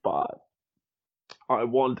 but I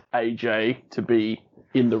want AJ to be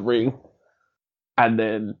in the ring, and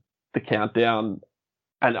then the countdown,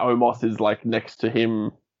 and Omos is like next to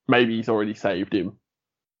him. Maybe he's already saved him.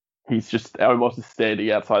 Omos is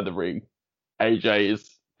standing outside the ring. AJ is.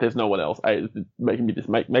 There's no one else.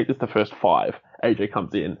 Make this the first 5. AJ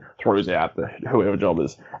comes in, throws out whoever job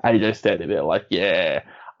is. AJ standing there like, yeah,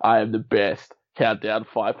 I am the best. Countdown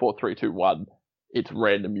 5, 4, 3, 2, 1. It's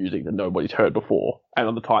random music that nobody's heard before. And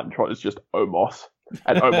on the Titantron is just Omos.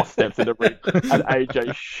 And Omos steps in the ring, and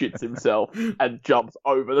AJ shits himself and jumps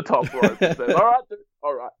over the top rope and says, all right, dude,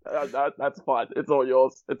 all right, that's fine. It's all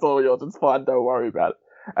yours. It's fine. Don't worry about it.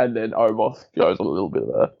 And then Omos goes on a little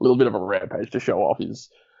bit of a rampage to show off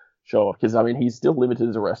because I mean he's still limited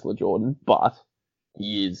as a wrestler, Jordan, but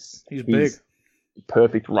he's big,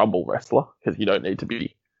 perfect Rumble wrestler because you don't need to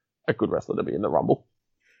be a good wrestler to be in the Rumble.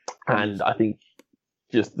 And I think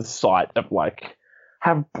just the sight of like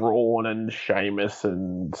have Braun and Sheamus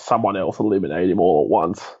and someone else eliminate him all at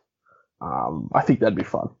once, I think that'd be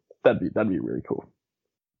fun. That'd be really cool.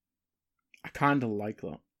 I kind of like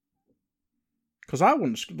that. Because I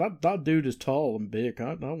wouldn't. That dude is tall and big.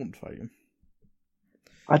 I wouldn't fight him.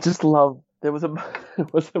 I just love. There was a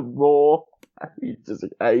Raw just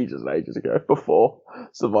ages and ages ago before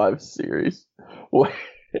Survivor Series where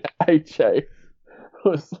AJ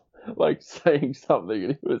was like saying something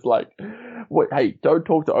and he was like, "Wait, hey, don't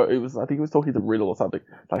talk to." I think he was talking to Riddle or something.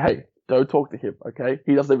 Like, hey, don't talk to him, okay?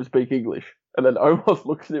 He doesn't even speak English. And then Omos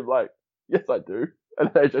looks at him like, "Yes, I do." And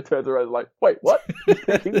AJ turns around and is like, wait, what? You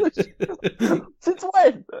speak English? Since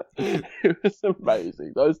when? It was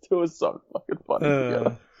amazing. Those two are so fucking funny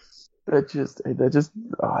together. They're just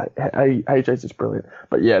AJ's just brilliant.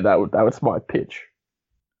 But yeah, that was my pitch.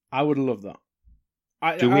 I would love that.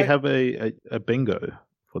 Do we have a bingo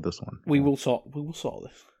for this one? We will sort this.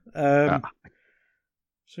 So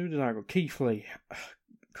who did I go? Keith Lee.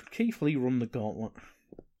 Could Keith Lee run the gauntlet?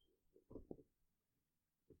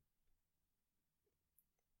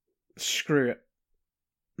 Screw it.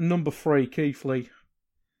 Number 3, Keith Lee.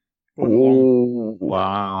 Oh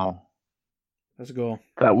wow! Let's go.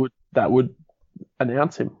 That would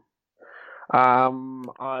announce him.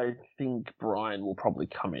 I think Brian will probably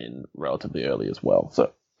come in relatively early as well.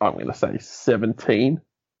 So I'm going to say 17.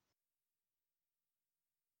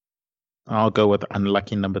 I'll go with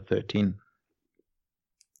unlucky number 13.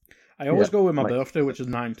 I always go with my birthday, which is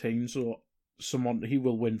 19. So he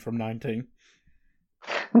will win from 19.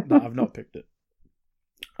 That I've not picked it.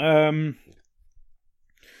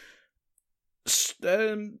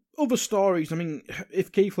 Other stories. I mean,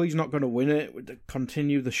 if Keith Lee's not going to win it, would they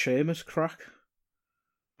continue the Sheamus crack?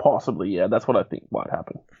 Possibly, yeah. That's what I think might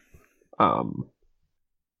happen.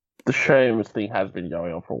 The Sheamus thing has been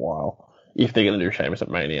going on for a while. If they're going to do Sheamus at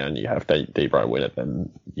Mania and you have D-Bro win it, then,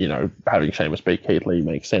 having Sheamus beat Keith Lee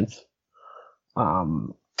makes sense.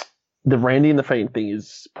 the Randy and the Fiend thing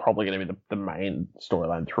is probably going to be the main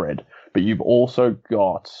storyline thread. But you've also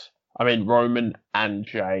got, I mean, Roman and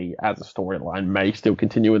Jay as a storyline may still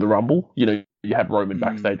continue in the Rumble. You know, you have Roman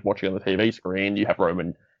backstage watching on the TV screen. You have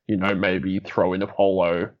Roman, you know, maybe throw in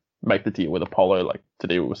Apollo, make the deal with Apollo, like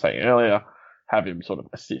Tadeu was saying earlier, have him sort of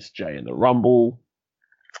assist Jay in the Rumble.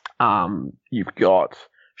 You've got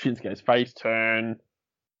Shinsuke's face turn.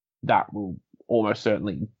 That will almost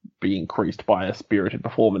certainly be increased by a spirited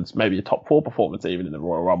performance, maybe a top 4 performance even in the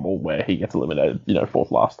Royal Rumble where he gets eliminated, you know,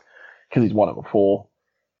 4th last because he's won it before.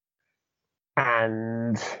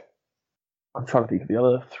 And I'm trying to think of the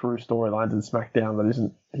other through storylines in SmackDown that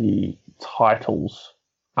isn't the titles.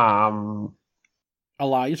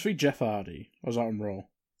 Elias v Jeff Hardy. Was that on Raw?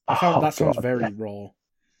 I found that sounds very Raw.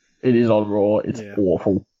 It is on Raw. It's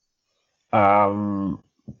awful.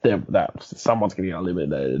 Someone's going to get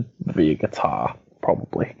eliminated via guitar,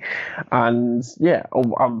 probably. And yeah,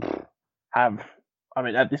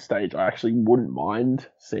 at this stage, I actually wouldn't mind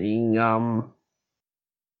seeing,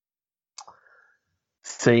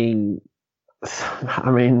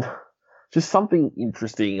 just something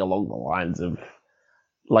interesting along the lines of,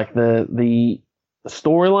 like, the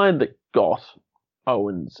storyline that got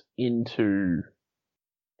Owens into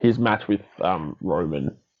his match with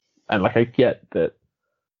Roman. And, like, I get that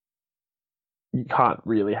you can't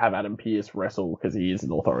really have Adam Pearce wrestle because he is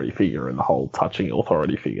an authority figure and the whole touching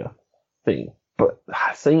authority figure thing. But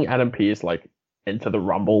seeing Adam Pearce, like, enter the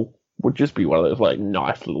Rumble would just be one of those, like,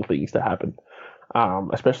 nice little things to happen.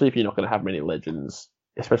 Especially if you're not going to have many legends,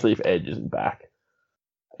 especially if Edge isn't back.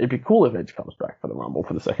 It'd be cool if Edge comes back for the Rumble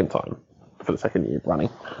for the second year running.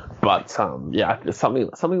 But, there's something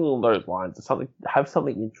along those lines. Have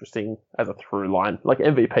something interesting as a through line, like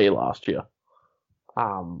MVP last year.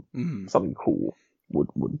 Something cool would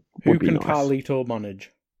Who be can nice. Carlito manage?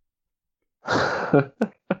 Trying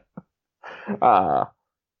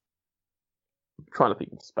to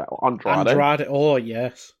think of spell. Andrade. Andrade. Oh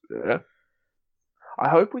yes. Yeah. I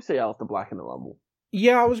hope we see Aleister Black in the Rumble.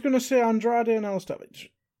 Yeah, I was going to say Andrade and Aleister.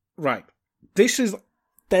 Right.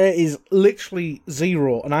 There is literally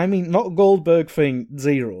zero, and I mean not Goldberg thing,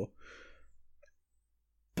 zero.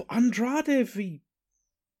 But Andrade v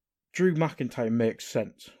Drew McIntyre makes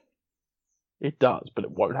sense. It does, but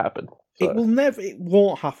it won't happen. So. It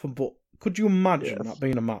won't happen, but could you imagine that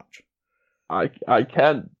being a match? I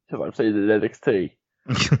can, because I've seen it at NXT,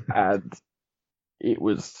 and it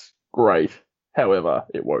was great. However,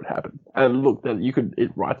 it won't happen. And look,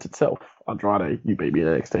 it writes itself. Andrade, you beat me in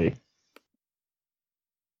NXT.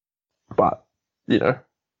 But, you know,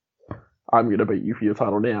 I'm going to beat you for your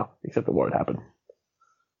title now, except it won't happen.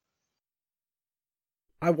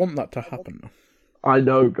 I want that to happen. I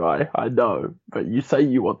know, Guy, I know. But you say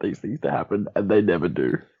you want these things to happen, and they never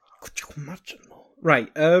do. Could you imagine?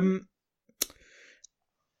 Right,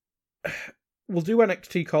 we'll do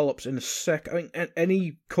NXT call-ups in a sec. I mean,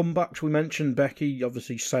 any comebacks? We mentioned Becky,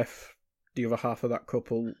 obviously Seth, the other half of that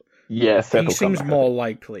couple. Yeah, Seth he seems more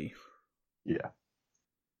likely. Yeah.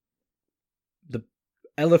 The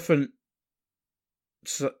elephant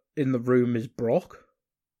in the room is Brock.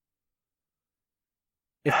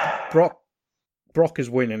 If Brock is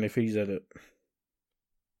winning, if he's at it.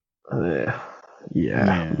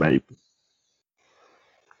 Yeah, maybe.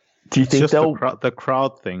 Do you think they'll the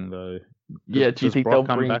crowd thing though? Do you think Brock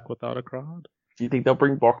they'll come back without a crowd? Do you think they'll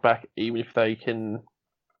bring Brock back even if they can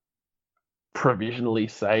provisionally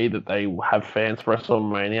say that they have fans for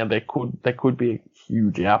WrestleMania? There could be a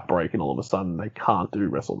huge outbreak and all of a sudden they can't do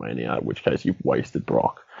WrestleMania, in which case you've wasted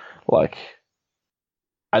Brock. Like,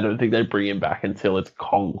 I don't think they bring him back until it's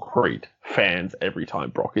concrete fans every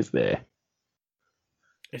time Brock is there.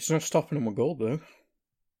 It's not stopping him with Goldberg.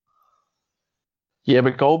 Yeah,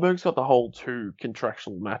 but Goldberg's got the whole 2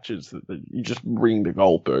 contractual matches that you just ring the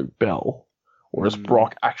Goldberg bell, whereas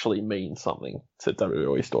Brock actually means something to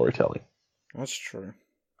WWE storytelling. That's true.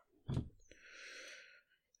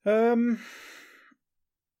 I mean,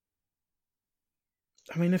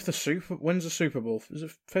 when's the Super Bowl? Is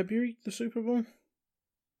it February, the Super Bowl?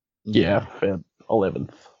 Yeah, Feb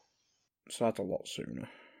 11th. So that's a lot sooner.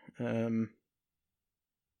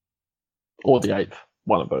 Or the 8th,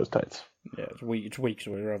 one of those dates. Yeah, it's weeks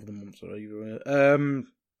away rather than months away.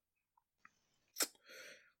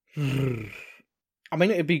 I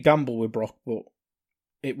mean, it'd be gamble with Brock, but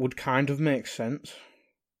it would kind of make sense.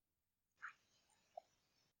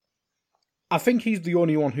 I think he's the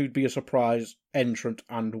only one who'd be a surprise entrant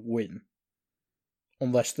and win.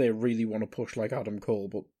 Unless they really want to push like Adam Cole,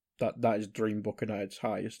 but that is Dream Booking at its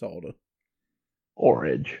highest order. Or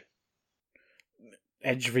Edge.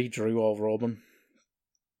 Edge v Drew or Roman.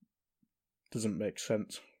 Doesn't make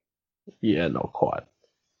sense. Yeah, not quite.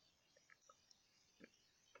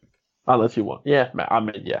 Unless you want. Yeah, I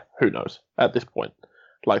mean, yeah, who knows? At this point.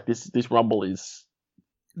 Like, this Rumble is...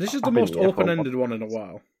 This is the most open-ended one in a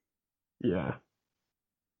while. Yeah.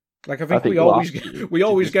 Like, I think we always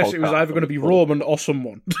guessed it was either going to be Roman or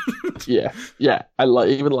someone. yeah. And like,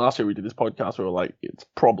 even last year we did this podcast, we were like, it's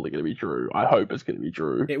probably going to be Drew. I hope it's going to be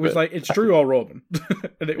Drew. It was like, it's Drew or Roman.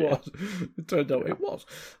 And it was. It turned out it was.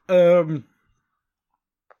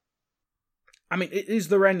 I mean, is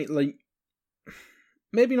there any, like,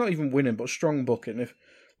 maybe not even winning, but strong booking? If,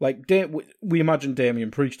 like, we imagine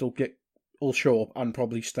Damian Priest will show up and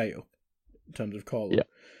probably stay up in terms of call. Yeah.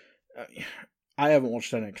 I haven't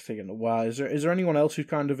watched NXT in a while. Is there anyone else who's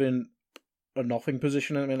kind of in a nothing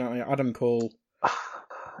position? I mean, Adam Cole.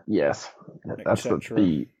 Yes, that's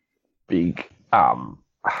the big.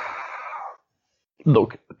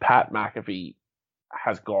 Look, Pat McAfee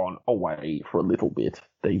has gone away for a little bit.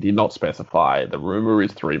 They did not specify. The rumor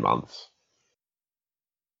is 3 months.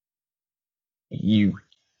 You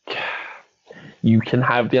can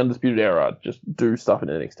have the Undisputed Era just do stuff in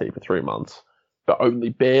NXT for 3 months. But only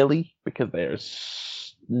barely, because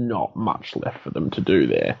there's not much left for them to do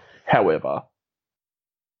there. However,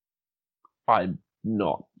 I'm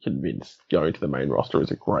not convinced going to the main roster is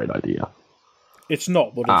a great idea. It's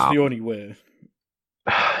not, but it's the only way.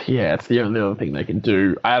 Yeah, it's the only other thing they can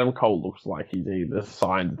do. Adam Cole looks like he's either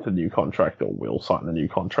signed the new contract or will sign the new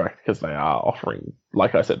contract, because they are offering,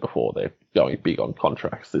 like I said before, they're going big on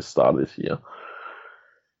contracts this start of this year.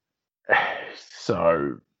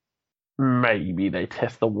 So... maybe they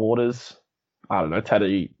test the waters. I don't know,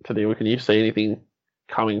 Tadeo, can you see anything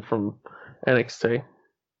coming from NXT?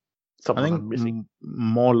 Something I think I'm missing.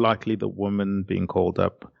 More likely the woman being called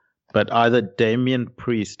up, but either Damian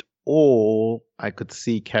Priest or I could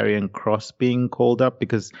see Karrion Kross being called up,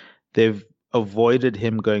 because they've avoided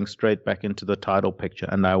him going straight back into the title picture,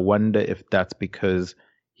 and I wonder if that's because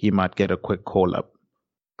he might get a quick call up.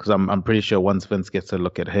 Because I'm pretty sure once Vince gets a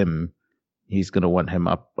look at him, he's going to want him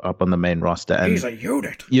up on the main roster. And, he's a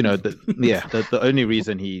unit. You know, the only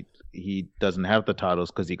reason he doesn't have the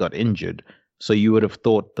titles because he got injured. So you would have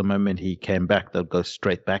thought the moment he came back, they'll go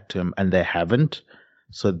straight back to him, and they haven't.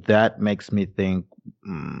 So that makes me think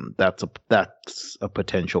that's a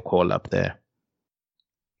potential call up there.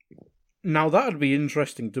 Now that'd be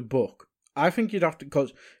interesting to book. I think you'd have to,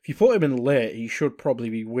 because if you put him in late, he should probably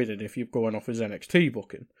be winning if you're going off his NXT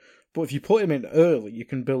booking. But if you put him in early, you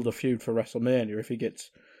can build a feud for WrestleMania if he gets,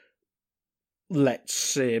 let's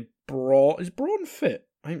say, Braun. Is Braun fit?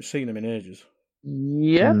 I haven't seen him in ages.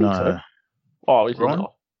 Yeah, I think so. Oh, he's Braun?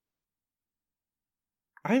 not.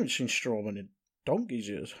 I haven't seen Strowman in donkey's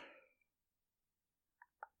years.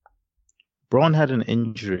 Braun had an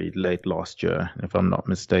injury late last year, if I'm not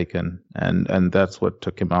mistaken, and that's what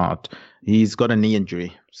took him out. He's got a knee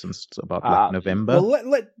injury since about November. Well,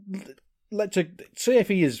 let's say if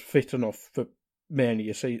he is fit enough for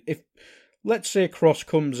Mania. Let's say Cross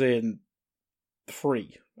comes in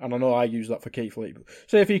free, and I know I use that for Keith Lee. But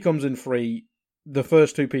say if he comes in free, the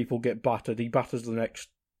first two people get battered. He batters the next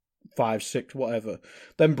 5, 6, whatever.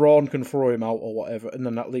 Then Braun can throw him out or whatever, and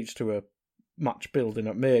then that leads to a match building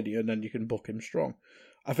at Mania, and then you can book him strong.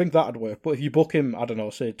 I think that'd work. But if you book him, I don't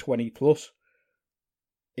know, say 20 plus,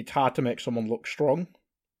 it's hard to make someone look strong.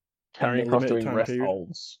 Karrion Kross doing rest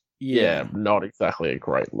holds. Yeah, not exactly a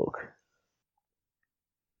great look.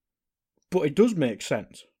 But it does make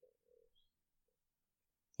sense.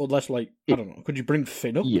 Unless, I don't know, could you bring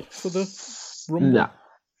Finn up for the Rumble? Nah.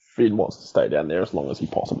 Finn wants to stay down there as long as he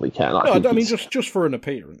possibly can. I mean, just for an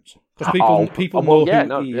appearance. Because people know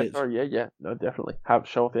who he is. Yeah. No, definitely.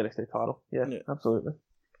 Show off the NXT title. Yeah, absolutely.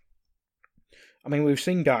 I mean, we've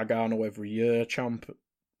seen Gargano every year. Ciampa.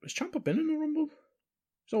 Has Ciampa been in the Rumble?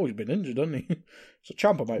 He's always been injured, hasn't he? So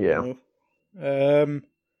Ciampa might be.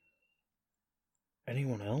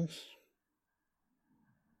 Anyone else?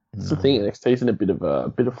 It's the thing. NXT's in a bit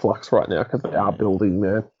of flux right now because they are building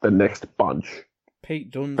the next bunch.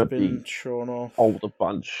 Pete Dunne's been shown off. Older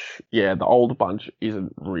bunch. Yeah, the older bunch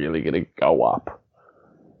isn't really going to go up.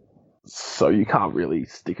 So you can't really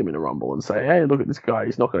stick him in a Rumble and say, hey, look at this guy.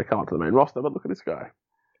 He's not going to come up to the main roster, but look at this guy.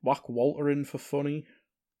 Whack Walter in for funny.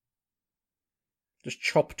 Just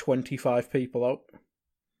chop 25 people out.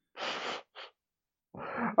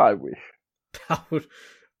 I wish.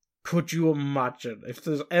 Could you imagine if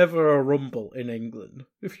there's ever a Rumble in England,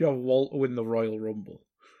 if you have Walter win the Royal Rumble?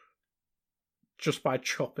 Just by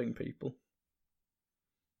chopping people.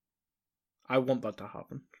 I want that to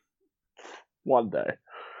happen. One day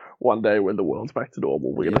when the world's back to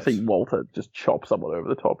normal, we're going to see Walter just chop someone over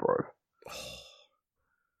the top rope.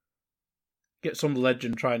 get some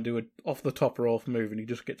legend try and do an off the top rope move, and he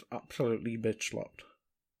just gets absolutely bitch slapped.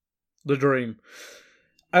 The dream.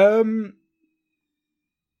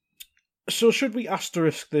 So should we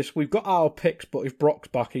asterisk this? We've got our picks, but if Brock's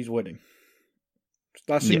back, he's winning.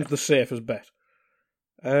 That seems the safest bet.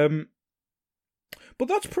 But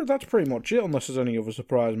that's pretty much it, unless there's any other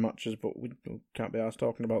surprise matches, but we can't be asked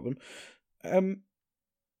talking about them.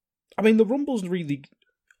 I mean, the Rumble's really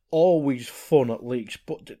always fun at least,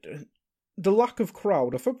 but the lack of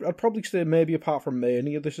crowd, I'd probably say maybe apart from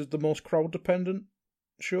Mania, this is the most crowd-dependent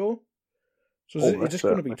show. So is this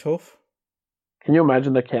going to be tough? Can you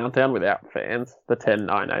imagine the countdown without fans? The 10,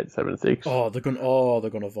 9, 8, 7, 6. They're gonna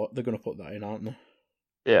put that in, aren't they?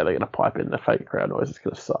 Yeah, they're gonna pipe in the fake crowd noise. It's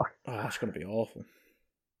gonna suck. Oh, that's gonna be awful.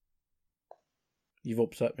 You've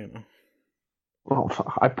upset me now. Oh,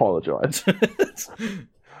 I apologise.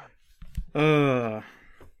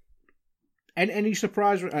 Any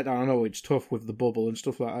surprise? I don't know. It's tough with the bubble and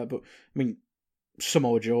stuff like that, but I mean,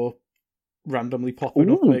 Samoa Joe randomly popping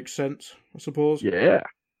up makes sense, I suppose. Yeah.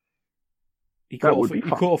 He cut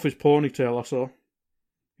off his ponytail, I saw.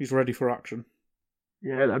 He's ready for action.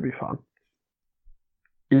 Yeah, that'd be fun.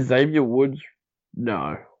 Is Xavier Woods?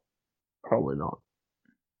 No. Probably not.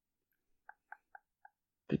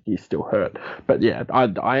 I think he's still hurt. But yeah,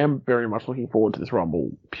 I am very much looking forward to this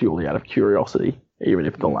Rumble purely out of curiosity, even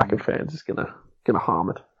if the lack of fans is gonna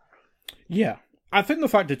harm it. Yeah. I think the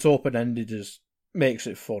fact it's open-ended makes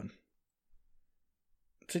it fun.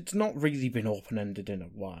 It's not really been open-ended in a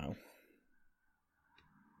while.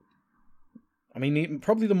 I mean,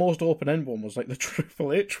 probably the most open-end one was like the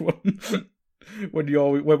Triple H one, when we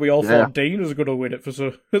all thought Dean was going to win it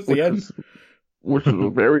at the end, which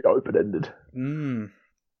was very open-ended.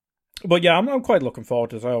 But yeah, I'm quite looking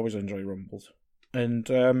forward to this. I always enjoy Rumbles. And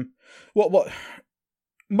what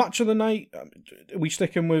match of the night? Are we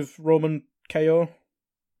sticking with Roman KO?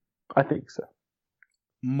 I think so.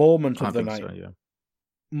 Moment of the night. So, yeah.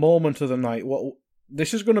 Moment of the night. Well,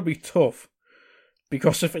 this is going to be tough.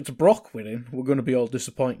 Because if it's Brock winning, we're going to be all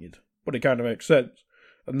disappointed. But it kind of makes sense.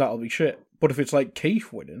 And that'll be shit. But if it's like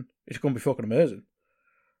Keith winning, it's going to be fucking amazing.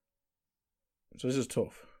 So this is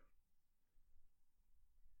tough.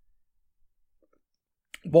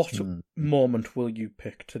 What moment will you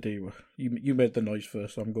pick to do? You made the noise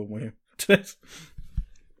first, so I'm going with you.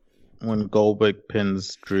 When Goldberg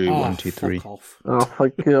pins Drew 1, 2, 3. Fuck off. Oh, for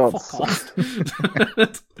God's sake.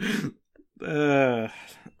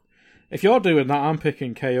 If you're doing that, I'm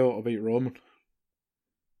picking KO to beat Roman.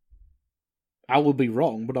 I will be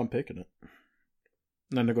wrong, but I'm picking it.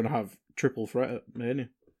 And then they're going to have triple threat at Mania.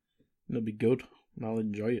 And it'll be good, and I'll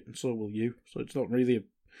enjoy it, and so will you. So it's not really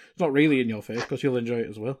in your face, because you'll enjoy it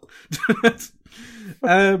as well.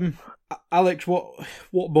 Alex, what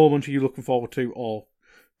moment are you looking forward to, or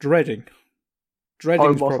dreading?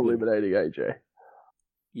 Dreading probably eliminating AJ.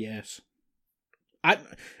 Yes.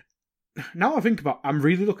 Now I think about it, I'm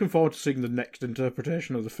really looking forward to seeing the next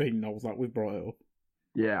interpretation of The Fiend now that we've brought it up.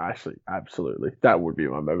 Yeah, actually, absolutely. That would be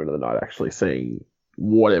my moment of the night, actually, seeing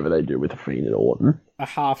whatever they do with The Fiend and Orton. A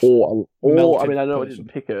half or I mean, I know I didn't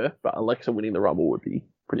pick her, but Alexa winning the Rumble would be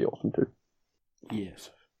pretty awesome too. Yes.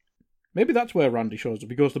 Maybe that's where Randy shows up.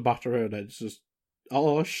 He goes to batter her and it's just,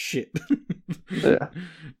 oh shit. Yeah.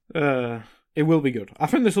 It will be good. I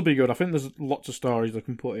think this will be good. I think there's lots of stories they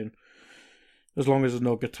can put in. As long as there's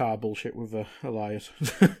no guitar bullshit with Elias.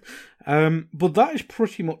 But that is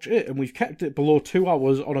pretty much it. And we've kept it below 2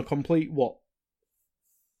 hours on a complete,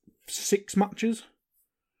 6 matches?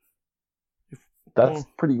 That's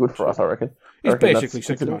pretty good for us, I reckon. It's basically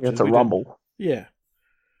 6 matches. It's a Rumble. Yeah.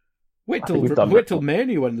 Wait till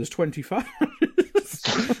Mania when there's 25. We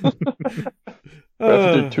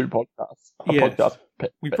have to do 2 podcasts. Podcast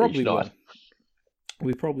we probably will.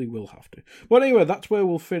 We probably will have to. But anyway, that's where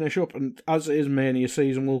we'll finish up. And as it is Mania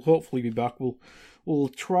season, we'll hopefully be back. We'll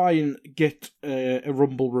try and get a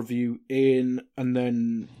Rumble review in, and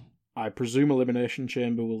then I presume Elimination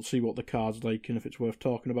Chamber. We'll see what the card's like and if it's worth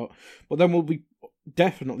talking about. But then we'll be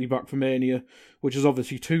definitely back for Mania, which is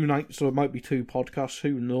obviously 2 nights, so it might be 2 podcasts.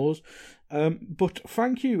 Who knows? But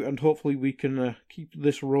thank you, and hopefully we can keep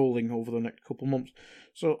this rolling over the next couple of months.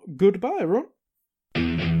 So goodbye, everyone.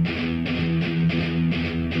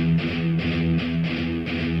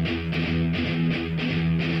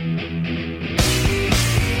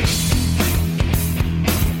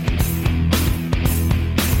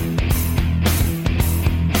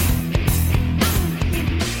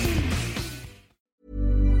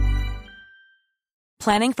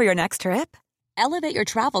 Planning for your next trip? Elevate your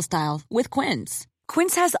travel style with Quince.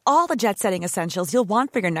 Quince has all the jet-setting essentials you'll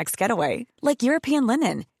want for your next getaway, like European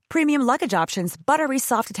linen, premium luggage options, buttery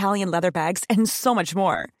soft Italian leather bags, and so much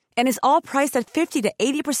more. And is all priced at 50 to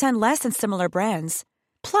 80% less than similar brands.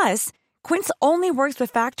 Plus, Quince only works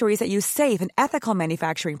with factories that use safe and ethical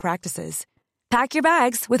manufacturing practices. Pack your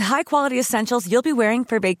bags with high-quality essentials you'll be wearing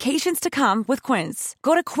for vacations to come with Quince.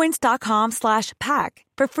 Go to quince.com/pack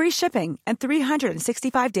for free shipping and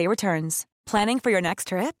 365-day returns. Planning for your next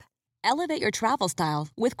trip? Elevate your travel style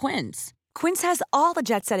with Quince. Quince has all the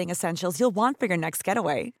jet-setting essentials you'll want for your next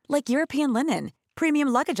getaway, like European linen, premium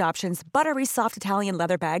luggage options, buttery soft Italian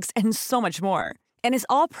leather bags, and so much more. And is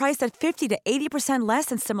all priced at 50 to 80% less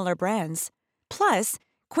than similar brands. Plus,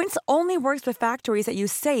 Quince only works with factories that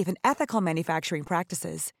use safe and ethical manufacturing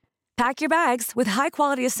practices. Pack your bags with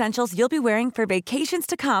high-quality essentials you'll be wearing for vacations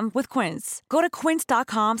to come with Quince. Go to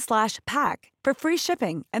quince.com/pack for free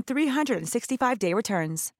shipping and 365-day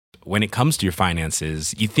returns. When it comes to your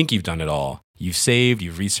finances, you think you've done it all. You've saved,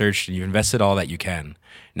 you've researched, and you've invested all that you can.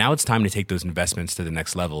 Now it's time to take those investments to the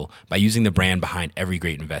next level by using the brand behind every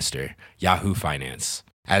great investor, Yahoo Finance.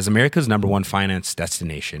 As America's #1 finance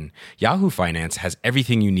destination, Yahoo Finance has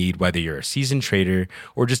everything you need, whether you're a seasoned trader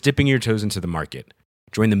or just dipping your toes into the market.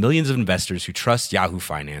 Join the millions of investors who trust Yahoo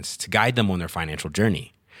Finance to guide them on their financial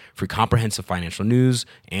journey. For comprehensive financial news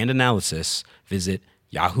and analysis, visit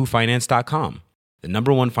yahoofinance.com. The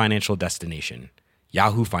 #1 financial destination,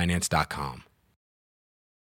 yahoofinance.com.